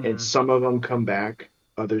 and mm, some of them come back,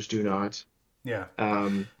 others do not. yeah.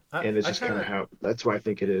 Um, I and it's I just kind kind of of how that's why I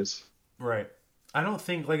think it is. right. I don't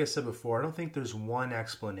think, like I said before, I don't think there's one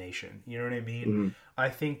explanation. You know what I mean? Mm, I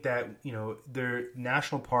think that they're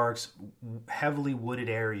national parks, heavily wooded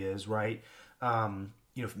areas, right?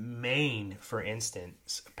 Maine, for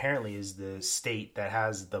instance, apparently is the state that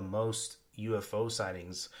has the most UFO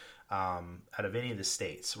sightings out of any of the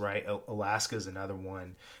states, right? Alaska is another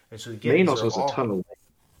one, and so again, Maine these also are has a all. ton of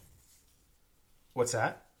What's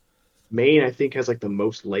that? Maine, I think, has like the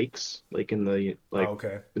most lakes, like in the Oh, like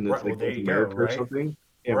okay, in the right. Well, like there North you go. America or Right, something.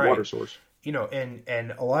 Yeah, water right. source.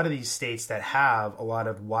 And a lot of these states that have a lot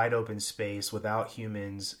of wide open space without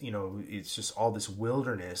humans, it's just all this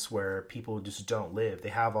wilderness where people just don't live. They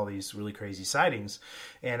have all these really crazy sightings,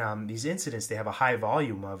 and these incidents, they have a high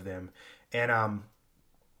volume of them, and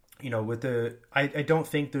with I don't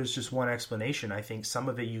think there's just one explanation. I think some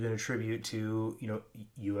of it you can attribute to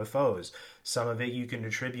UFOs. Some of it you can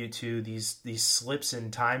attribute to these slips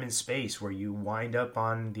in time and space where you wind up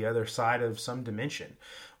on the other side of some dimension,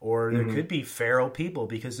 or there Hmm. could be feral people,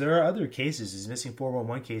 because there are other cases, these missing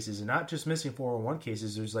 411 cases, and not just missing 411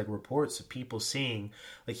 cases. There's like reports of people seeing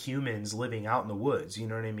like humans living out in the woods. You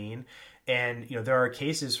know what I mean? And there are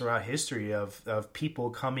cases throughout history of people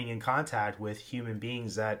coming in contact with human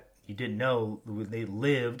beings that you didn't know they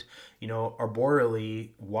lived,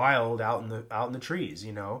 arboreally wild out in the trees,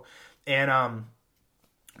 and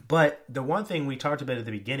but the one thing we talked about at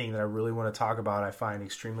the beginning that I really want to talk about, I find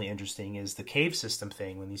extremely interesting, is the cave system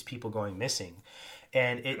thing when these people going missing,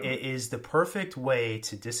 and it is the perfect way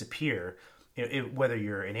to disappear, whether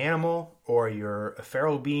you're an animal or you're a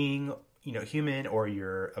feral being, human, or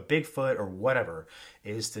you're a Bigfoot or whatever,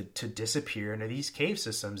 is to disappear into these cave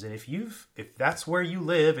systems. And if that's where you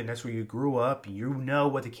live and that's where you grew up, you know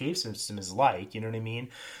what the cave system is like. You know what I mean?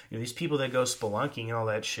 These people that go spelunking and all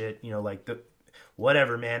that shit, like the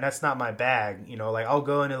whatever, man, that's not my bag. Like I'll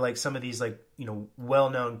go into like some of these like,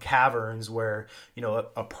 well-known caverns where,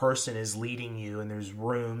 a person is leading you, and there's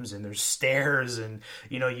rooms and there's stairs, and,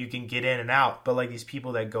 you can get in and out. But like these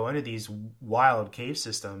people that go into these wild cave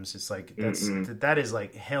systems, it's like, Mm-mm. that is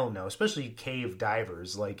like hell no, especially cave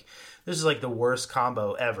divers. Like this is like the worst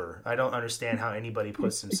combo ever. I don't understand how anybody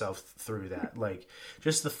puts themselves through that. Like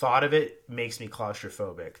just the thought of it makes me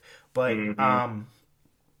claustrophobic. But, Hmm.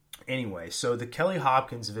 anyway, so the Kelly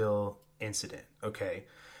Hopkinsville incident, okay.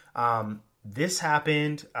 This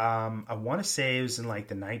happened, I want to say it was in like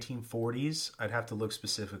the 1940s. I'd have to look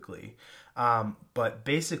specifically. But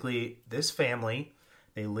basically, this family,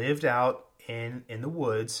 they lived out in the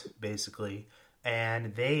woods, basically,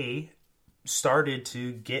 and they started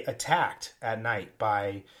to get attacked at night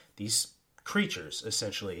by these creatures,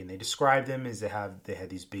 essentially, and they described them as they had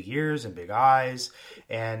these big ears and big eyes,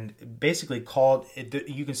 and basically called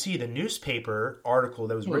you can see the newspaper article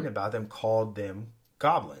that was written about them called them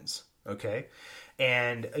goblins. Okay.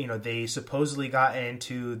 And they supposedly got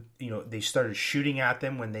into, they started shooting at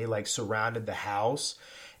them when they like surrounded the house,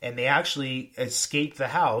 and they actually escaped the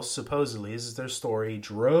house, supposedly. This is their story.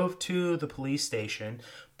 Drove to the police station,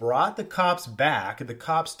 brought the cops back, and the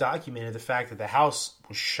cops documented the fact that the house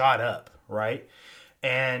was shot up, right?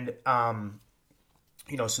 And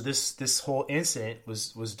so this whole incident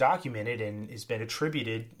was documented and has been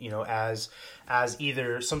attributed, as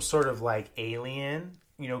either some sort of like alien,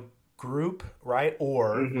 group, right,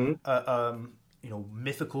 or Hmm.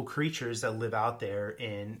 mythical creatures that live out there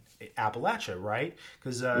in Appalachia, right?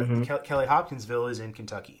 Because Hmm. Kelly Hopkinsville is in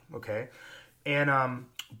Kentucky, okay, and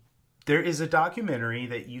there is a documentary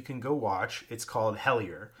that you can go watch. It's called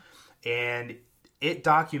Hellier, and it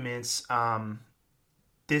documents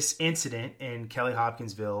this incident in Kelly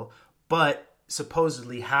Hopkinsville, but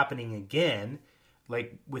supposedly happening again,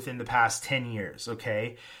 like within the past 10 years.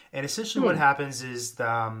 Okay. And essentially what Hmm. happens is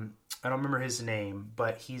I don't remember his name,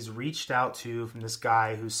 but he's reached out to from this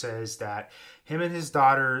guy who says that him and his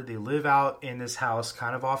daughter, they live out in this house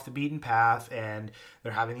kind of off the beaten path, and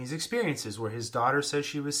they're having these experiences where his daughter says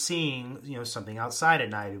she was seeing, something outside at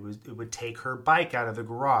night. It would take her bike out of the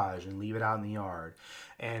garage and leave it out in the yard.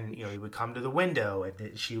 And, he would come to the window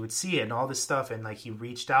and she would see it and all this stuff. And like, he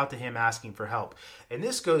reached out to him asking for help. And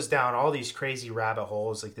this goes down all these crazy rabbit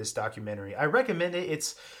holes, like this documentary. I recommend it.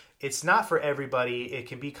 It's not for everybody. It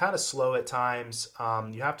can be kind of slow at times.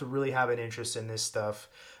 You have to really have an interest in this stuff.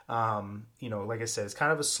 Like I said, it's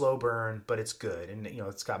kind of a slow burn, but it's good. And,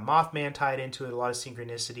 it's got Mothman tied into it, a lot of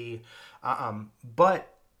synchronicity.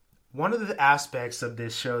 But one of the aspects of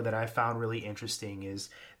this show that I found really interesting is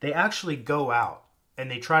they actually go out and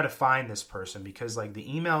they try to find this person, because like the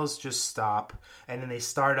emails just stop and then they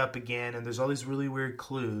start up again and there's all these really weird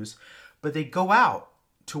clues, but they go out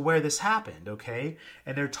to where this happened, okay?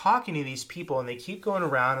 And they're talking to these people and they keep going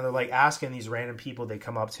around and they're like asking these random people they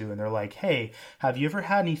come up to and they're like, hey, have you ever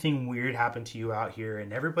had anything weird happen to you out here?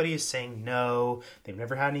 And everybody is saying no, they've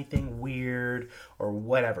never had anything weird or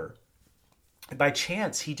whatever. By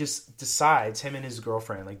chance, he just decides, him and his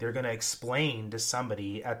girlfriend, like they're going to explain to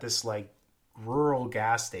somebody at this like rural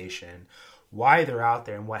gas station why they're out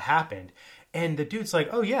there and what happened. And the dude's like,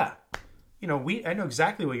 oh yeah, I know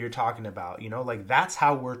exactly what you're talking about. Like that's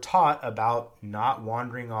how we're taught about not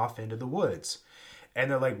wandering off into the woods. And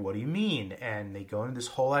they're like, what do you mean? And they go into this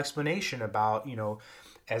whole explanation about,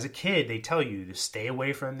 as a kid, they tell you to stay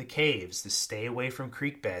away from the caves, to stay away from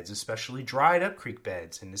creek beds, especially dried up creek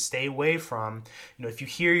beds, and to stay away from, if you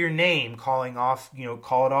hear your name calling off,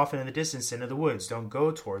 call it off into the distance, into the woods, don't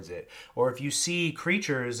go towards it. Or if you see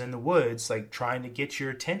creatures in the woods, like trying to get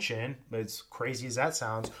your attention, as crazy as that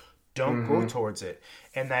sounds, don't go towards it.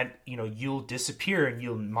 And that, you'll disappear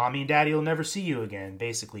and mommy and daddy will never see you again,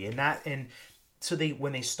 basically. And so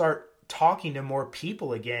when they start talking to more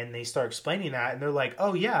people again, they start explaining that, and they're like,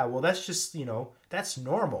 oh yeah, well that's just, that's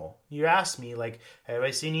normal. You asked me, like, have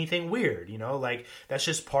I seen anything weird? Like that's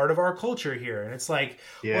just part of our culture here. And it's like,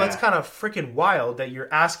 well, that's kind of freaking wild that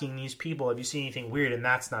you're asking these people, have you seen anything weird? And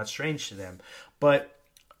that's not strange to them. But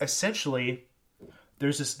essentially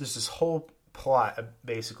there's this whole plot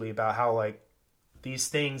basically about how like these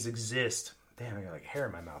things exist. Damn, I got like hair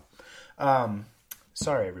in my mouth.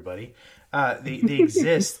 Sorry everybody. They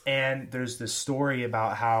exist, and there's this story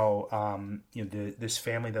about how this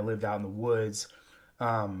family that lived out in the woods,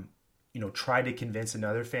 tried to convince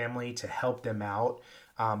another family to help them out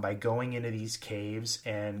by going into these caves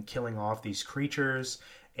and killing off these creatures.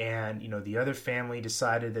 And the other family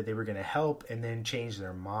decided that they were going to help, and then changed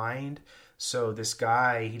their mind. So this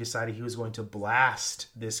guy, he decided he was going to blast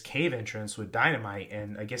this cave entrance with dynamite,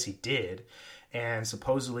 and I guess he did. And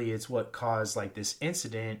supposedly it's what caused like this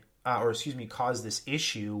incident. Caused this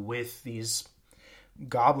issue with these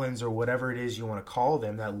goblins or whatever it is you want to call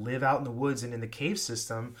them that live out in the woods and in the cave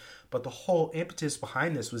system. But the whole impetus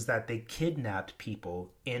behind this was that they kidnapped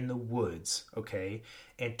people in the woods, okay,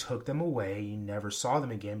 and took them away. You never saw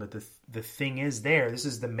them again. But the thing is, this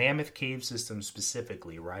is the Mammoth Cave system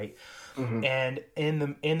specifically, right? Mm-hmm. And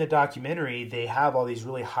in the documentary, they have all these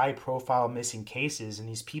really high profile missing cases, and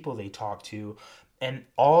these people they talk to. And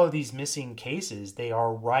all of these missing cases, they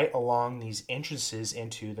are right along these entrances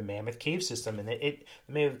into the Mammoth Cave system. And the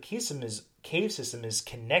Mammoth Cave system is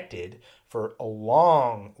connected for a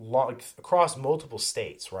long, across multiple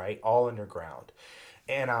states, right? All underground.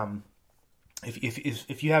 And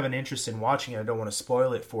if you have an interest in watching it, I don't want to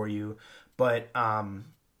spoil it for you. But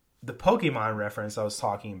the Pokemon reference I was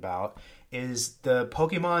talking about is the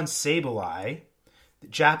Pokemon Sableye. The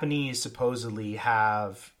Japanese supposedly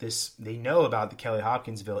have this, they know about the Kelly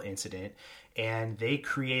Hopkinsville incident, and they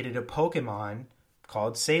created a Pokemon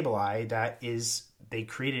called Sableye they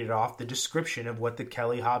created it off the description of what the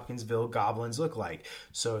Kelly Hopkinsville goblins look like.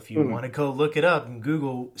 So if you want to go look it up and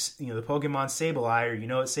Google, the Pokemon Sableye,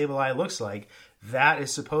 or what Sableye looks like, that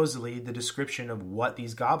is supposedly the description of what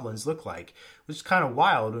these goblins look like, which is kind of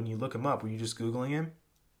wild when you look them up. Were you just Googling him?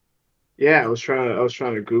 Yeah, I was trying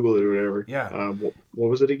to Google it or whatever. Yeah. What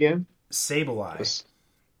was it again? Sableye.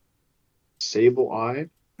 Sableye?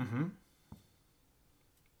 Mm-hmm.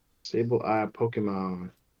 Sableye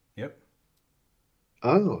Pokemon. Yep.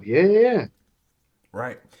 Oh, yeah.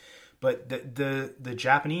 Right. But the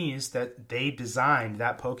Japanese, that they designed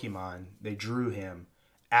that Pokemon, they drew him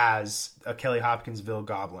as a Kelly Hopkinsville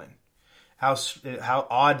goblin. How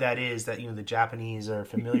odd that is that the Japanese are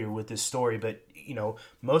familiar with this story, but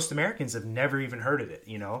most Americans have never even heard of it.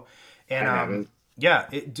 And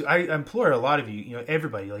I implore a lot of you,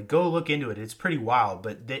 everybody, like go look into it. It's pretty wild,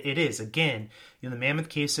 but it is, again, the Mammoth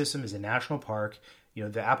Cave system is a national park.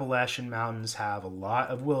 The Appalachian Mountains have a lot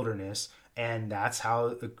of wilderness, and that's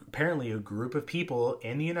how apparently a group of people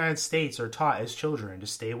in the United States are taught as children to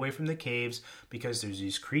stay away from the caves, because there's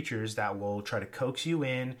these creatures that will try to coax you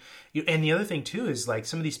in. And the other thing too is, like,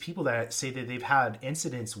 some of these people that say that they've had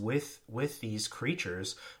incidents with these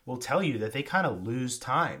creatures will tell you that they kind of lose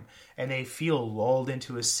time and they feel lulled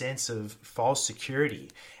into a sense of false security.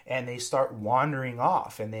 and they start wandering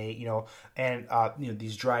off, and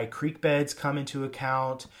these dry creek beds come into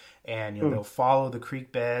account, and they'll follow the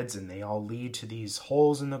creek beds, and they all lead to these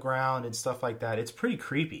holes in the ground and stuff like that. It's pretty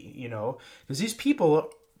creepy, because these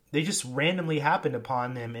people, they just randomly happened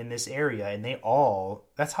upon them in this area, and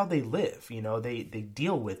that's how they live. They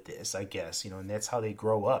deal with this, I guess, and that's how they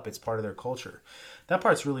grow up. It's part of their culture. That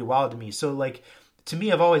part's really wild to me. So, like, to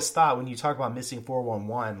me, I've always thought when you talk about missing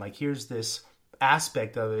 411, like, here's this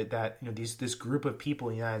aspect of it that, this group of people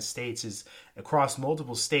in the United States is across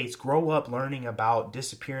multiple states grow up learning about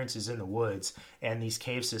disappearances in the woods and these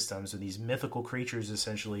cave systems, or these mythical creatures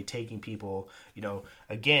essentially taking people.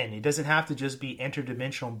 Again, it doesn't have to just be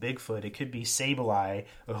interdimensional Bigfoot. It could be Sableye,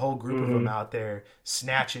 a whole group of them out there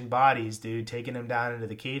snatching bodies, dude, taking them down into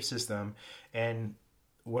the cave system. And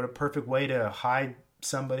what a perfect way to hide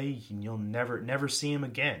somebody, and you'll never see him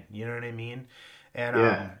again. You know what I mean?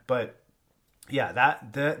 And but yeah,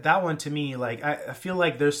 that one to me, like, I feel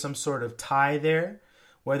like there's some sort of tie there,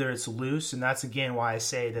 whether it's loose, and that's again why I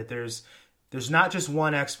say that there's not just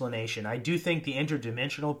one explanation. I do think the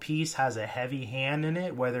interdimensional piece has a heavy hand in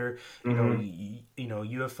it, whether UFOs,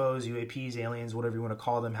 UAPs, aliens, whatever you want to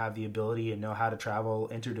call them, have the ability and know how to travel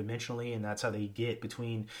interdimensionally, and that's how they get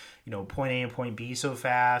between point A and point B so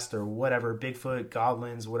fast, or whatever, Bigfoot,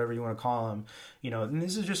 goblins, whatever you want to call them. And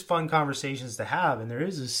this is just fun conversations to have, and there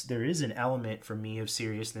is an element for me of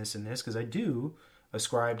seriousness in this, because I do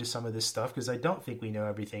ascribe to some of this stuff, because I don't think we know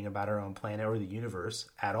everything about our own planet or the universe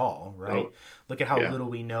at all, right? Oh, Look at how little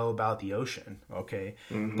we know about the ocean, okay?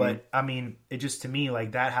 But I mean, it just, to me,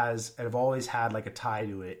 like, I've always had like a tie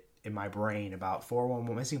to it in my brain about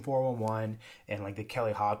missing 411 and like the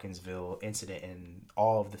Kelly Hopkinsville incident and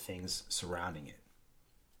all of the things surrounding it.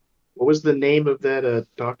 What was the name of that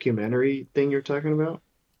documentary thing you're talking about?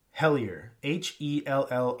 Hellier,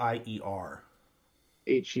 Hellier.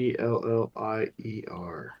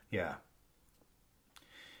 Hellier.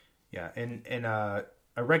 Yeah. And I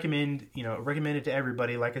recommend it to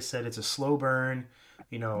everybody. Like I said, it's a slow burn.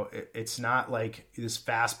 It's not like this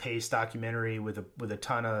fast-paced documentary with a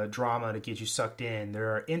ton of drama to get you sucked in.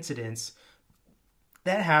 There are incidents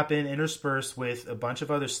that happen interspersed with a bunch of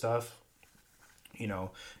other stuff. You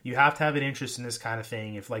have to have an interest in this kind of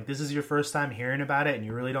thing. If, like, this is your first time hearing about it and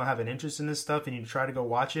you really don't have an interest in this stuff and you try to go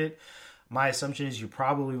watch it, my assumption is you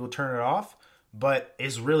probably will turn it off, but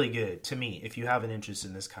it's really good to me if you have an interest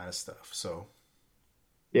in this kind of stuff. So,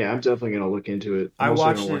 yeah, I'm definitely gonna look into it. I also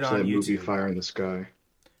watched gonna it watch on that movie, YouTube. Fire in the Sky.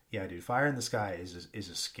 Yeah, dude, Fire in the Sky is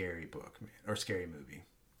a scary book, man, or scary movie.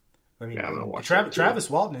 I mean, Yeah, I'm gonna watch that too. Travis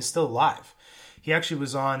Walton is still alive. He actually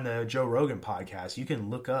was on the Joe Rogan podcast. You can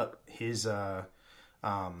look up his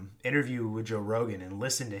interview with Joe Rogan and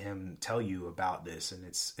listen to him tell you about this, and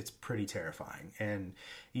it's pretty terrifying. And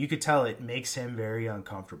you could tell it makes him very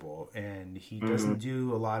uncomfortable, and he doesn't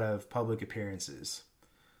do a lot of public appearances.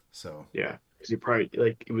 So yeah, because he probably,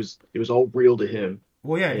 like, it was all real to him.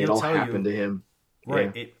 Well, yeah, and it all happened to him.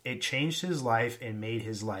 Right. Yeah. It changed his life and made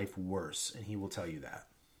his life worse, and he will tell you that.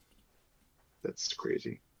 That's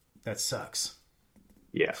crazy. That sucks.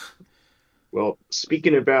 Yeah. Well,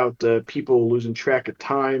 speaking about people losing track of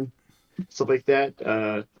time, stuff like that,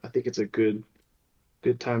 I think it's a good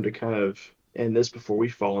time to kind of end this before we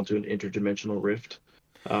fall into an interdimensional rift.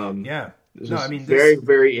 Yeah. This No, is I mean, very,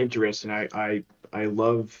 very interesting. I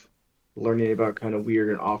love learning about kind of weird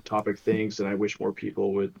and off-topic things, and I wish more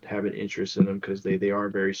people would have an interest in them, because they are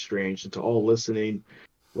very strange. And to all listening,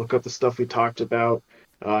 look up the stuff we talked about.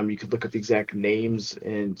 You could look up the exact names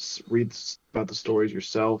and read about the stories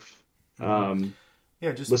yourself.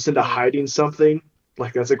 just listen to Hiding Something.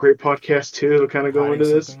 Like, that's a great podcast too. To kind of go into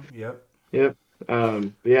this. Yep. But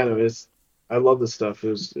yeah, no, I love this stuff. It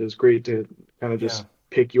was great to kind of just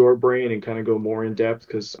pick your brain and kind of go more in depth,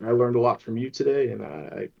 because I learned a lot from you today, and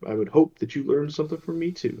I would hope that you learned something from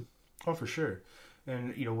me too. Oh, for sure.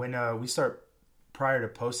 And when we start, prior to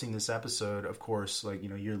posting this episode, of course, like,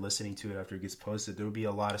 you're listening to it after it gets posted, there will be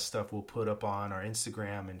a lot of stuff we'll put up on our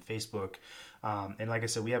Instagram and Facebook. And like I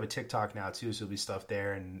said, we have a TikTok now too, so there'll be stuff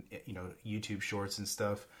there, and YouTube shorts and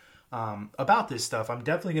stuff about this stuff. I'm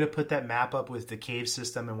definitely going to put that map up with the cave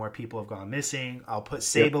system and where people have gone missing. I'll put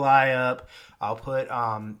Sableye up. I'll put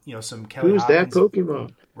some Kelly Who's Hopkins, that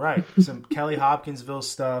Pokemon? Right, some Kelly Hopkinsville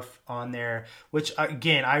stuff on there, which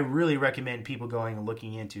again I really recommend people going and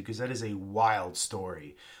looking into, because that is a wild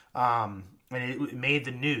story. And it made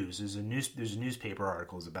the news. There's newspaper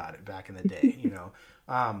articles about it back in the day,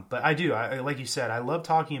 But I like you said, I love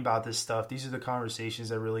talking about this stuff. These are the conversations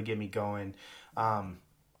that really get me going.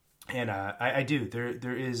 And I do.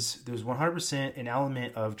 There's 100% an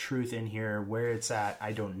element of truth in here. Where it's at,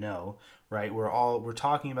 I don't know. Right? We're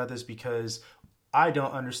talking about this because I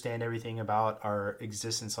don't understand everything about our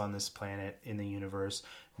existence on this planet in the universe.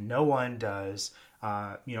 No one does.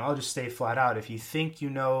 I'll just stay flat out. If you think you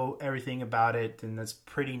know everything about it, then that's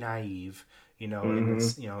pretty naive. And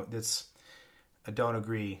Hmm. that's I don't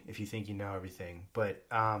agree if you think you know everything. But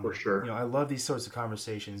For sure. I love these sorts of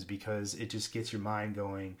conversations because it just gets your mind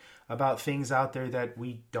going about things out there that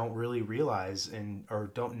we don't really realize and or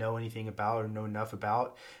don't know anything about or know enough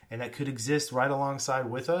about, and that could exist right alongside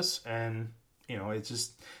with us. And it's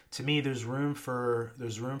just, to me, there's room for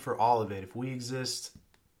all of it. If we exist,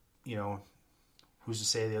 you know, who's to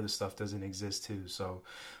say the other stuff doesn't exist too? So,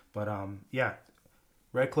 but yeah,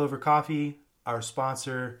 Red Clover Coffee, our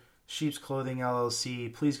sponsor, Sheep's Clothing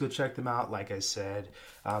LLC. Please go check them out. Like I said,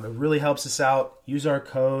 it really helps us out. Use our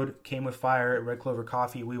code Came with Fire at Red Clover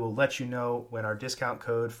Coffee. We will let you know when our discount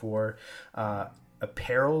code for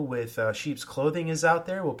apparel with Sheep's Clothing is out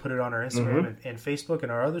there. We'll put it on our Instagram Hmm. and Facebook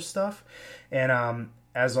and our other stuff. And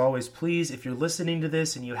as always, please, if you're listening to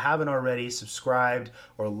this and you haven't already subscribed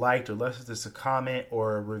or liked or left us a comment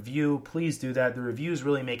or a review, please do that. The reviews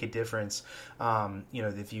really make a difference.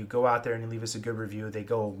 If you go out there and you leave us a good review, they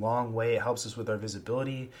go a long way. It helps us with our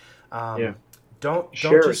visibility. Yeah. Don't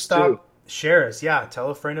Share just us too. stop. Share us, yeah. Tell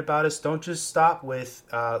a friend about us. Don't just stop with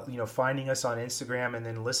finding us on Instagram and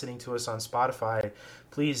then listening to us on Spotify.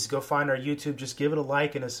 Please go find our YouTube. Just give it a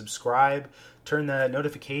like and a subscribe. Turn the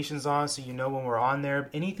notifications on so you know when we're on there.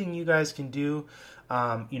 Anything you guys can do,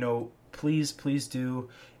 please do.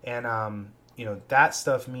 And that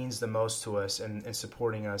stuff means the most to us, and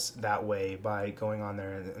supporting us that way by going on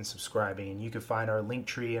there and subscribing. And you can find our link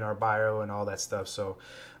tree and our bio and all that stuff. So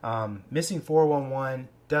Missing 411,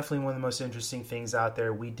 definitely one of the most interesting things out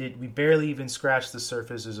there. We barely even scratched the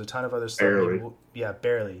surface. There's a ton of other stuff. Barely.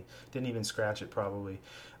 Barely. Didn't even scratch it probably.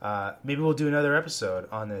 Maybe we'll do another episode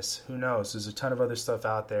on this. Who knows? There's a ton of other stuff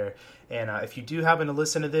out there. And if you do happen to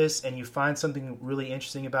listen to this and you find something really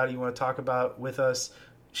interesting about it you want to talk about with us,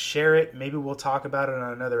 share it. Maybe we'll talk about it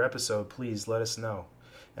on another episode. Please let us know.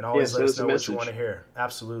 And Yeah, always let send us us a know what you want to message. hear.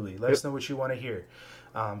 Absolutely. Let Yep. us know what you want to hear.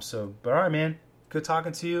 But all right, man. Good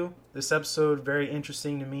talking to you. This episode, very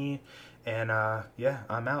interesting to me. And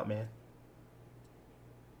I'm out, man.